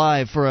Talk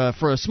Live for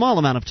a small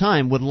amount of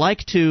time would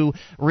like to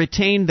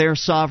retain their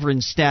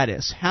sovereign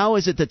status. How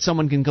is it that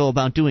someone can go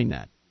about doing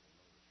that?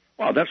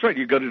 Well, that's right.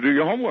 You've got to do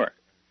your homework.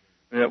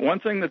 One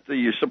thing that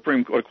the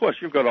Supreme Court, of course,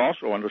 you've got to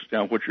also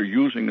understand what you're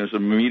using as a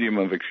medium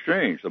of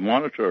exchange. The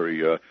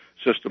monetary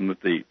system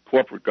that the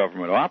corporate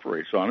government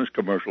operates on is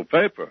commercial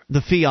paper.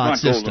 The fiat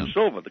system. Not gold and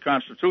silver. The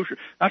Constitution.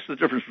 That's the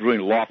difference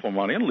between lawful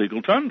money and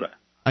legal tender.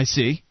 I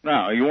see.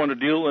 Now, you want to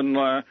deal in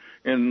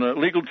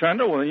legal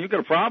tender? Well, then you've got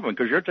a problem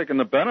because you're taking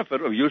the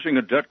benefit of using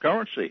a debt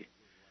currency.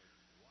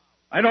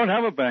 I don't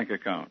have a bank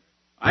account.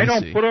 I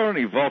don't put out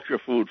any vulture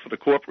food for the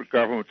corporate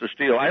government to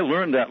steal. I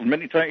learned that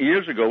many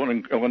years ago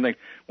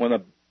when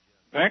a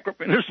bankrupt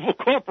municipal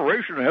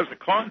corporation has a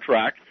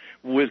contract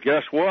with,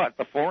 guess what,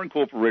 the foreign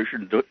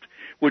corporation,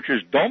 which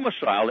is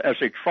domiciled as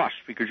a trust,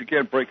 because you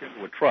can't break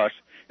into a trust.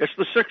 It's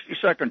the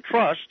 60-second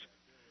trust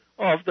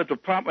of the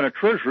Department of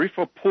Treasury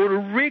for Puerto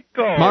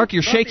Rico. Mark,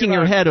 you're shaking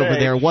your head over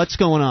there. What's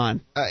going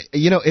on?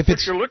 If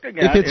it's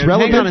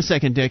relevant, hang on a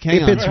second, Dick.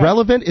 If it's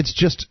relevant, it's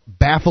just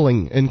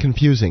baffling and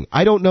confusing.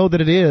 I don't know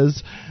that it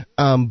is,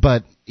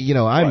 but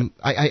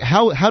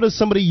how does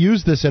somebody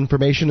use this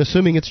information,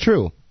 assuming it's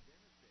true?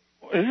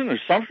 Isn't it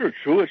something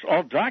true? It's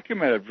all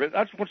documented.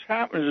 That's what's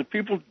happening. Is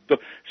people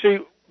see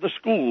the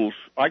schools?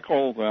 I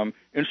call them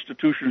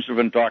institutions of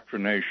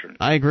indoctrination.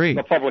 I agree.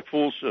 The public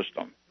school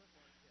system.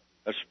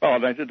 It's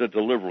spelled, I did it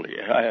deliberately.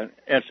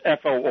 It's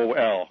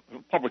FOOL,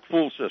 public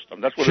fool system.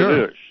 That's what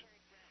it is.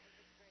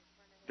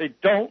 They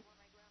don't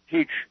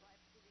teach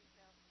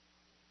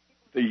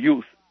the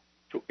youth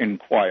to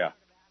inquire.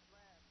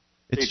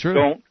 It's true. They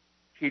don't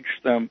teach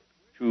them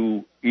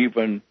to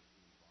even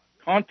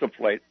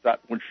contemplate that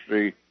which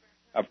they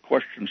have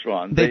questions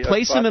on. They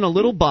place them in a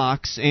little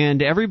box,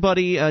 and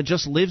everybody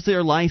just lives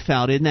their life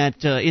out in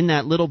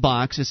that little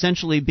box,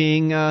 essentially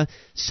being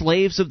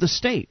slaves of the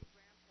state.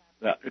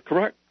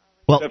 Correct.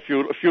 Well,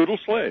 feudal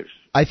slaves.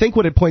 I think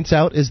what it points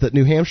out is that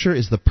New Hampshire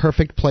is the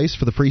perfect place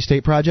for the Free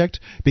State Project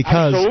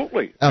because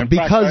absolutely.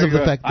 Because of the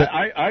fact that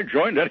I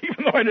joined it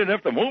even though I didn't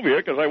have to move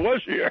here because I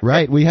was here.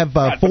 Right, we have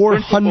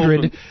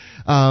 400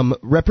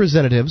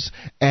 representatives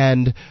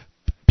and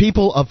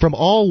people from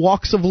all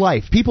walks of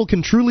life. People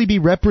can truly be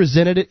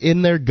represented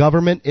in their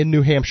government in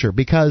New Hampshire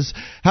because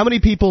how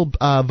many people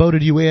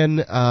voted you in?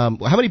 How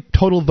many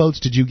total votes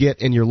did you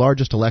get in your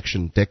largest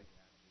election, Dick?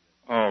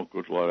 Oh,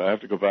 good Lord! I have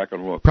to go back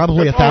and look.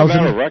 Probably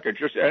 1,000. Record.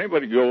 Just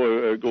anybody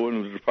go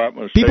into the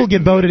Department of State. People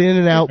get voted in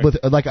and out with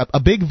like a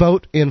big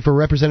vote in for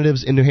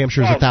representatives in New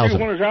Hampshire is 1,000.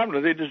 What has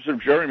happened? They did some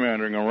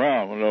gerrymandering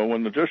around.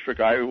 When the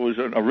district I was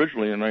in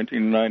originally in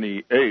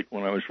 1998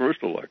 when I was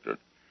first elected.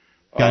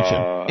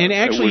 Gotcha. And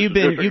actually, you've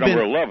been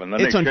number 11. Then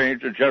they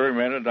changed the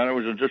gerrymandered. Then I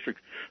was in District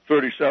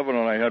 37,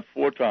 and I had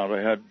 4 towns. I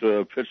had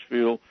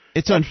Pittsfield.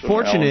 It's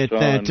unfortunate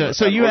that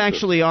so you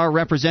actually are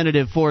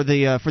representative for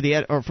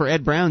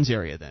Ed Brown's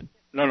area then.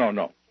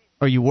 No.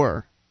 Or you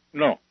were?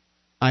 No.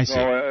 I see.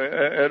 No,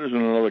 Ed is in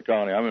another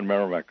county. I'm in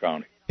Merrimack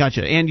County.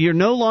 Gotcha. And you're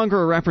no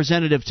longer a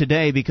representative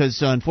today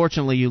because,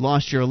 unfortunately, you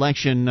lost your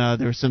election.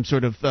 There's some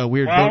sort of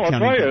weird vote counting.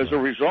 I'll tell you, as a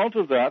result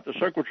of that, the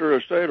Secretary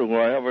of State, who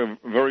I have a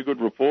very good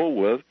rapport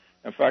with,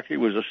 in fact, he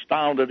was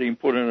astounded. He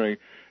put in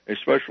a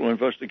special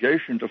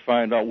investigation to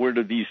find out where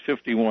did these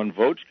 51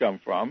 votes come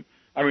from.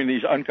 I mean,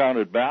 these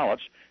uncounted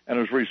ballots. And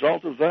as a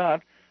result of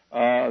that,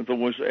 there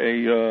was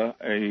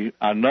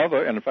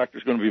another, and in fact,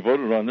 it's going to be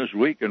voted on this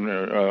week, and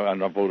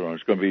not voted on.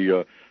 It's going to be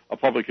a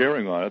public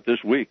hearing on it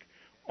this week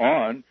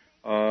on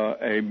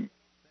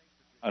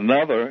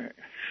another,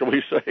 shall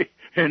we say,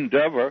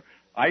 endeavor.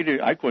 I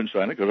couldn't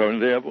sign it because I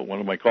wasn't there, but one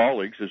of my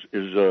colleagues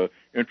is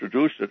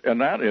introduced it, and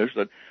that is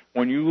that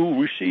when you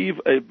receive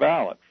a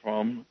ballot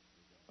from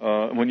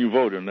when you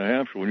vote in New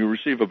Hampshire, when you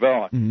receive a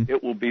ballot,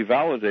 it will be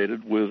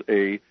validated with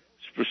a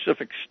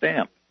specific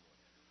stamp.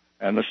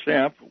 And the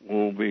stamp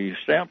will be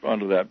stamped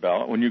onto that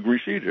ballot when you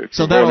receive it.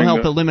 So that'll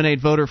help eliminate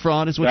voter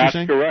fraud, is what you're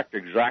saying? That's correct,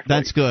 exactly.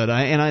 That's good.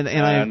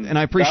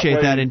 I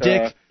appreciate that. And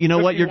Dick, you know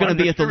what? You're going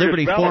to be at the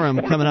Liberty Forum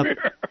coming up.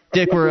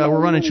 Dick, we're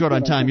running short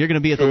on time. You're going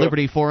to be at the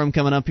Liberty Forum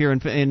coming up here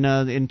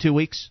in 2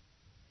 weeks.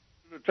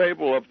 The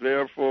table up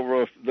there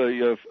for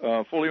the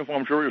Fully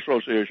Informed Jury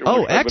Association.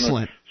 Oh, which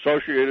excellent. I've been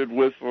associated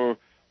with for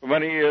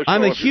many years.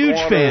 I'm a huge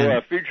fan.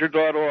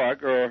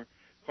 Feature.org or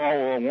call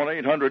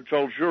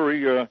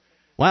 1-800-TELL-JURY.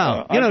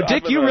 Wow.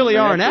 Dick, you really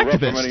are an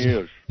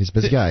activist. He's a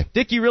busy guy.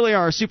 Dick, you really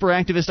are a super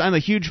activist. I'm a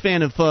huge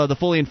fan of the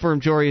Fully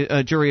Informed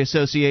Jury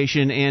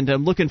Association, and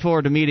I'm looking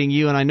forward to meeting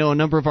you. And I know a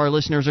number of our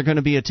listeners are going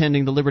to be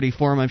attending the Liberty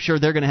Forum. I'm sure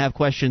they're going to have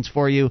questions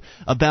for you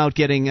about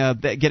getting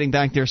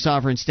back their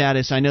sovereign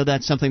status. I know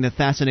that's something that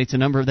fascinates a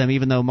number of them,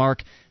 even though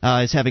Mark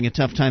is having a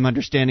tough time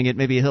understanding it.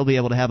 Maybe he'll be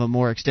able to have a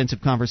more extensive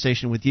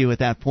conversation with you at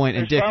that point.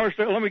 And Dick,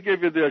 let me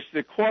give you this.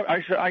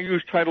 I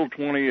use Title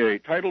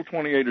 28. Title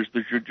 28 is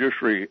the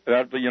judiciary,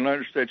 the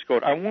United States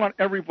Code. I want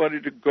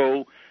everybody to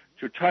go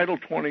to Title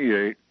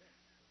 28,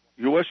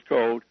 U.S.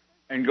 Code,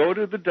 and go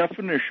to the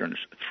definitions,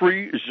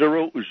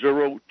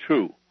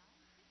 3002.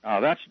 Now,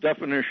 that's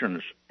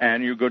definitions,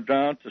 and you go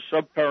down to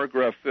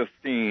subparagraph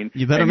 15.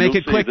 You better make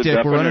it quick,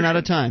 Dick. We're running out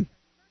of time.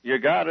 You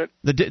got it.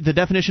 The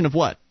definition of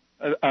what?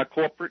 A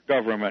corporate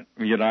government,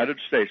 the United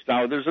States.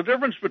 Now, there's a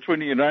difference between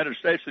the United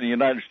States and the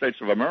United States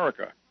of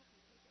America.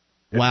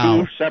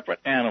 Wow. Two separate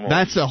animals.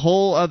 That's a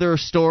whole other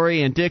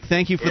story. And, Dick,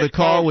 thank you for the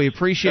call. We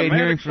appreciate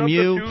hearing from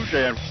you.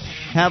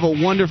 Have a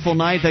wonderful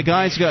night. The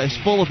guy's is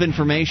full of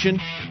information.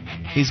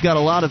 He's got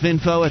a lot of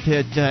info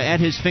at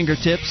his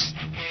fingertips.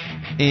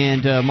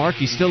 And,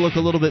 Mark, you still look a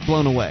little bit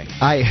blown away.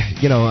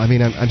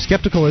 I'm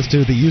skeptical as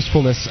to the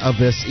usefulness of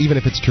this, even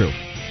if it's true.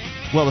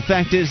 Well, the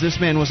fact is, this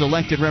man was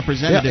elected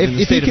representative in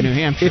the state of New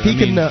Hampshire. If he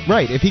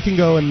can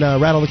go and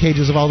rattle the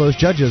cages of all those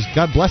judges,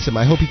 God bless him.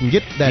 I hope he can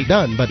get that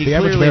done. But the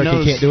average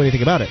American can't do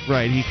anything about it.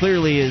 Right. He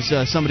clearly is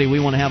somebody we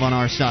want to have on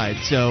our side.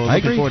 So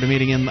looking forward to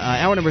meeting him.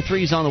 Hour number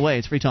 3 is on the way.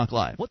 It's Free Talk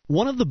Live.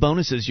 One of the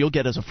bonuses you'll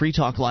get as a Free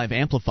Talk Live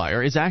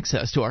amplifier is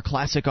access to our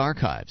classic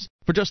archives.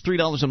 For just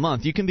 $3 a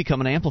month, you can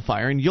become an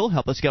amplifier, and you'll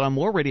help us get on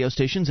more radio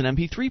stations and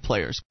MP3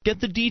 players. Get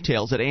the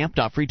details at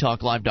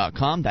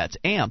amp.freetalklive.com. That's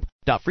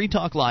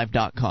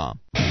amp.freetalklive.com.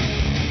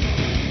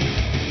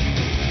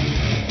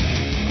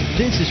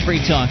 This is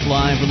Free Talk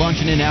Live. We're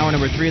launching in hour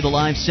number 3 of the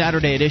live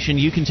Saturday edition.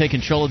 You can take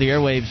control of the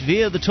airwaves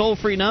via the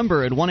toll-free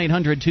number at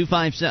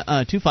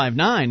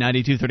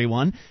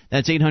 1-800-259-9231.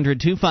 That's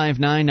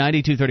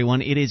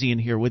 800-259-9231. It is Ian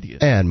here with you.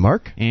 And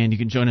Mark. And you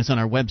can join us on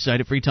our website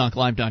at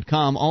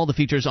freetalklive.com. All the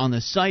features on the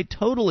site,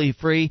 totally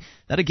free.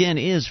 That, again,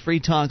 is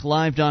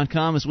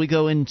freetalklive.com. As we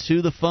go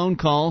into the phone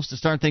calls to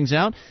start things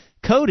out,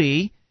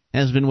 Cody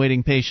has been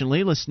waiting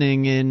patiently,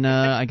 listening in,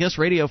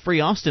 Radio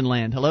Free Austin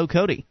land. Hello,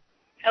 Cody.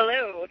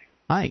 Hello.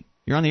 Hi.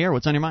 You're on the air.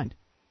 What's on your mind?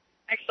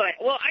 Excellent.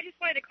 Well, I just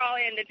wanted to call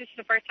in. This is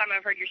the first time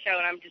I've heard your show,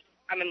 and I'm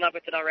in love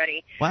with it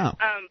already. Wow.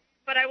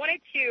 But I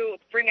wanted to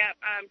bring up,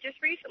 just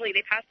recently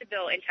they passed a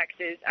bill in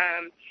Texas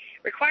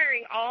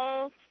requiring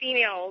all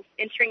females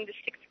entering the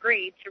 6th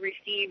grade to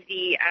receive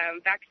the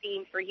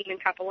vaccine for human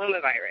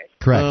papillomavirus.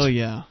 Correct. Oh,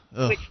 yeah.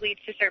 Ugh. Which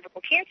leads to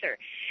cervical cancer.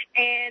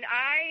 And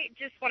I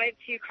just wanted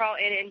to call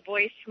in and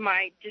voice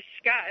my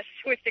disgust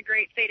with the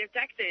great state of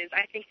Texas.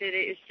 I think that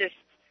it is just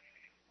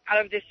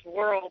out of this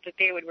world that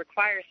they would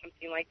require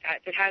something like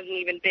that hasn't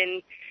even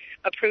been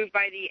approved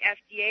by the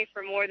FDA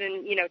for more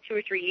than 2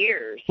 or 3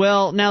 years.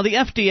 Well, now the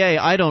FDA,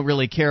 I don't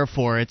really care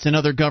for. It's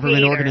another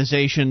government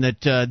organization that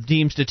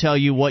deems to tell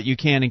you what you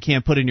can and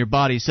can't put in your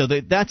body. So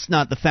that's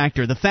not the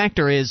factor. The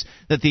factor is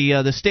that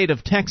the state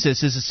of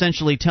Texas is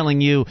essentially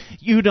telling you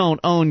don't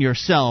own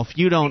yourself.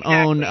 You don't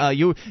own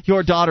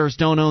your daughters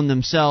don't own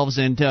themselves,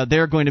 and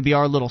they're going to be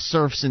our little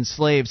serfs and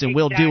slaves, and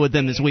we'll do with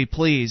them as we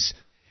please.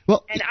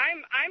 Well, and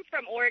I'm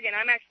from Oregon.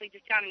 I'm actually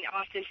just down in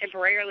Austin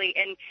temporarily,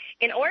 and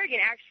in Oregon,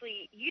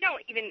 actually, you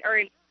don't even, or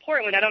in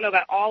Portland, I don't know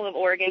about all of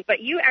Oregon,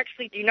 but you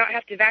actually do not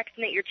have to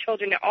vaccinate your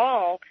children at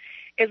all,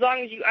 as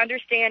long as you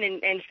understand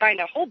and sign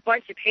a whole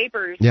bunch of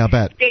papers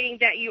stating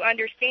that you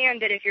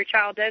understand that if your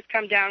child does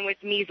come down with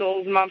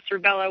measles, mumps,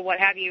 rubella, what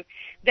have you,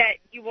 that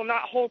you will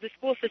not hold the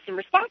school system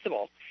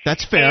responsible.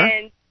 That's fair.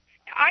 And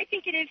I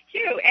think it is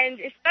too, and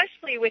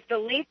especially with the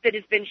link that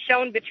has been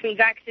shown between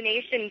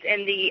vaccinations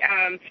and the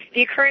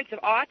occurrence of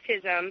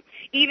autism,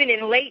 even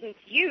in latent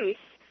youth.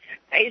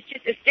 It's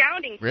just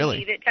astounding to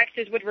me that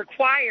Texas would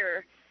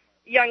require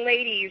young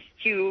ladies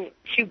to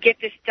get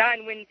this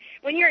done. When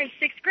you're in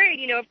 6th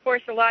grade, of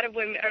course, a lot of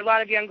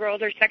young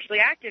girls are sexually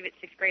active at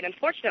 6th grade,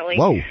 unfortunately.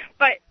 Whoa.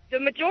 But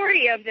the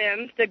majority of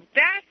them, the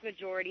vast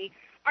majority,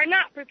 are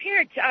not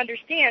prepared to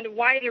understand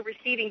why they're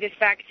receiving this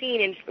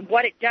vaccine and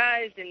what it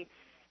does, and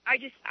I'm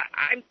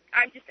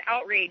just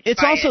outraged.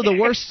 It's also the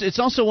worst. It's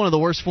also one of the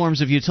worst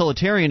forms of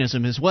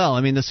utilitarianism as well. I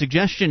mean, the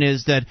suggestion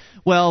is that,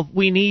 well,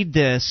 we need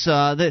this.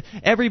 That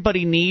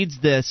everybody needs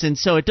this, and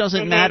so it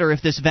doesn't matter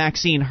if this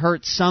vaccine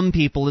hurts some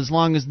people as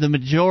long as the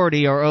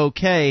majority are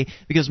okay.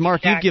 Because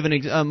Mark, you've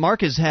given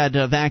Mark has had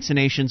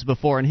vaccinations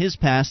before in his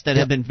past that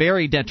have been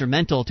very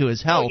detrimental to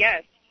his health. Oh,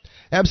 yes.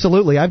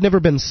 Absolutely. I've never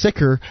been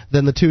sicker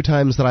than the 2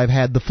 times that I've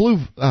had the flu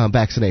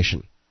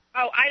vaccination.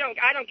 Oh, I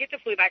don't get the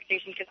flu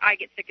vaccination because I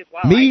get sick as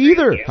well. Me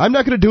either. I'm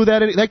not going to do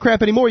that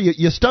crap anymore.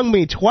 You stung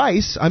me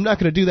twice. I'm not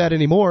going to do that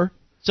anymore.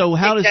 So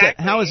how is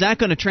that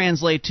going to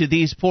translate to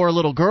these poor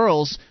little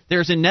girls?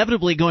 There's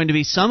inevitably going to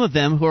be some of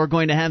them who are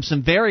going to have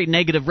some very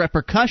negative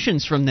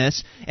repercussions from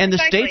this, and the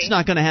state's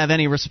not going to have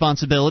any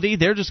responsibility.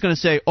 They're just going to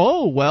say,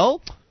 "Oh,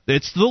 well,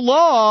 it's the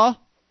law."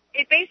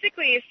 It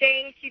basically is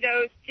saying to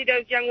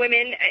those young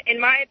women, in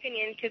my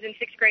opinion, because in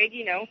 6th grade,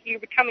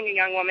 you're becoming a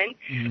young woman,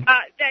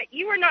 that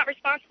you are not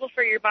responsible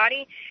for your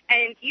body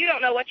and you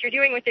don't know what you're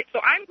doing with it. So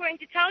I'm going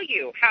to tell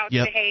you how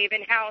to behave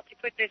and how to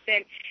put this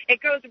in. It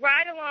goes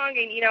right along,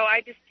 and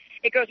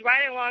it goes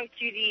right along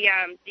to the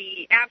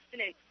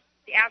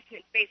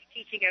abstinence-based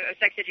teaching of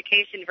sex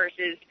education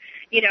versus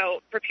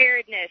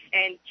preparedness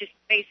and just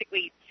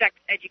basically sex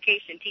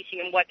education, teaching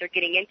them what they're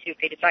getting into if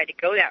they decide to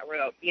go that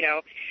route.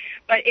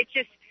 But it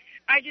just.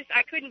 I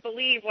couldn't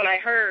believe what I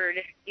heard,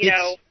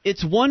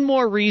 It's one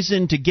more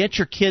reason to get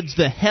your kids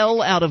the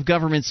hell out of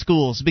government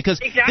schools, because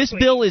this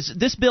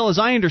bill, as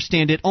I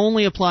understand it,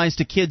 only applies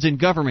to kids in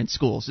government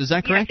schools. Is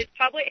that correct? Yes, it's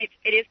public.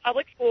 It is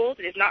public schools.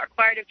 It is not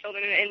required of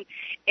children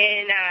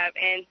in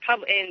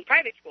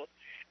private schools.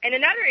 And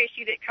another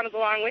issue that comes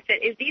along with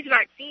it is these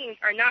vaccines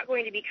are not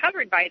going to be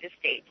covered by the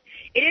state.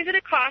 It is at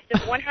a cost of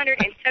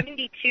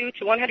 $172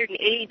 to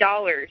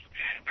 $180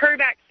 per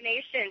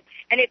vaccination,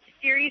 and it's a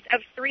series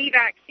of 3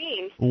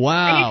 vaccines.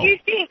 Wow. And if you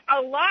think a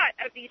lot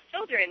of these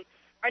children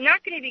are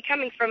not going to be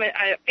coming from a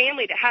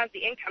family that has the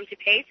income to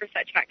pay for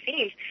such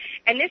vaccines,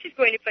 and this is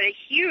going to put a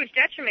huge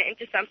detriment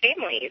into some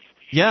families.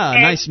 Yeah,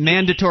 a nice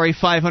mandatory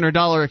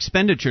 $500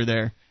 expenditure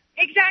there.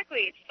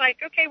 Exactly. It's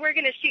like, okay, we're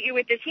going to shoot you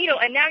with this needle,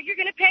 and now you're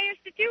going to pay us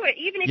to do it,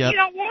 even if you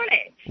don't want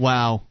it.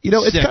 Wow.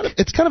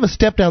 It's kind of a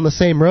step down the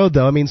same road,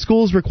 though. I mean,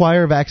 schools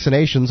require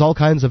vaccinations, all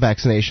kinds of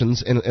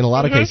vaccinations, in a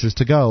lot of cases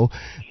to go,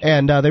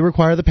 and they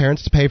require the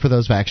parents to pay for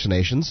those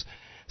vaccinations.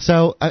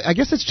 So I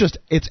guess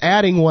it's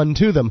adding one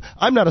to them.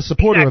 I'm not a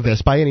supporter of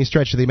this by any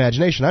stretch of the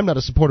imagination. I'm not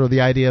a supporter of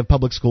the idea of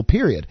public school,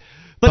 period.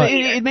 But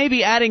it may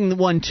be adding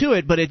one to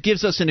it, but it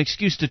gives us an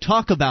excuse to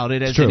talk about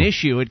it as an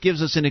issue. It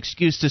gives us an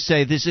excuse to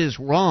say this is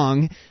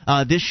wrong.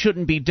 This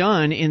shouldn't be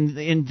done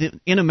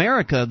in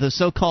America, the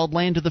so-called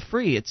land of the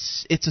free.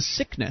 It's a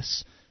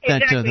sickness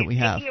that we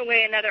have. Taking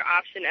away another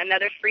option,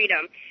 another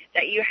freedom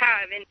that you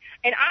have.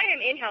 And I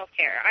am in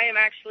healthcare.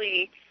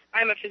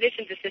 I'm a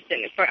physician's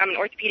assistant. I'm an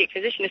orthopedic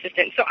physician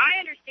assistant. So I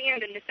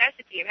understand the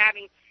necessity of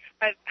having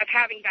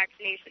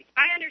vaccinations.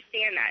 I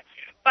understand that.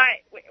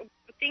 But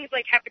things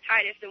like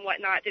hepatitis and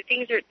whatnot, the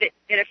things that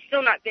have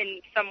still not been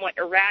somewhat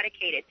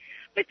eradicated.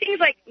 But things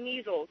like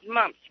measles,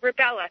 mumps,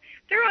 rubella,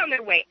 they're on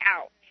their way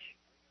out.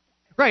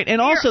 Right,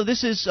 and also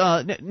this is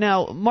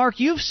now, Mark,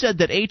 you've said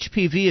that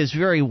HPV is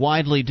very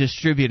widely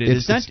distributed.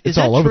 Is that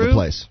all over true? the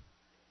place?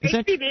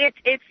 HPV,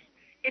 it's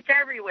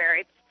everywhere.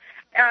 It's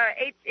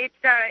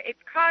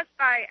caused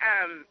by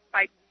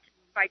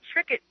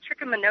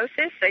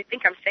trichomoniasis. I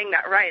think I'm saying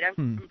that right.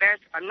 I'm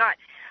embarrassed if I'm not.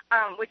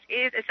 Which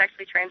is a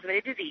sexually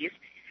transmitted disease,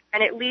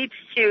 and it leads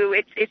to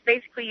it's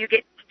basically you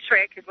get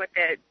trick is what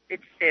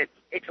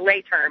it's a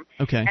lay term.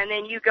 Okay. And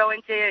then you go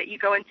into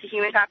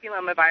human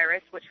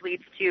papillomavirus, which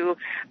leads to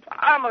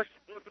almost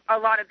a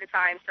lot of the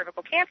time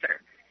cervical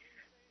cancer.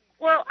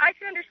 Well, I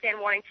can understand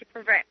wanting to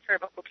prevent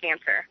cervical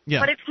cancer,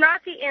 but it's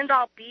not the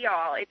end-all,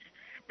 be-all. It's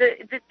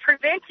the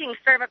preventing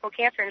cervical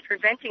cancer and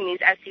preventing these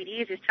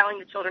STDs is telling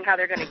the children how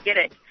they're going to get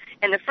it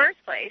in the first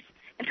place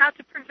and how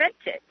to prevent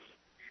it,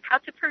 how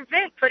to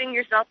prevent putting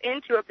yourself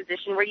into a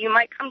position where you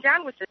might come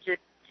down with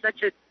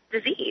such a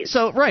disease.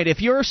 So, right,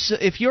 if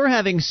you're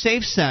having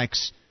safe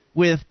sex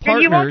with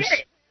partners, you won't get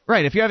it.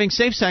 Right, if you're having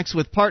safe sex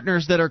with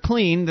partners that are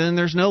clean, then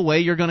there's no way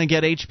you're going to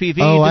get HPV.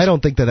 Oh, I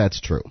don't think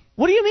that's true.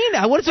 What do you mean?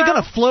 What is it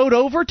going to float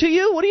over to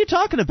you? What are you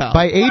talking about?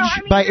 By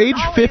age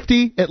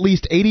 50, at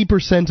least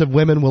 80% of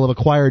women will have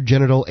acquired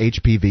genital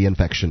HPV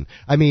infection.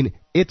 I mean,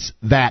 it's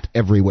that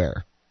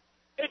everywhere.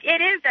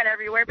 It is that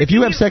everywhere. But if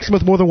you have sex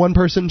with more than one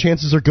person,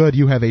 chances are good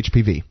you have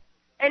HPV.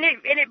 And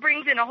it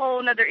brings in a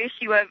whole other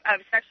issue of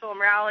sexual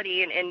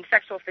immorality and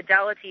sexual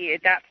fidelity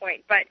at that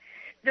point. But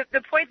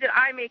the point that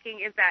I'm making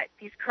is that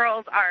these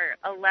girls are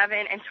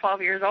 11 and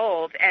 12 years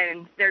old,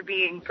 and they're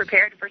being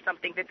prepared for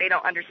something that they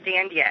don't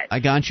understand yet. I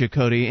got you,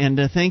 Cody, and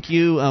thank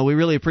you. We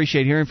really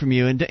appreciate hearing from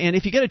you. And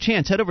if you get a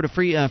chance, head over to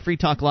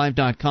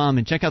freetalklive.com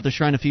and check out the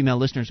Shrine of Female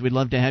Listeners. We'd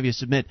love to have you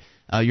submit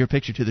your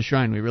picture to the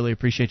Shrine. We really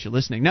appreciate you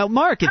listening. Now,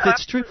 Mark, if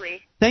it's true,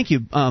 thank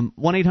you.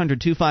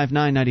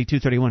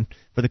 1-800-259-9231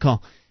 for the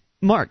call.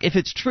 Mark, if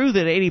it's true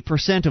that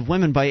 80% of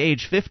women by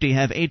age 50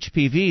 have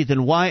HPV,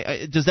 then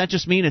why does that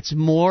just mean it's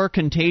more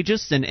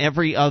contagious than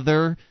every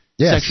other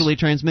sexually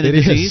transmitted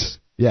disease?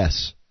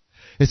 Yes.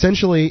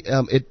 Essentially,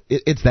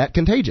 it's that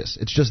contagious.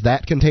 It's just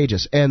that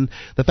contagious. And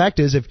the fact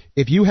is,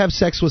 if you have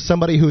sex with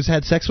somebody who's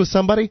had sex with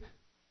somebody,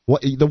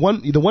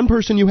 the one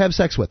person you have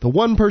sex with, the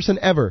one person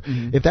ever,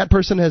 if that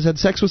person has had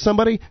sex with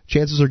somebody,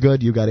 chances are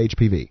good you got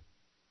HPV.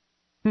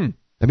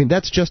 I mean,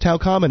 that's just how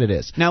common it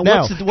is. Now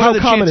how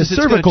common is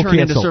cervical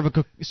cancer?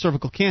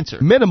 Cervical cancer?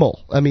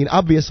 Minimal. I mean,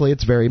 obviously,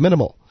 it's very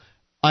minimal.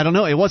 I don't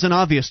know. It wasn't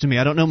obvious to me.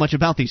 I don't know much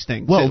about these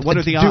things. Well, what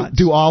are the odds?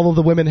 Do all of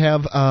the women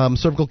have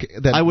cervical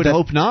cancer? I would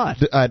hope not.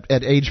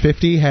 At age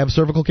 50 have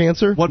cervical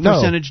cancer? What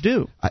percentage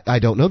do? I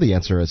don't know the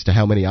answer as to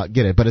how many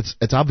get it, but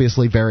it's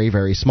obviously very,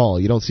 very small.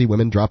 You don't see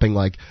women dropping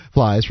like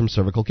flies from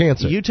cervical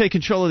cancer. You take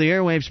control of the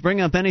airwaves, bring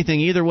up anything.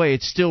 Either way,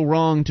 it's still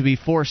wrong to be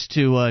forced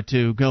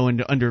to go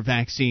under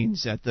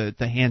vaccines at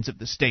the hands of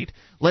the state.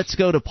 Let's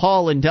go to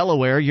Paul in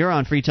Delaware. You're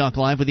on Free Talk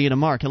Live with Ian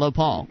and Mark. Hello,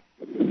 Paul.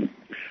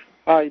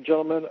 Hi,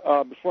 gentlemen.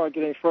 Before I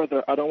get any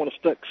further, I don't want to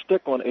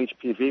stick on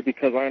HPV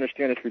because I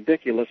understand it's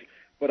ridiculous,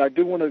 but I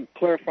do want to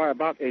clarify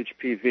about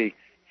HPV.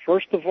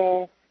 First of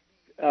all,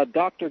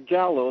 Dr.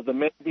 Gallo, the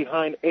man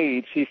behind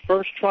AIDS, he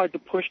first tried to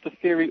push the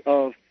theory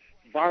of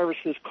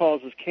viruses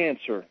causes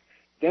cancer.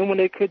 Then when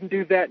they couldn't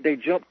do that, they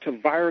jumped to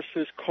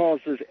viruses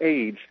causes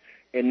AIDS.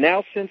 And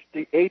now since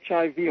the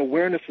HIV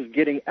awareness is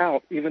getting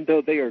out, even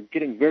though they are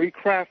getting very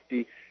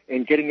crafty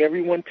and getting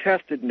everyone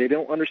tested and they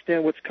don't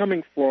understand what's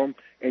coming for them,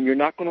 and you're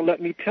not going to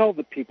let me tell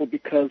the people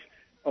because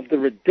of the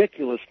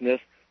ridiculousness,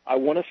 I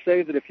want to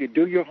say that if you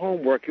do your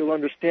homework, you'll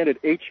understand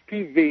that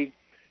HPV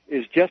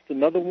is just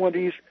another one of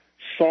these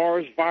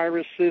SARS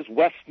viruses,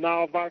 West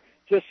Nile virus,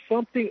 just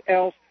something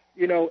else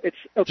You know, it's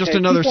okay. Just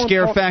another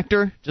scare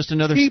factor? Just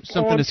another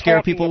something to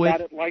scare people with? Keep on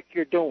talking about it like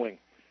you're doing.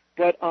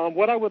 But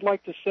what I would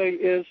like to say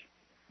is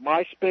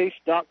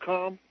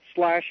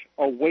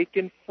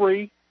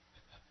myspace.com/awakenfree.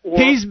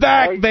 He's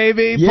back,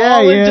 baby. Yeah,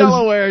 Paul he in is.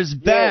 Delaware's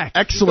back.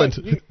 Excellent.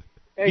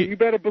 You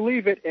better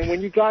believe it. And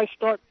when you guys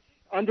start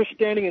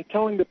understanding and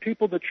telling the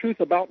people the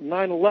truth about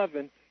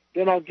 9/11,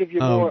 then I'll give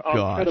you more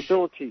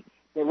credibility.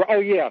 Oh,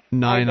 yeah.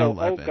 9/11.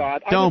 Oh,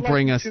 God. Don't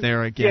bring us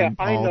there again, yeah,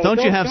 Paul. I know.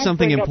 Don't you have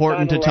something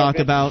important to talk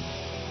about?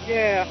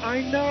 Yeah,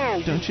 I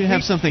know. Don't you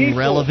have something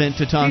relevant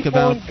to talk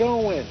about? Keep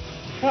on going.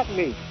 Cut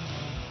me.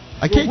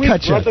 I can't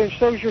cut you. Brother, and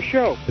so's your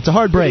show. It's a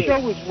hard break. Your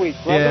show is weak,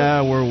 brother.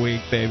 Yeah, we're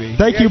weak, baby.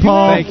 Thank you,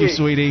 Paul. Thank you,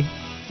 sweetie.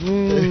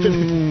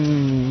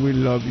 We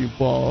love you,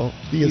 Paul.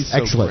 He is so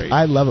excellent. Great.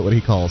 I love it when he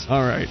calls.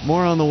 All right,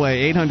 more on the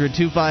way.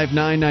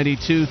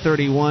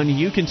 800-259-9231.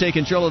 You can take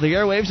control of the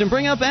airwaves and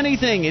bring up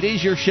anything. It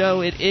is your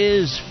show. It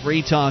is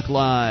Free Talk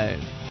Live.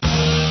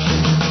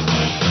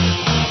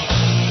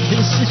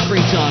 This is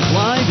Free Talk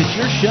Live. It's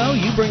your show.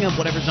 You bring up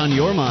whatever's on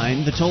your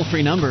mind. The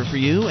toll-free number for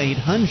you,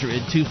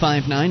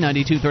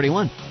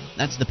 800-259-9231.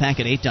 That's the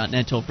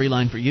Packet8.net toll-free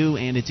line for you,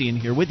 and it's Ian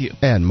here with you.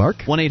 And Mark.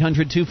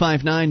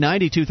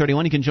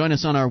 1-800-259-9231. You can join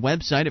us on our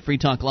website at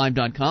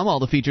freetalklive.com. All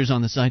the features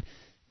on the site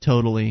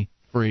totally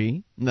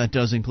free. That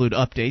does include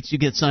updates. You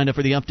get signed up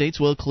for the updates.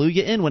 We'll clue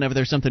you in whenever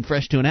there's something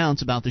fresh to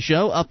announce about the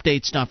show.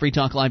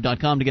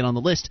 Updates.freetalklive.com to get on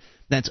the list.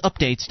 That's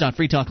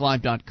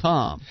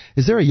updates.freetalklive.com.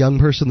 Is there a young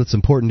person that's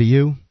important to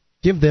you?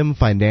 Give them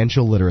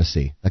financial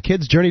literacy. A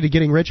Kid's Journey to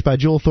Getting Rich by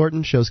Jewel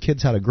Thornton shows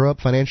kids how to grow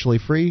up financially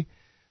free,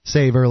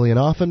 save early and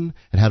often,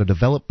 and how to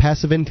develop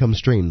passive income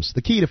streams,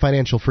 the key to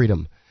financial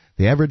freedom.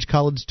 The average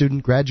college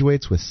student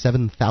graduates with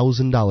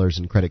 $7,000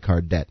 in credit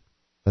card debt.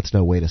 That's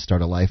no way to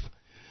start a life.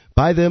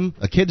 Buy them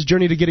A Kid's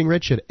Journey to Getting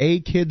Rich at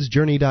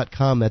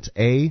akidsjourney.com. That's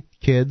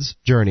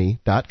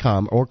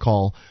akidsjourney.com, or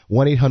call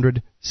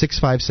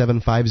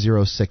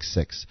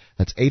 1-800-657-5066.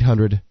 That's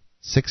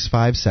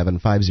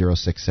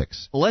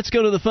 800-657-5066. Well, let's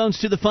go to the phones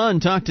to the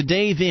fun. Talk to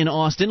Dave in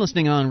Austin,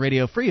 listening on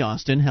Radio Free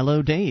Austin.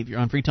 Hello, Dave. You're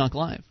on Free Talk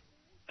Live.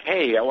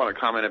 Hey, I want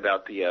to comment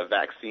about the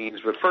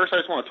vaccines, but first I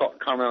just want to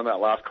comment on that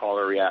last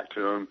caller, react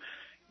to him.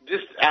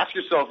 Just ask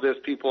yourself this,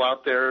 people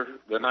out there,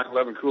 the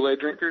 9/11 Kool-Aid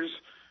drinkers.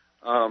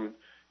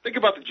 Think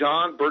about the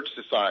John Birch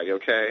Society,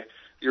 okay?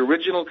 The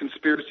original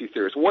conspiracy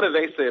theorists. What do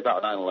they say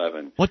about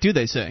 9/11? What do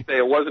they say? Say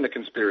it wasn't a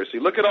conspiracy.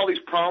 Look at all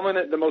these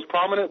the most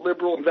prominent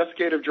liberal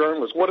investigative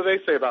journalists. What do they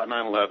say about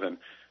 9/11?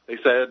 They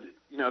said,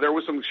 there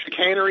was some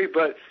chicanery,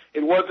 but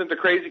it wasn't the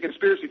crazy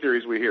conspiracy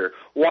theories we hear.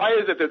 Why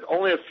is it that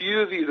only a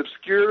few of these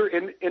obscure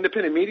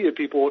independent media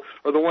people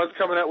are the ones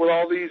coming out with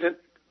all these,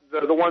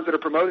 the ones that are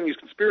promoting these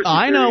conspiracy theories?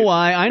 I know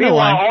why.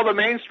 Meanwhile, all the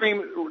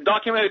mainstream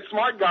documented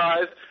smart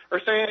guys are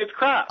saying it's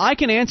crap. I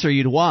can answer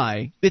you to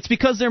why. It's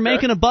because they're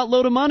making a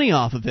buttload of money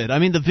off of it. I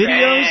mean, the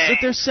videos that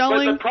they're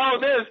selling. But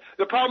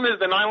the problem is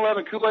the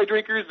 9/11 Kool-Aid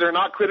drinkers, they're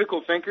not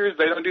critical thinkers.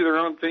 They don't do their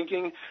own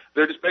thinking.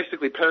 They're just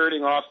basically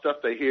parroting off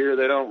stuff they hear.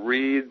 They don't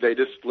read. They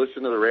just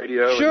listen to the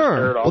radio.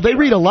 Sure. Well, they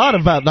read a lot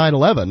about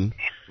 9/11.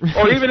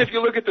 Or even if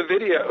you look at the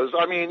videos,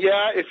 I mean,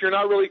 yeah, if you're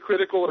not really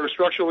critical or a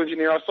structural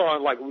engineer, I saw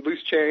it like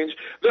Loose Change.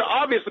 They're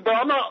obviously, but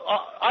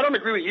I don't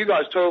agree with you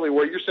guys totally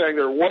where you're saying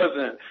there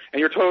wasn't, and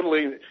you're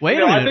totally.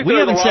 Wait a minute, we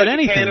haven't said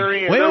anything.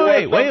 Wait,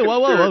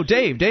 whoa,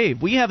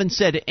 Dave, we haven't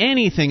said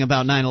anything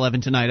about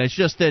 9/11 tonight. It's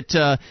just that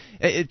to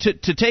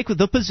take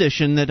the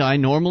position that I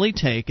normally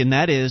take, and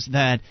that is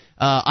that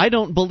I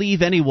don't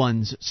believe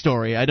anyone's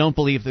story. I don't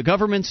believe the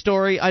government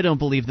story. I don't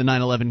believe the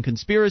 9/11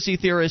 conspiracy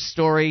theorist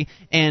story.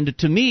 And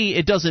to me,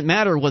 it doesn't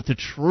matter what the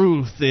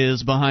truth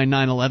is behind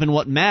 9/11.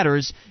 What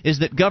matters is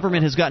that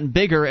government has gotten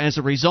bigger as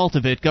a result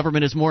of it.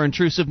 Government is more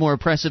intrusive, more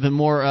oppressive, and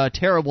more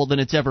terrible than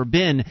it's ever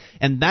been.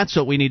 And that's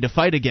what we need to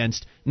fight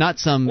against, not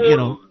some,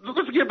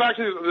 Let's get back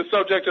to the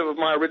subject of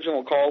my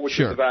original call, which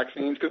is the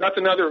vaccines, because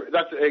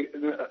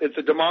it's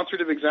a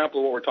demonstrative example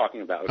of what we're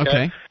talking about.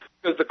 Okay.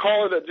 Because the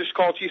caller that just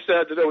called, she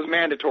said that it was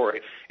mandatory.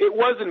 It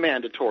wasn't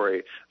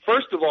mandatory.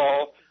 First of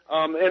all,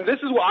 and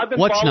this is what I've been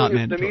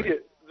following the media.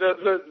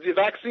 The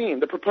vaccine,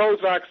 the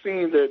proposed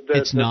vaccine that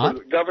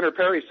Governor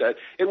Perry said,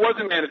 it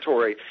wasn't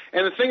mandatory.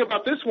 And the thing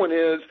about this one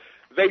is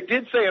they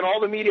did say in all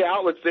the media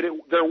outlets that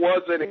there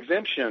was an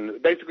exemption,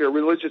 basically a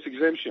religious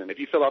exemption, if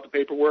you fill out the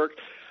paperwork.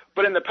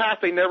 But in the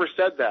past, they never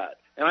said that.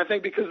 And I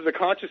think because of the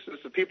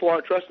consciousness that people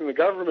aren't trusting the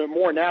government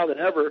more now than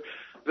ever,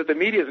 that the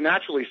media is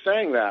naturally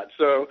saying that.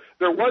 So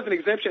there was an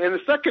exemption. And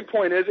the second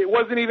point is it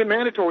wasn't even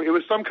mandatory. It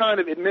was some kind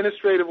of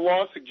administrative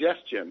law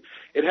suggestion.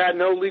 It had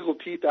no legal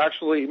teeth to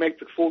actually make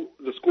the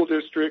school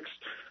districts.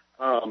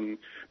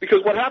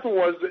 Because what happened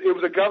was it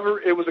was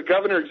a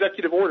governor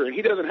executive order, and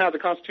he doesn't have the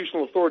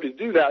constitutional authority to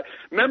do that.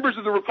 Members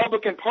of the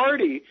Republican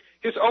Party,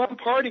 his own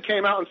party,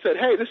 came out and said,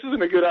 hey, this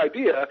isn't a good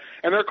idea,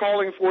 and they're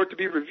calling for it to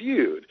be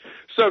reviewed.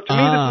 So to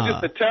me, this is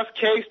just a test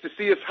case to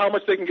see how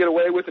much they can get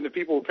away with and if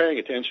people are paying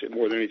attention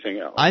more than anything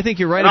else. I think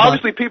you're right. And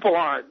obviously people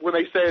aren't when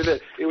they say that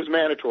it was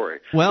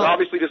mandatory. Well, they're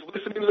obviously just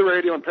listening to the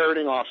radio and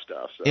parroting off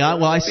stuff. So yeah,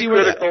 well, I see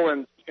where critical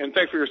and And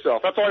thanks for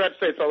yourself. That's all I got to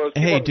say, fellas.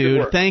 Hey,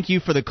 dude, thank you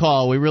for the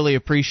call. We really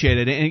appreciate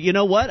it. And you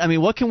know what? I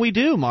mean, what can we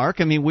do,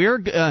 Mark? I mean,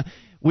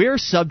 we're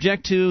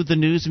subject to the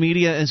news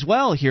media as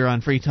well here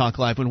on Free Talk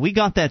Live. When we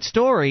got that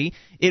story,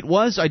 it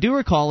was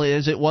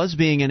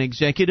being an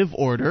executive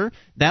order.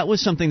 That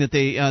was something that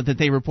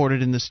they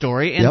reported in the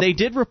story, and They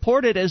did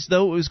report it as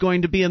though it was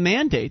going to be a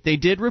mandate. They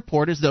did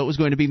report as though it was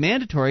going to be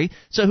mandatory.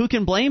 So who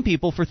can blame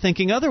people for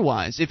thinking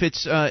otherwise? If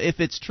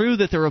it's true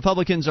that the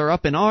Republicans are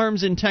up in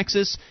arms in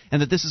Texas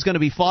and that this is going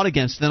to be fought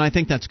against, then I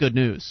think that's good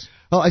news.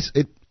 Well,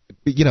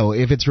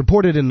 if it's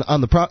reported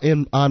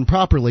on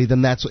properly,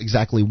 then that's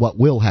exactly what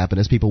will happen,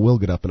 is people will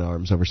get up in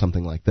arms over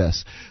something like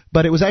this.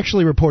 But it was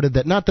actually reported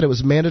that not that it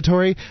was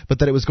mandatory, but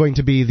that it was going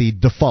to be the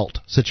default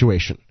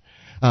situation,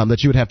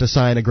 that you would have to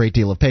sign a great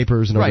deal of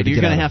papers in order to get out. Right,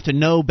 you're going to have to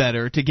know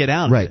better to get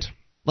out of it.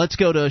 Let's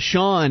go to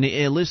Sean,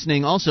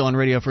 listening also on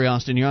Radio Free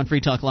Austin. You're on Free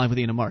Talk Live with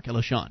Ian and Mark.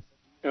 Hello, Sean.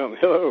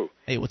 Hello.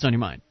 Hey, what's on your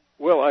mind?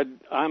 Well, I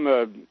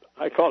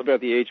called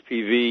about the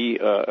HPV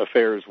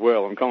affair as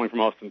well. I'm calling from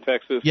Austin,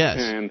 Texas. Yes.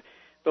 And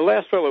the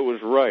last fellow was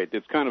right.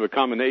 It's kind of a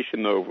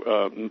combination,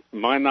 though.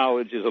 My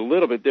knowledge is a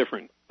little bit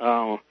different.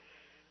 I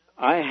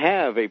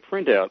have a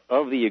printout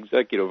of the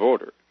executive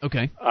order.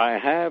 Okay.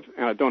 And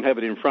I don't have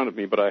it in front of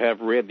me, but I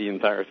have read the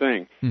entire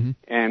thing. Mm-hmm.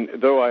 And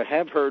though I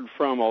have heard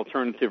from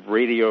alternative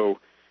radio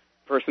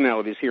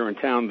personalities here in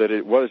town that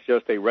it was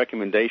just a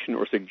recommendation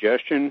or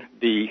suggestion,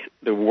 the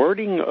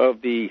wording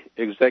of the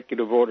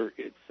executive order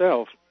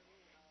itself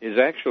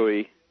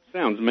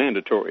sounds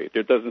mandatory.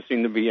 There doesn't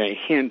seem to be a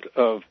hint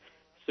of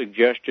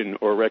suggestion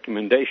or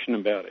recommendation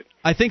about it.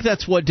 I think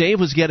that's what Dave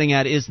was getting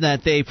at, is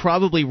that they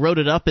probably wrote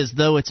it up as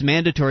though it's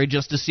mandatory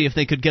just to see if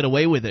they could get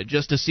away with it,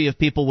 just to see if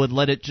people would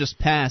let it just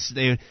pass.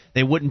 They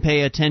wouldn't pay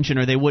attention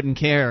or they wouldn't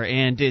care,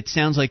 and it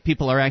sounds like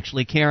people are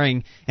actually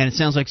caring, and it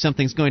sounds like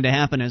something's going to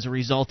happen as a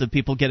result of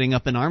people getting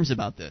up in arms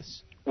about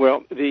this.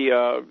 Well,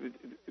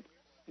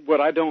 what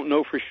I don't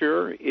know for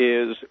sure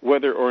is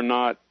whether or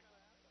not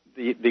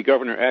the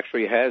governor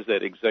actually has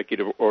that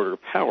executive order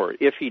power.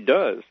 If he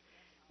does,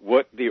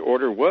 what the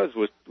order was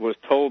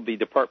told the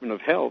Department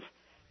of Health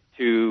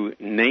to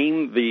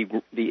name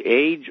the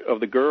age of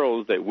the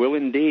girls that will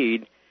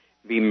indeed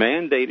be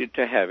mandated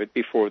to have it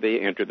before they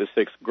enter the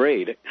 6th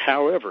grade.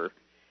 However,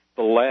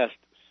 the last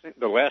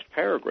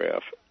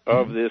paragraph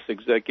of this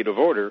executive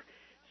order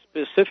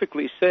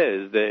specifically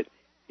says that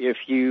if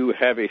you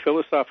have a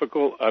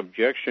philosophical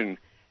objection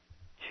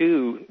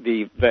to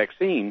the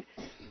vaccine,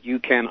 you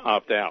can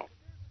opt out.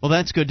 Well,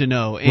 that's good to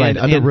know.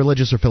 Under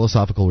religious or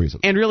philosophical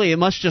reasons. And really, it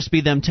must just be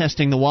them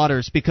testing the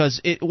waters,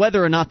 because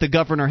whether or not the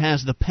governor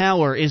has the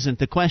power isn't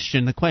the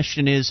question. The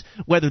question is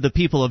whether the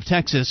people of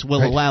Texas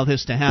will allow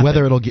this to happen.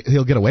 Whether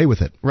he'll get away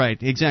with it.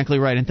 Right, exactly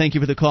right. And thank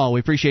you for the call.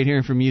 We appreciate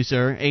hearing from you,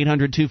 sir.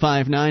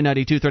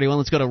 800-259-9231.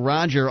 Let's go to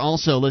Roger,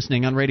 also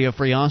listening on Radio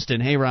Free Austin.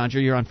 Hey,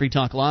 Roger, you're on Free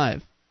Talk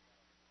Live.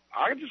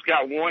 I just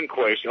got one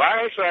question.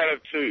 I actually have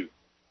two.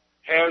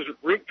 Has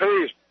Rick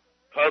Perry's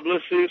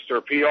publicist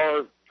or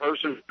PR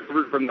person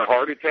recovered from the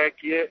heart attack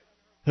yet?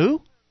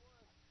 Who?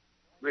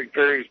 Rick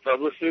Perry's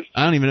publicist.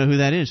 I don't even know who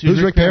that is.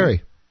 Who's Rick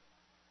Perry?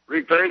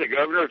 Rick Perry, the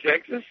governor of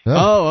Texas.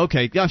 Oh,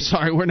 okay. I'm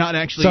sorry, we're not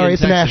actually. Sorry,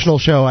 it's a national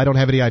show. I don't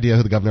have any idea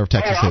who the governor of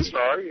Texas is. I'm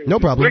sorry. No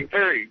problem. Rick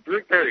Perry.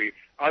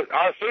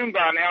 I assume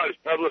by now his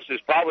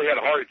publicist probably had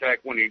a heart attack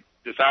when he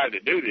decided to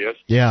do this.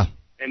 Yeah.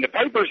 And the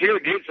papers here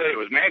did say it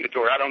was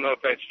mandatory. I don't know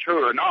if that's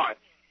true or not.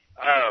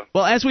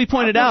 Well, as we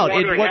pointed out,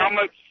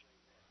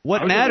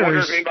 what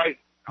matters.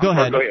 Go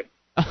ahead.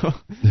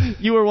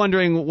 You were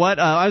wondering what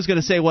I was going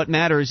to say. What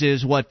matters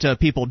is what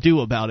people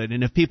do about it,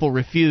 and if people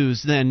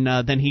refuse, then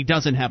he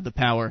doesn't have the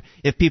power.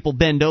 If people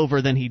bend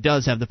over, then he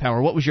does have the power.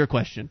 What was your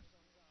question?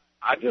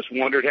 I just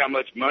wondered how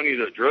much money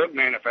the drug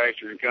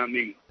manufacturing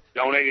company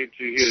donated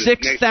to his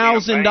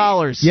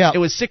 $6,000. Yeah, it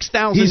was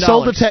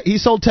 $6,000. He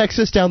sold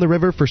Texas down the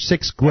river for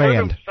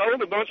 $6,000.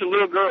 Sold a bunch of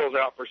little girls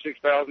out for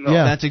 $6,000.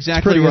 Yeah, that's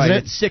exactly right.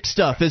 It's sick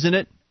stuff, isn't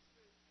it?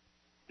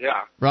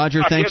 Yeah.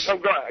 Roger, thanks. I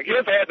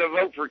guess I had to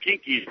vote for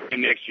Kinky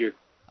next year.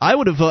 I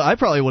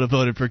probably would have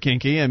voted for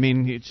Kinky. I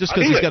mean, it's just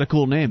because he's got a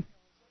cool name.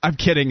 I'm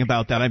kidding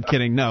about that. I'm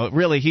kidding. No,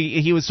 really,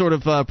 he was sort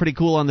of pretty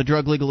cool on the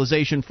drug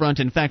legalization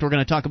front. In fact, we're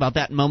going to talk about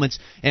that in moments.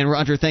 And,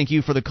 Roger, thank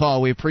you for the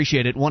call. We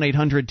appreciate it.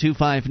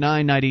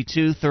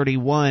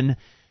 1-800-259-9231.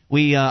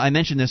 I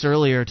mentioned this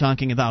earlier,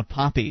 talking about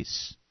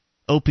poppies,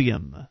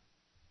 opium,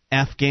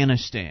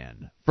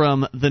 Afghanistan.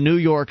 From the New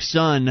York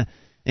Sun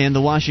and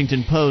the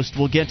Washington Post,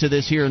 we'll get to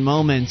this here in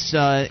moments.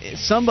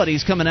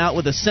 Somebody's coming out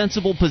with a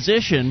sensible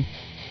position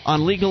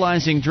on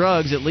legalizing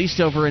drugs, at least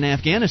over in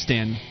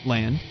Afghanistan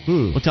land.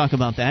 We'll talk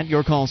about that.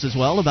 Your calls as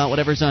well, about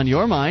whatever's on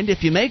your mind.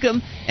 If you make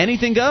them,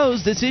 anything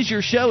goes. This is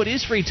your show. It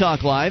is Free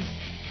Talk Live.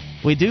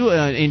 We do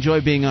enjoy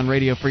being on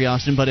Radio Free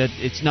Austin, but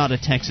it's not a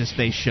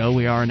Texas-based show.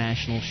 We are a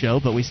national show,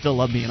 but we still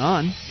love being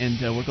on,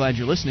 and we're glad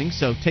you're listening.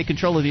 So take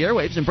control of the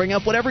airwaves and bring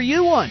up whatever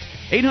you want.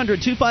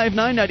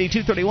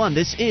 800-259-9231.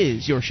 This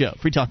is your show,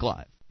 Free Talk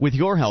Live. With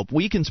your help,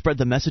 we can spread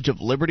the message of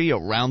liberty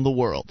around the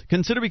world.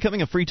 Consider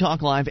becoming a Free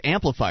Talk Live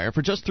amplifier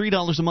for just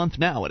 $3 a month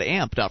now at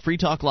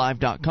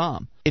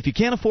amp.freetalklive.com. If you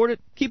can't afford it,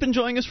 keep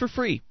enjoying us for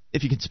free.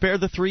 If you can spare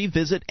the $3,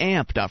 visit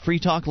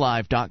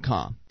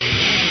amp.freetalklive.com.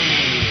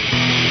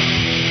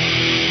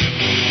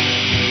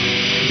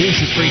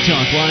 This is Free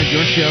Talk Live,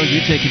 your show. You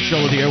take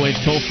control of the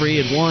airwaves toll-free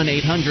at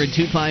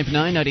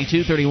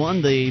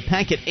 1-800-259-9231. The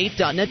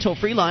Packet8.net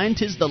toll-free line.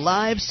 'Tis the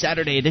live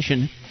Saturday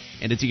edition.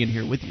 And it's Ian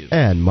here with you.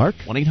 And Mark.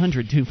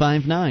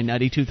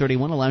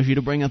 1-800-259-9231 allows you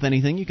to bring up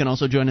anything. You can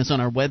also join us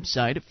on our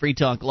website at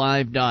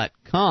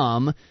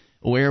freetalklive.com,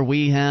 where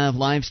we have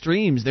live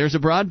streams. There's a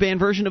broadband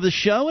version of the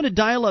show and a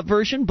dial-up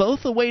version,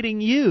 both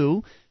awaiting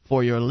you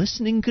for your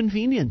listening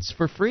convenience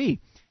for free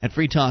at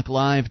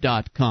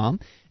freetalklive.com.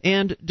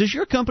 And does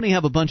your company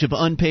have a bunch of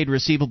unpaid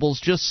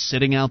receivables just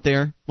sitting out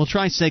there? Well,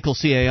 try SACL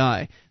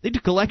CAI. They do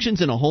collections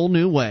in a whole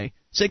new way.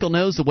 SACL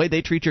knows the way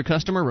they treat your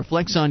customer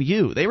reflects on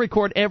you. They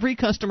record every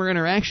customer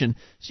interaction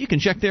so you can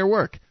check their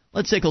work.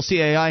 Let SACL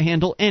CAI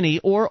handle any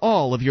or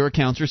all of your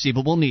accounts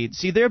receivable needs.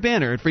 See their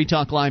banner at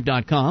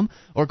freetalklive.com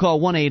or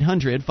call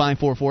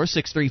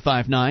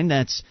 1-800-544-6359.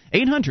 That's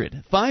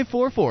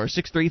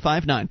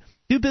 800-544-6359.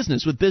 Do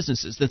business with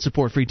businesses that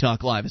support Free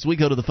Talk Live. As we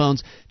go to the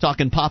phones,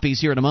 talking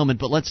poppies here in a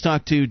moment, but let's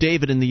talk to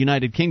David in the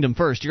United Kingdom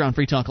first. You're on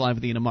Free Talk Live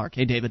with Ian and Mark.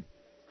 Hey, David.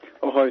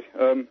 Oh, hi.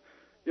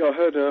 Yeah, I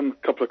heard a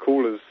couple of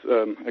callers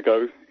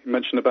ago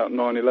mention about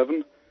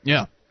 9/11.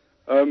 Yeah.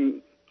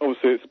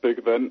 Obviously, it's a big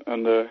event,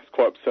 and it's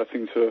quite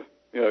upsetting to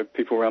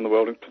people around the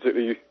world, and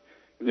particularly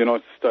in the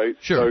United States.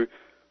 Sure. So,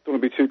 don't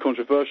want to be too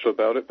controversial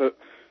about it, but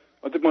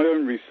I did my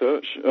own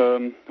research.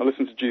 I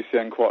listened to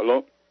GCN quite a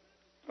lot.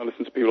 I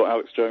listened to people like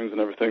Alex Jones and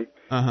everything.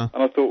 Uh-huh.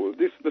 And I thought, well,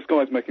 this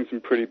guy's making some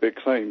pretty big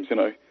claims,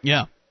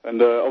 Yeah.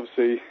 And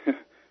obviously,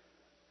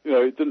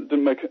 it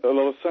didn't make a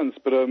lot of sense,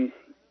 but it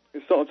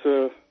started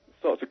to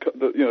cut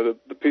the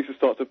pieces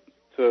start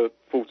to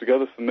fall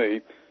together for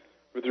me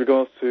with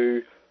regards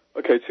to,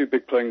 okay, two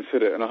big planes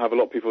hit it, and I have a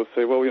lot of people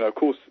say, well, of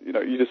course,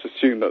 you just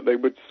assume that they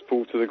would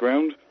fall to the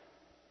ground.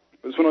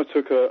 But it's when I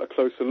took a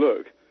closer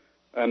look,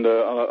 and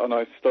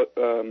I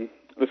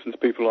listened to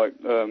people like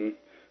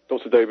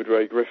Dr. David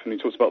Ray Griffin. He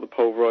talks about the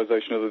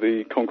pulverization of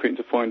the concrete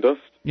into fine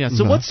dust. Yeah.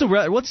 So what's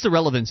the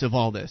relevance of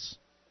all this?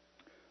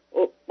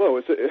 Well,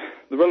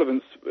 the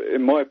relevance,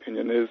 in my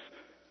opinion, is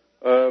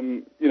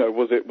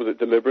was it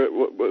deliberate?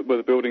 Were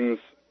the buildings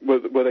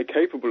were they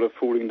capable of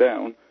falling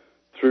down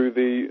through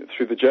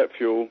the jet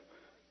fuel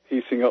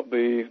heating up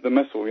the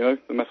metal,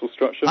 the metal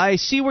structure? I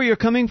see where you're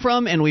coming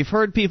from, and we've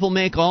heard people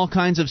make all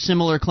kinds of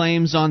similar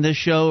claims on this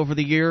show over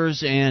the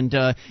years, and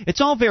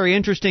it's all very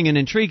interesting and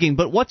intriguing.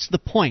 But what's the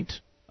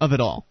point of it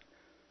all?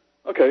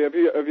 Okay, have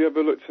you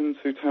ever looked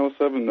into Tower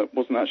 7 that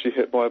wasn't actually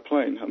hit by a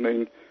plane? I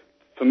mean,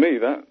 for me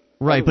that.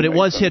 Right, but it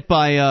was hit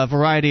by a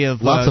variety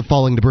of lots of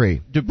falling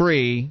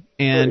debris.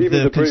 And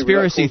the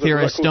conspiracy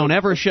theorists don't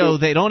ever show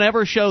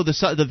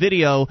the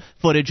video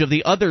footage of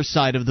the other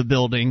side of the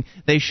building.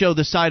 They show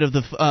the side of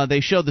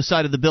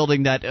the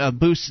building that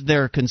boosts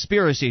their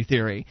conspiracy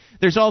theory.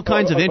 There's all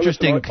kinds of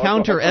interesting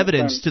counter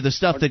evidence to the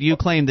stuff that you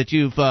claim that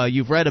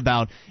you've read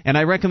about, and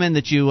I recommend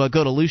that you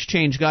go to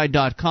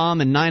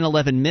loosechangeguide.com and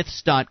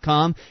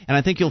 911myths.com, and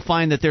I think you'll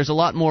find that there's a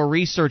lot more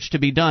research to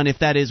be done if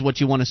that is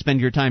what you want to spend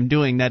your time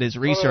doing. That is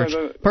research.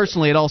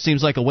 Personally, it all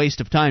seems like a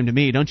waste of time to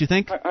me. Don't you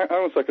think? Hang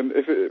on a second.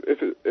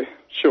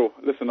 Sure,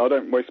 listen, I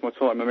don't waste my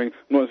time. I mean, I'm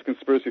not into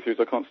conspiracy theories.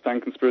 I can't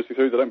stand conspiracy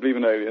theories. I don't believe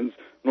in aliens.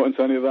 I'm not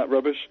into any of that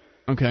rubbish.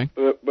 Okay.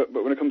 But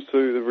when it comes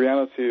to the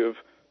reality of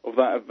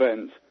that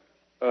event,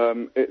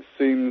 it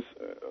seems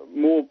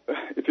more,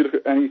 if you look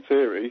at any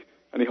theory,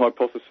 any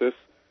hypothesis,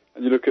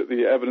 and you look at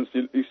the evidence,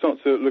 you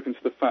start to look into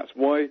the facts.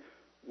 Why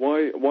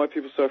are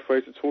people so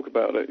afraid to talk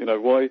about it?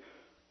 Why?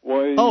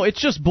 Oh, it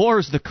just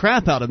bores the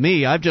crap out of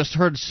me. I've just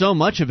heard so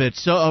much of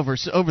it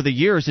over the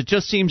years. It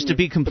just seems to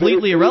be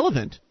completely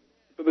irrelevant.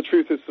 But the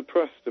truth is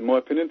suppressed, in my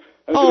opinion.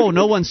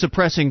 No one's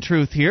suppressing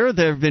truth here.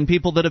 There have been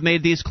people that have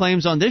made these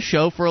claims on this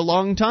show for a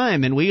long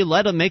time, and we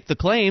let them make the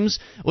claims.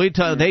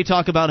 They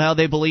talk about how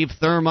they believe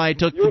thermite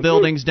took the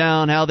buildings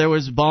down, how there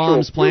was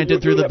bombs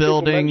planted through the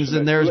buildings,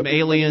 and there's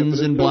aliens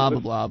and blah, blah,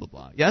 blah, blah,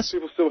 blah. Yes?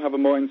 People still have a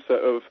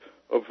mindset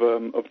of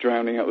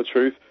drowning out the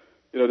truth.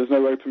 There's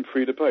no open,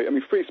 free debate. I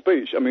mean, free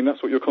speech,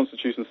 that's what your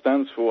Constitution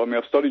stands for.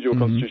 I've studied your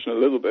Constitution a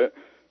little bit,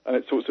 and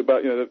it talks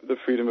about, the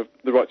freedom of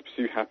the right to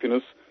pursue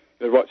happiness,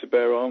 the right to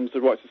bear arms, the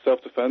right to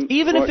self-defense.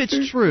 Even if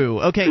it's true,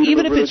 okay,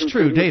 even if it's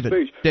true, David. Do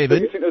you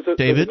think there's a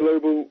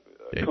global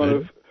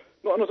kind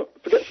of,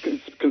 forget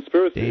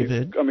conspiracy.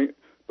 David.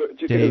 But do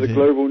you think there's a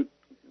global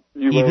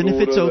new world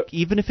order?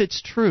 Even if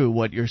it's true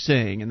what you're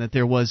saying, and that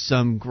there was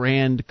some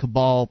grand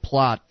cabal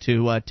plot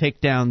to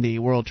take down the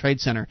World Trade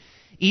Center,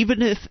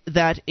 even if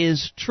that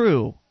is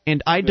true,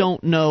 and I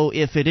don't know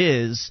if it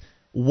is,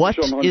 what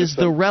is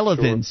the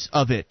relevance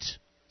of it?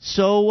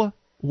 So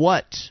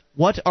what?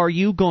 What are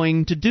you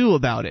going to do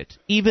about it,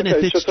 even if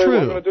it's true?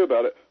 What I'm going to do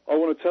about it? I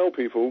want to tell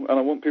people, and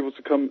I want people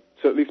to come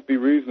to at least be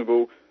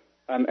reasonable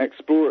and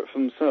explore it for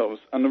themselves.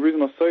 And the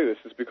reason I say this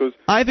is because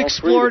I've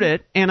explored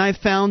it, and I've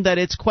found that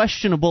it's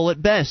questionable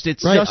at best.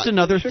 It's just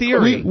another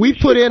theory. We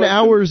put in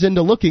hours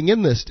into looking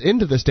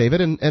into this,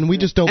 David, and we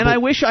just don't. And I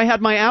wish I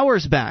had my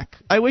hours back.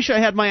 I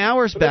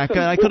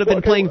could have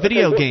been playing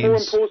video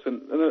games. More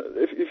important,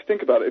 if you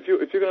think about it,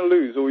 if you're going to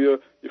lose all your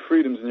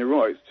freedoms and your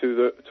rights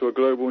to a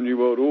global new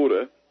world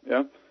order,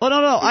 yeah. Oh,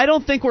 no. I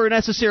don't think we're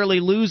necessarily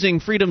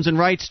losing freedoms and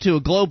rights to a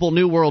global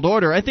new world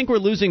order. I think we're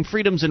losing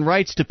freedoms and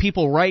rights to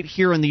people right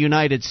here in the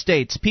United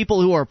States,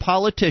 people who are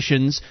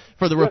politicians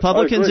for the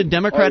Republicans and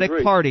Democratic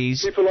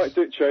parties. People like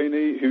Dick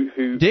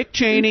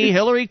Cheney,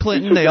 Hillary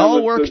Clinton, they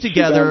all work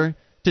together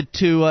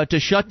to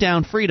shut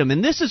down freedom.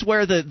 And this is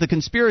where the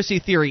conspiracy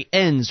theory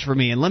ends for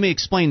me. And let me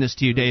explain this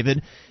to you,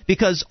 David.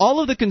 Because all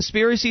of the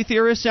conspiracy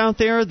theorists out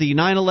there, the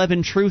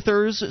 9/11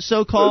 truthers,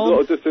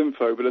 so-called... There's a lot of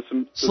disinfo, but there's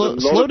some...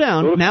 Slow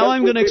down. Now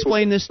I'm going to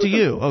explain this to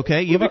you,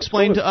 okay? You've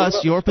explained to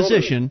us your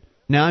position.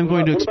 Now I'm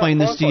going to explain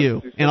this to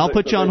you. And I'll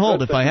put you on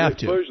hold if I have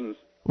to.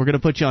 We're going to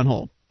put you on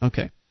hold.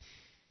 Okay.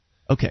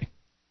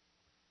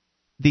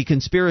 The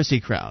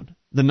conspiracy crowd...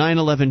 The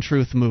 9/11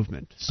 Truth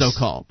Movement,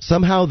 so-called.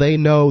 Somehow they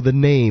know the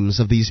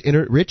names of these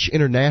rich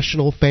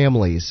international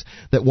families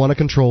that want to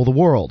control the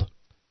world.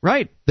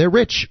 Right. They're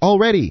rich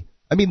already.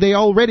 I mean, they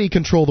already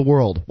control the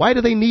world. Why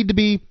do they need to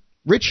be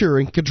richer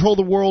and control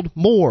the world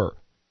more?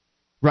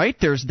 Right,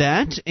 there's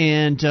that,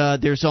 and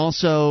there's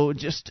also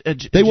just...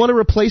 they want to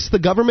replace the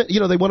government?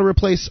 They want to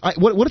replace...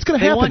 what's going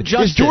to happen?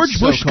 Is George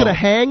Bush going to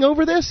hang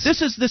over this?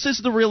 This is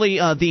the really,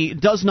 the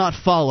does not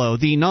follow,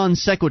 the non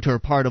sequitur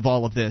part of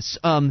all of this.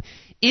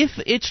 If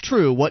it's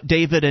true what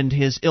David and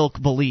his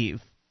ilk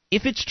believe,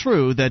 if it's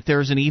true that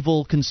there's an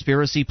evil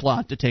conspiracy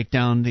plot to take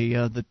down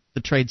the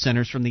trade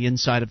centers from the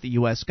inside of the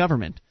U.S.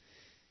 government,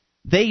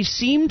 they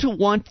seem to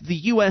want the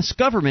U.S.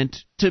 government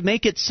to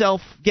make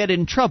itself get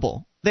in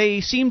trouble.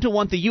 They seem to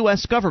want the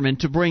U.S.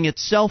 government to bring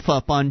itself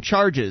up on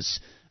charges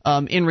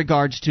in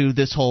regards to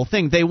this whole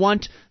thing. They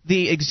want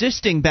the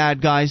existing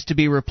bad guys to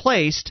be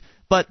replaced,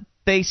 but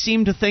they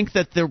seem to think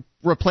that the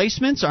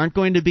replacements aren't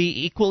going to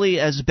be equally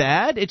as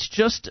bad. It's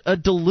just a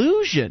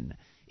delusion.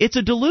 It's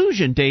a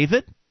delusion,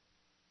 David.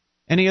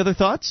 Any other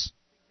thoughts?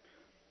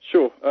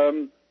 Sure.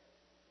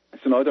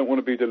 Listen, I don't want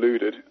to be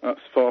deluded. That's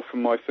far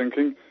from my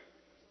thinking.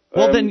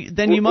 Well,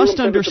 then you must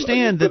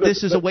understand that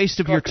this is a waste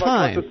of your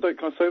time. Can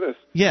I say this?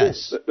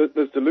 Yes.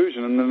 There's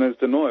delusion and then there's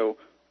denial.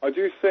 I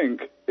do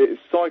think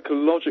it's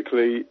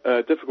psychologically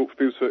difficult for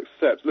people to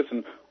accept.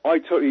 Listen, I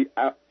totally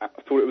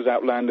thought it was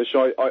outlandish.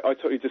 I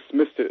totally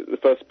dismissed it, the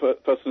first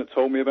person that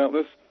told me about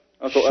this.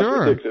 I thought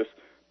that's ridiculous.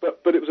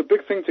 But it was a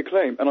big thing to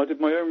claim, and I did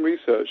my own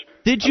research.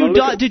 Did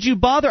you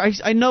bother?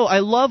 I know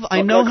how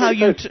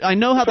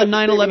the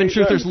 9/11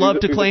 truthers love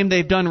to claim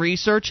they've done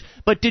research,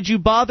 but did you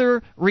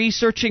bother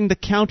researching the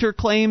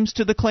counterclaims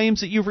to the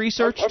claims that you've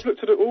researched? I've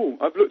looked at it all.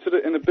 I've looked at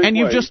it in a big way. And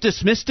you've just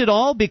dismissed it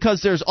all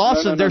because there's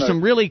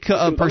some really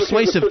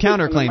persuasive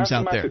counterclaims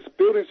out there.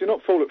 Buildings do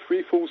not fall at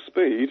free fall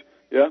speed,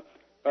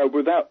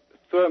 without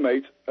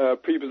thermate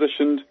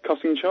prepositioned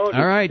cussing charges.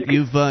 All right,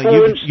 you've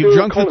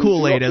drunk the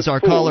Kool-Aid, as our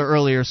caller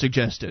earlier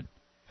suggested.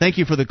 Thank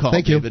you for the call,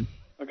 David.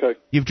 Okay.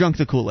 You've drunk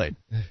the Kool-Aid.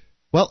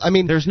 Well, I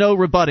mean... There's no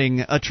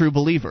rebutting a true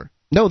believer.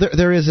 No,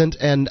 there isn't,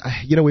 and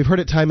we've heard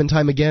it time and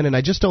time again, and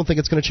I just don't think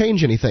it's going to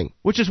change anything.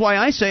 Which is why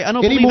I say I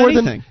don't believe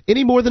anything.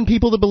 Any more than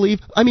people that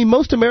believe... I mean,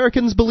 most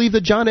Americans believe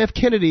that John F.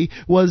 Kennedy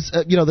was...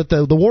 that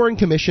the Warren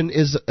Commission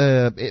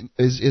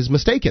is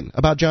mistaken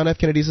about John F.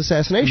 Kennedy's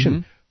assassination.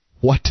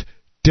 Mm-hmm. What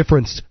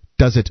difference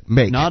does it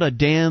make? Not a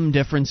damn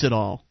difference at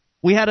all.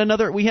 We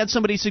had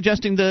somebody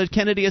suggesting the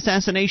Kennedy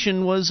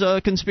assassination was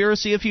a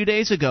conspiracy a few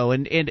days ago,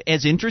 and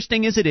as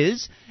interesting as it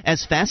is,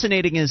 as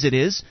fascinating as it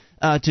is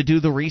to do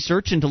the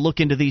research and to look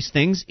into these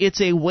things,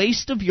 it's a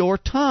waste of your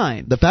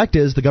time. The fact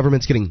is the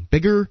government's getting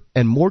bigger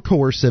and more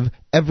coercive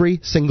every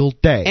single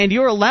day. And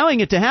you're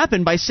allowing it to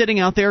happen by sitting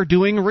out there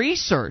doing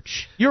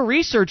research. Your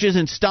research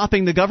isn't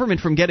stopping the government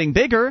from getting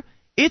bigger.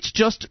 It's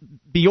just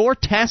your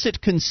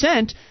tacit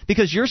consent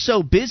because you're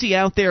so busy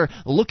out there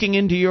looking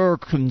into your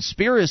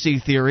conspiracy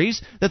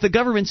theories that the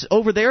government's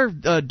over there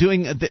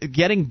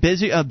getting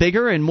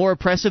bigger and more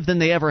oppressive than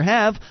they ever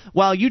have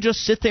while you just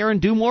sit there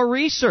and do more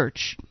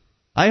research.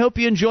 I hope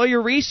you enjoy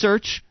your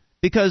research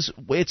because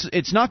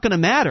it's not going to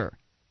matter.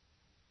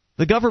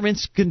 The government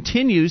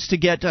continues to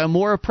get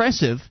more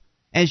oppressive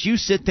as you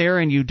sit there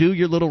and you do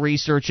your little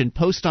research and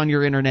post on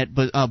your internet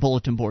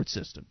bulletin board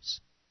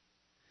systems.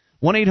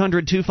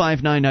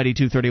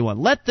 1-800-259-9231.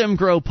 Let them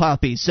grow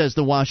poppies, says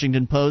the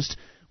Washington Post.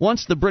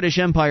 Once the British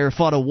Empire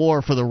fought a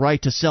war for the right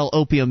to sell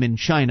opium in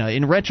China.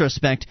 In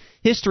retrospect,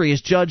 history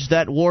has judged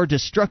that war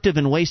destructive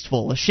and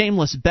wasteful, a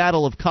shameless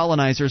battle of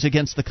colonizers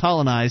against the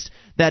colonized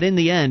that in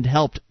the end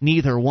helped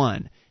neither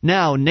one.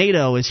 Now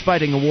NATO is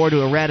fighting a war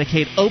to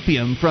eradicate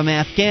opium from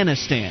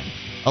Afghanistan.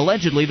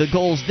 Allegedly, the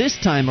goals this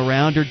time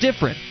around are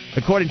different.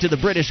 According to the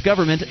British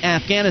government,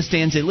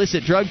 Afghanistan's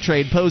illicit drug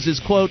trade poses,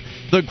 quote,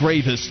 the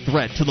gravest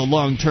threat to the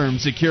long-term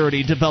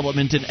security,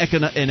 development, and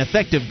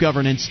effective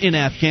governance in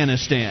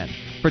Afghanistan.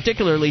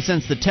 particularly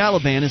since the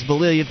Taliban is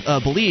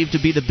believed to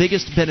be the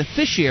biggest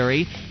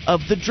beneficiary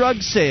of the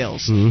drug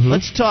sales.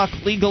 Let's talk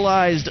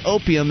legalized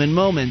opium in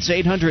moments.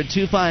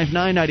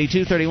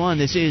 800-259-9231.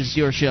 This is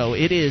your show.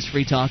 It is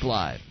Free Talk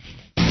Live.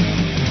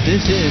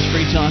 This is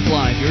Free Talk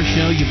Live, your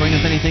show. You bring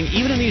up anything,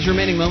 even in these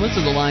remaining moments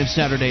of the live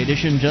Saturday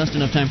edition. Just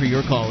enough time for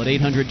your call at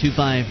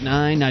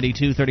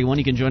 800-259-9231.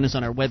 You can join us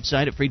on our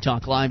website at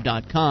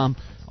freetalklive.com.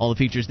 All the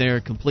features there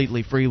are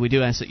completely free. We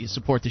do ask that you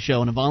support the show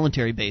on a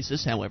voluntary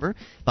basis, however,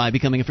 by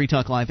becoming a Free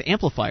Talk Live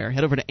amplifier.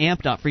 Head over to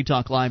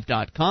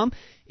amp.freetalklive.com.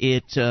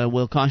 It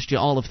will cost you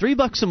all of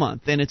 $3 a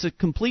month, and it's a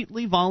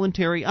completely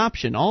voluntary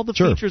option. All the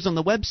features on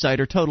the website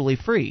are totally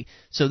free,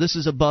 so this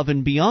is above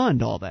and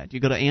beyond all that.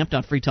 You go to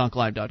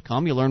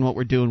amp.freetalklive.com, you learn what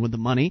we're doing with the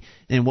money,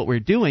 and what we're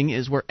doing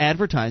is we're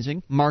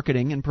advertising,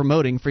 marketing, and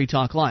promoting Free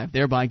Talk Live,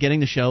 thereby getting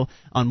the show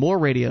on more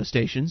radio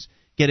stations,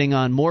 getting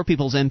on more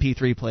people's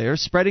MP3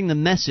 players, spreading the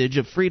message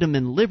of freedom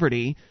and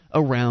liberty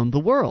around the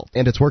world.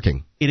 And it's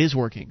working. It is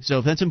working. So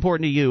if that's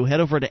important to you,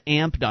 head over to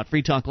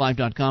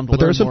amp.freetalklive.com to learn more about it. But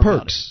there are some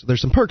perks.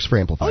 There's some perks for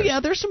amplifiers. Oh,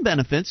 yeah, there's some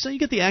benefits. So you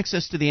get the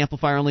access to the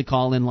amplifier-only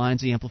call-in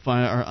lines, the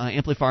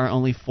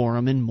amplifier-only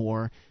forum, and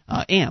more.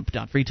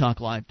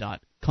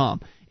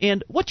 amp.freetalklive.com.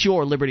 And what's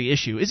your liberty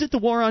issue? Is it the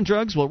war on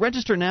drugs? Well,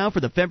 register now for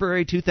the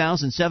February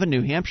 2007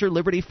 New Hampshire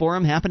Liberty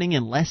Forum happening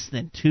in less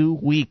than 2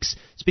 weeks.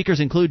 Speakers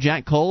include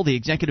Jack Cole, the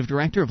Executive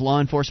Director of Law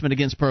Enforcement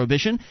Against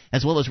Prohibition,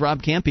 as well as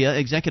Rob Campia,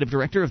 Executive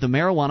Director of the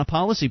Marijuana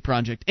Policy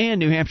Project, and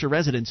New Hampshire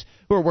residents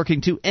who are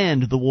working to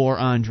end the war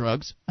on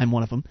drugs. I'm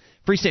one of them.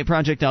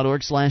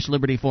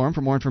 freestateproject.org/Liberty Forum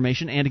for more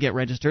information and to get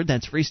registered.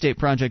 That's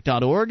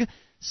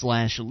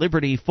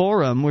freestateproject.org/Liberty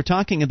Forum. We're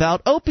talking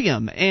about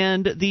opium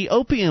and the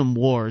opium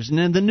wars,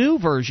 and the new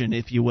version,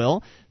 if you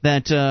will,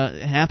 that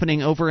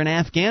happening over in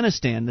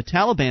Afghanistan. The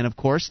Taliban, of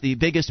course, the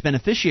biggest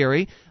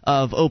beneficiary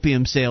of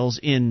opium sales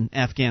in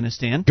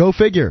Afghanistan. Go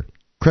figure.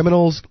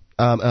 Criminals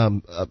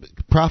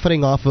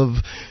profiting off of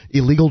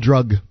illegal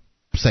drug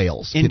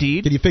sales.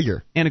 Indeed. Can you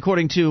figure? And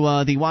according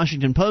to the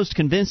Washington Post,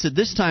 convinced that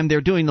this time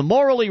they're doing the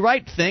morally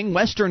right thing,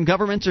 Western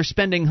governments are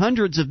spending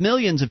hundreds of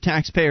millions of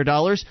taxpayer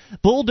dollars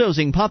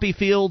bulldozing poppy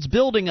fields,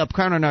 building up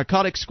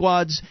counter-narcotic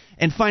squads,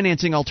 and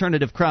financing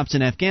alternative crops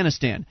in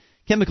Afghanistan.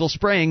 Chemical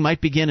spraying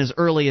might begin as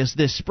early as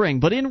this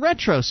spring, but in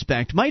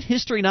retrospect, might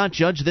history not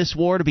judge this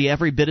war to be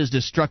every bit as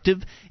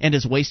destructive and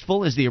as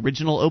wasteful as the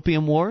original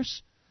opium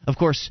wars? Of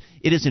course,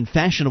 it isn't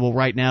fashionable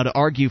right now to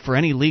argue for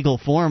any legal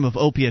form of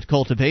opiate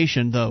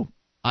cultivation, though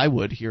I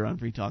would here on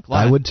Free Talk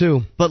Live. I would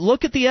too. But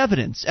look at the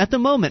evidence. At the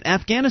moment,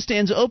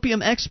 Afghanistan's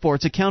opium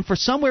exports account for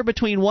somewhere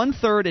between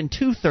 1/3 and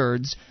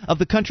 2/3 of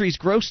the country's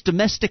gross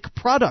domestic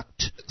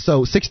product.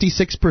 So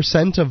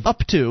 66%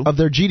 of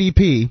their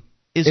GDP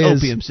is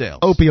opium sales.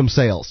 Opium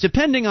sales.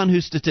 Depending on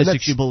whose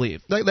statistics you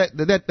believe.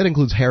 That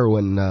includes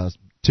heroin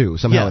too.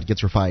 Somehow it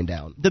gets refined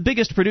down. The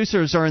biggest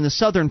producers are in the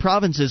southern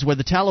provinces where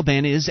the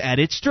Taliban is at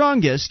its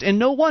strongest, and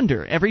no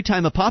wonder. Every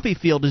time a poppy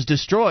field is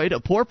destroyed,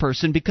 a poor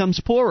person becomes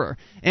poorer,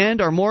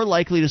 and are more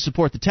likely to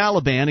support the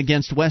Taliban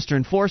against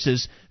Western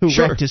forces who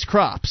wrecked his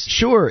crops.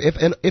 Sure,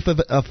 if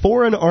a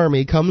foreign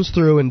army comes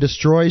through and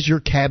destroys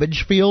your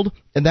cabbage field,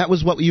 and that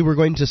was what you were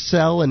going to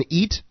sell and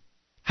eat,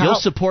 you'll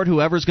support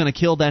whoever's going to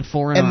kill that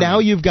foreign army. And now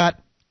you've got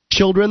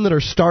children that are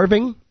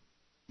starving?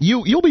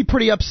 You'll be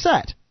pretty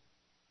upset.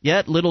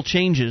 Yet little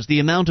changes. The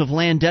amount of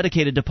land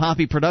dedicated to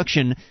poppy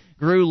production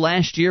grew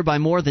last year by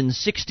more than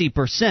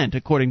 60%,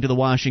 according to the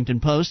Washington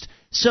Post.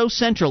 So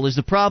central is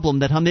the problem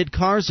that Hamid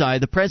Karzai,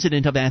 the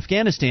president of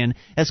Afghanistan,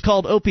 has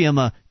called opium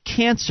a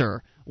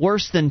cancer.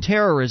 Worse than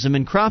terrorism,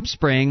 and crop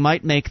spraying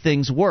might make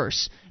things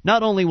worse.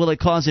 Not only will it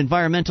cause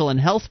environmental and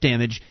health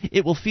damage,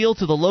 it will feel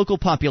to the local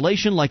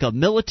population like a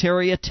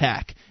military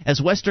attack,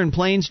 as Western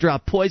planes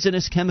drop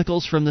poisonous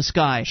chemicals from the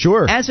sky.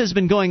 Sure. As has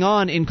been going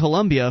on in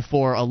Colombia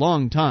for a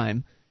long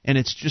time. And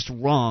it's just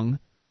wrong.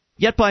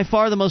 Yet by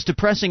far the most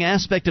depressing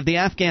aspect of the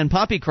Afghan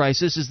poppy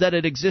crisis is that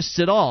it exists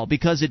at all,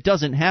 because it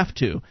doesn't have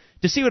to.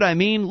 To see what I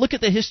mean, look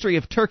at the history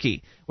of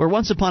Turkey, where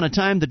once upon a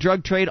time the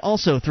drug trade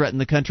also threatened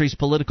the country's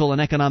political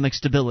and economic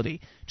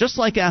stability. Just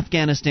like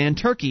Afghanistan,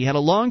 Turkey had a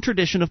long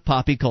tradition of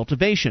poppy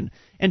cultivation.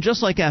 And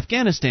just like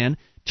Afghanistan,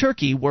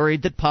 Turkey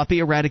worried that poppy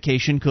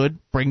eradication could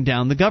bring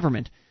down the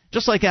government.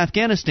 Just like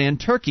Afghanistan,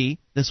 Turkey,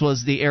 this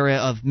was the era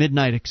of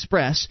Midnight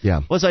Express,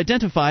 was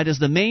identified as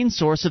the main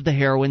source of the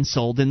heroin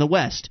sold in the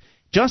West.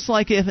 Just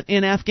like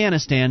in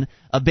Afghanistan,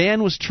 a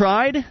ban was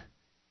tried,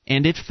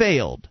 and it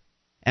failed.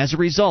 As a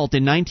result,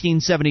 in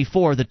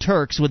 1974, the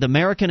Turks, with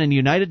American and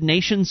United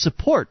Nations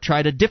support,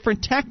 tried a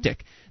different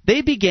tactic.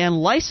 They began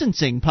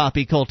licensing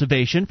poppy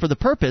cultivation for the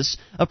purpose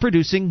of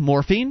producing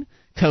morphine,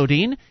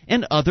 codeine,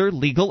 and other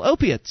legal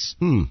opiates.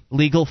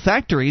 Legal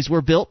factories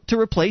were built to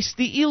replace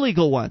the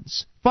illegal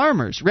ones.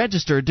 Farmers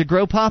registered to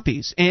grow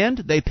poppies, and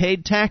they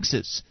paid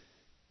taxes.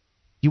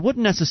 You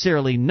wouldn't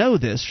necessarily know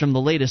this from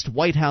the latest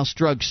White House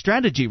Drug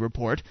Strategy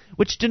Report,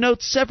 which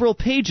denotes several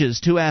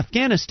pages to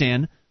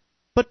Afghanistan,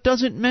 but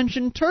doesn't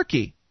mention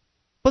Turkey.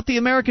 But the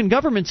American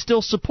government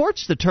still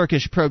supports the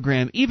Turkish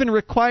program, even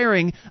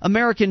requiring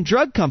American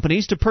drug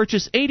companies to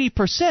purchase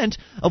 80%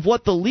 of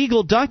what the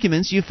legal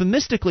documents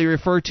euphemistically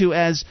refer to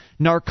as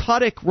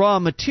narcotic raw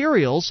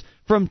materials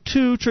from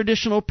two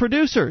traditional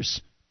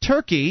producers,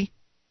 Turkey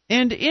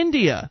and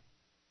India.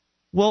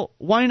 Well,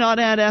 why not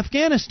add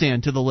Afghanistan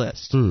to the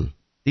list?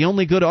 The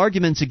only good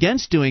arguments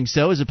against doing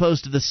so, as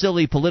opposed to the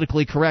silly,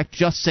 politically correct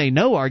just say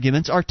no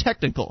arguments, are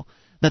technical.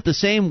 That the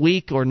same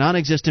weak or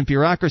non-existent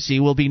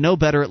bureaucracy will be no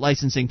better at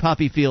licensing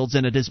poppy fields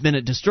than it has been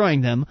at destroying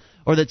them,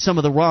 or that some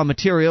of the raw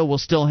material will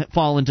still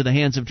fall into the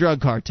hands of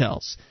drug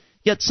cartels.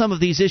 Yet some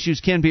of these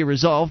issues can be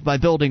resolved by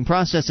building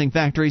processing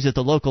factories at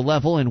the local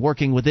level and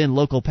working within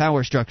local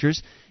power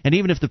structures, and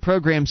even if the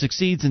program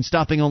succeeds in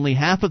stopping only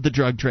half of the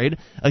drug trade,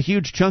 a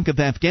huge chunk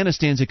of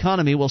Afghanistan's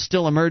economy will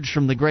still emerge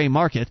from the gray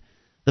market.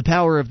 The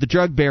power of the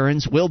drug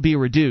barons will be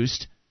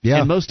reduced,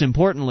 and most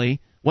importantly,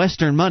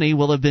 Western money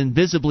will have been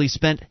visibly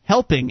spent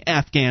helping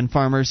Afghan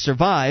farmers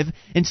survive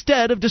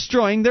instead of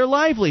destroying their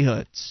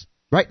livelihoods.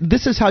 Right?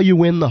 This is how you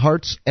win the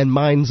hearts and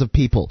minds of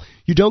people.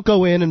 You don't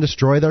go in and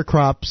destroy their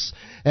crops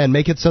and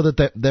make it so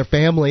that their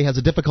family has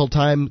a difficult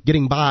time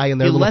getting by in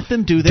their you little let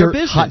them do their dirt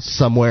business hut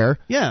somewhere.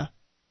 Yeah.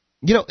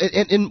 You know,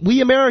 and we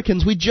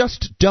Americans, we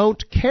just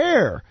don't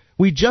care.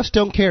 We just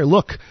don't care.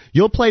 Look,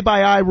 you'll play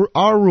by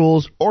our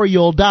rules or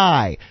you'll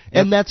die.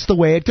 And that's the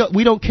way it goes.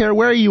 We don't care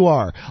where you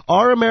are.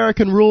 Our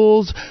American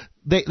rules,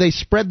 they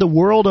spread the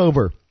world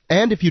over.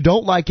 And if you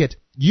don't like it,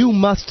 you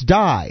must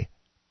die.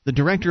 The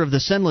director of the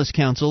Senless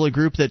Council, a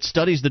group that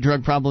studies the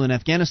drug problem in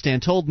Afghanistan,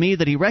 told me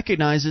that he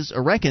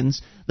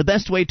reckons the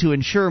best way to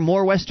ensure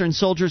more Western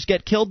soldiers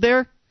get killed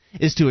there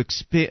is to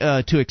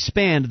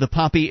expand the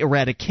poppy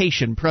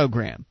eradication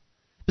program.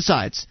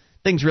 Besides,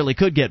 things really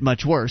could get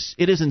much worse.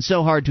 It isn't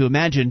so hard to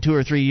imagine 2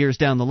 or 3 years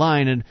down the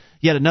line and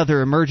yet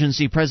another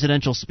emergency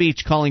presidential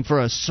speech calling for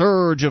a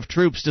surge of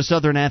troops to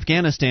southern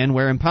Afghanistan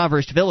where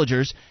impoverished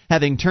villagers,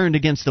 having turned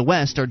against the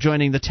West, are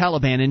joining the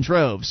Taliban in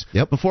droves.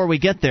 Before we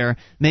get there,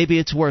 maybe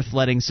it's worth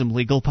letting some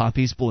legal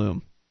poppies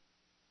bloom.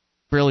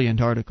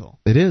 Brilliant article.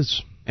 It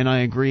is. And I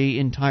agree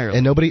entirely.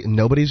 And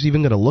nobody's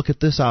even going to look at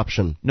this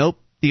option. Nope.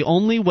 The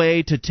only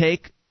way to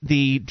take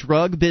the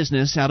drug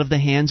business out of the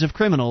hands of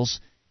criminals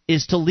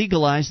is to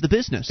legalize the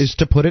business. Is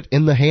to put it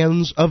in the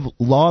hands of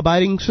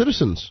law-abiding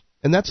citizens.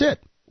 And that's it.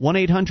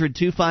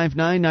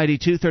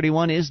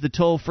 1-800-259-9231 is the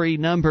toll-free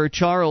number.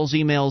 Charles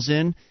emails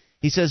in.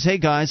 He says, hey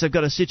guys, I've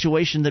got a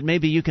situation that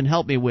maybe you can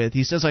help me with.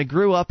 He says, I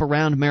grew up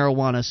around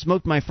marijuana,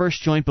 smoked my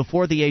first joint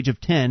before the age of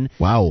 10.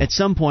 Wow. At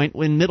some point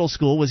in middle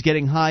school was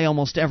getting high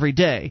almost every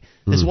day.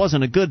 This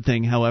wasn't a good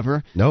thing,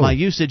 however. No. My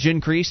usage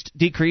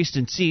decreased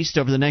and ceased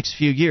over the next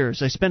few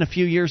years. I spent a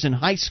few years in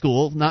high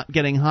school not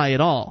getting high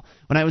at all.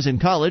 When I was in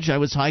college, I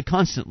was high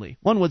constantly.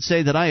 One would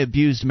say that I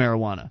abused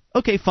marijuana.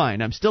 Okay,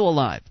 fine, I'm still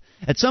alive.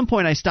 At some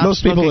point, I stopped smoking.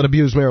 Most people that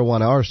abuse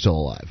marijuana are still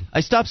alive.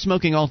 I stopped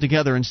smoking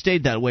altogether and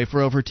stayed that way for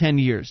over 10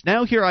 years.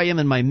 Now here I am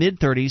in my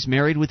mid-30s,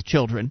 married with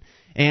children,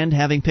 and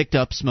having picked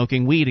up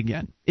smoking weed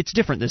again. It's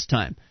different this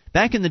time.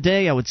 Back in the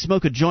day, I would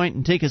smoke a joint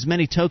and take as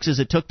many tokes as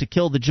it took to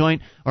kill the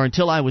joint or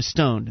until I was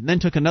stoned, and then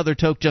took another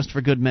toke just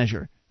for good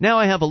measure. Now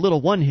I have a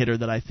little one-hitter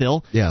that I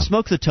fill,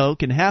 smoke the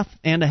toke and half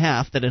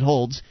that it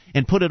holds,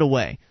 and put it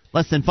away.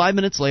 Less than 5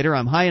 minutes later,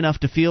 I'm high enough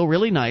to feel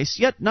really nice,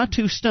 yet not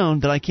too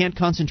stoned that I can't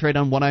concentrate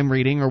on what I'm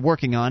reading or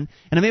working on,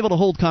 and I'm able to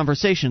hold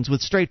conversations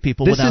with straight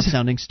people without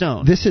sounding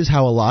stoned. This is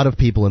how a lot of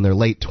people in their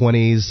late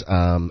 20s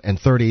and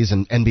 30s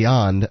and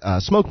beyond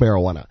smoke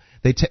marijuana.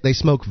 They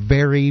smoke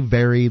very,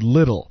 very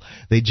little.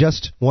 They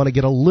just want to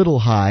get a little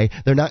high.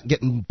 They're not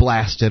getting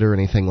blasted or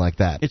anything like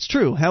that. It's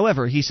true.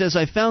 However, he says,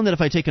 I found that if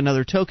I take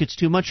another toke, it's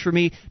too much for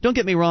me. Don't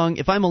get me wrong.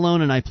 If I'm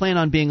alone and I plan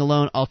on being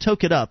alone, I'll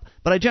toke it up.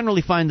 But I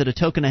generally find that a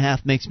toke and a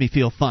half makes me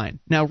feel fine.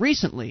 Now,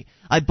 recently,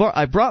 I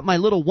brought my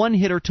little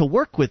one-hitter to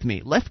work with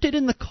me, left it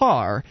in the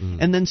car,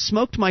 and then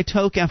smoked my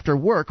toke after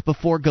work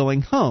before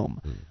going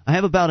home. I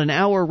have about an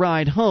hour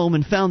ride home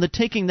and found that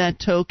taking that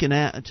toke and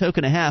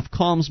a half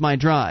calms my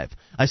drive.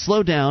 I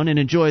slow down and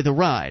enjoy the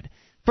ride.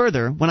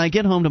 Further, when I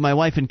get home to my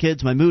wife and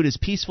kids, my mood is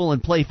peaceful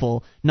and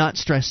playful, not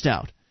stressed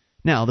out.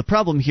 Now, the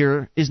problem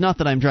here is not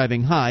that I'm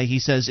driving high. He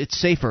says it's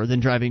safer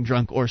than driving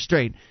drunk or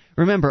straight.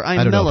 Remember, I'm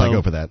mellow. I don't know if I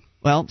go for that.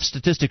 Well,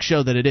 statistics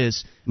show that it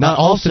is. Not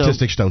all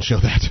statistics don't show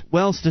that.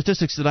 Well,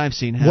 statistics that I've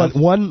seen have.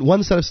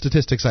 One set of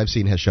statistics I've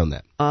seen has shown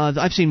that.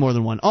 I've seen more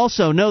than one.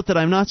 Also, note that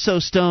I'm not so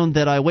stoned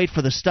that I wait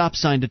for the stop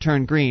sign to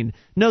turn green.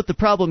 Note the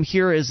problem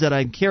here is that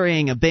I'm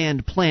carrying a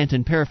banned plant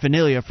and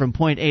paraphernalia from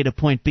point A to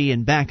point B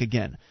and back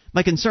again.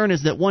 My concern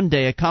is that one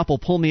day a cop will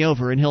pull me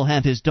over and he'll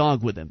have his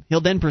dog with him.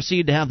 He'll then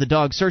proceed to have the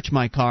dog search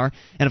my car,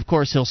 and of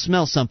course he'll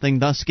smell something,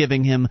 thus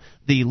giving him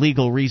the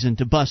legal reason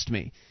to bust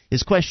me.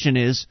 His question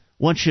is,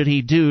 what should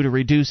he do to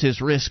reduce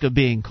his risk of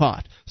being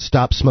caught?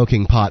 Stop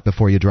smoking pot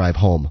before you drive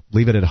home.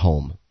 Leave it at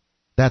home.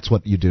 That's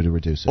what you do to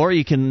reduce it. Or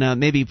you can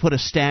maybe put a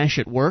stash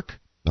at work.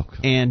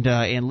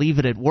 and leave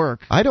it at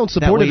work. I don't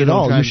support it at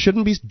all. You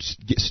shouldn't be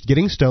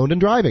getting stoned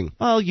and driving.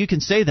 Well, you can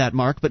say that,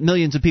 Mark, but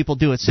millions of people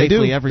do it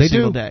safely every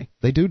single day.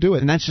 They do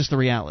it. And that's just the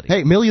reality.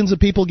 Hey, millions of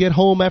people get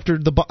home after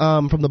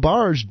from the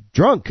bars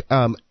drunk.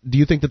 Do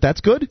you think that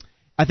that's good?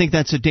 I think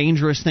that's a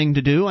dangerous thing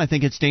to do. I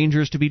think it's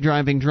dangerous to be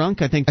driving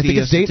drunk. I think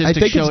it's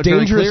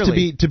dangerous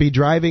to be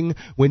driving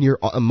when your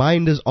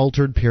mind is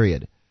altered,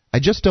 period. I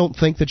just don't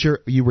think that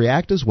you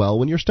react as well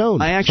when you're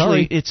stoned.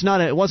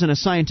 It wasn't a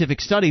scientific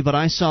study, but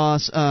I saw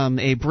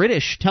a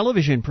British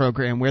television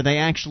program where they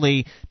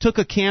actually took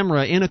a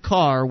camera in a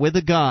car with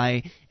a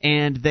guy,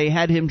 and they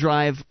had him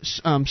drive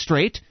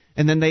straight,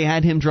 and then they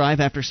had him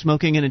drive after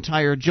smoking an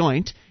entire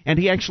joint, and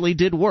he actually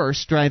did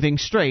worse driving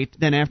straight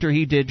than after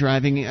he did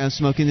driving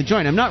smoking the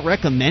joint. I'm not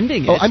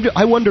recommending it.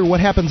 I wonder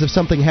what happens if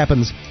something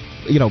happens,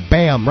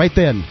 bam, right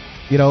then.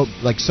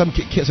 Like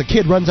a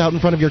kid runs out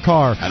in front of your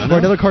car, or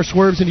another car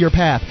swerves into your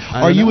path.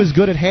 Are you as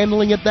good at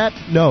handling it that?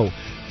 No.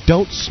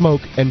 Don't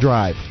smoke and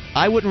drive.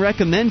 I wouldn't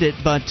recommend it,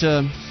 but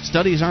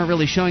studies aren't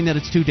really showing that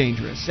it's too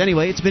dangerous.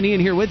 Anyway, it's been Ian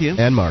here with you.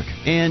 And Mark.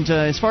 And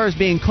as far as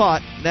being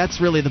caught,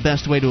 that's really the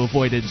best way to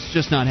avoid it. It's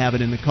just not have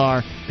it in the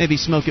car. Maybe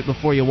smoke it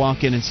before you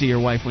walk in and see your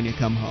wife when you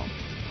come home.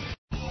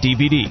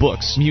 DVD,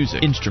 books,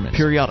 music, instruments,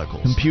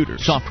 periodicals,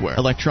 computers, software,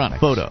 electronic,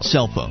 photo,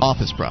 cell phone,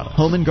 office product,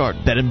 home and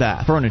garden, bed and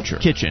bath, furniture,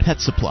 kitchen, pet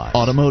supply,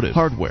 automotive,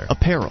 hardware,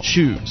 apparel,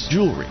 shoes,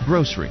 jewelry,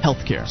 grocery,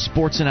 healthcare,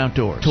 sports and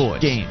outdoors, toys,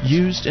 games,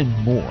 used, and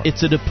more.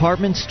 It's a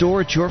department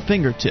store at your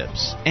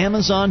fingertips.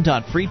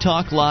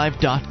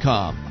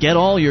 Amazon.freetalklive.com. Get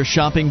all your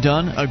shopping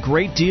done, a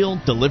great deal,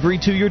 delivery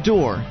to your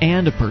door,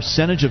 and a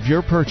percentage of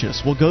your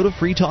purchase will go to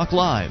Free Talk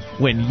Live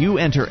when you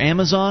enter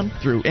Amazon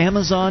through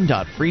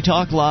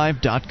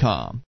Amazon.freetalklive.com.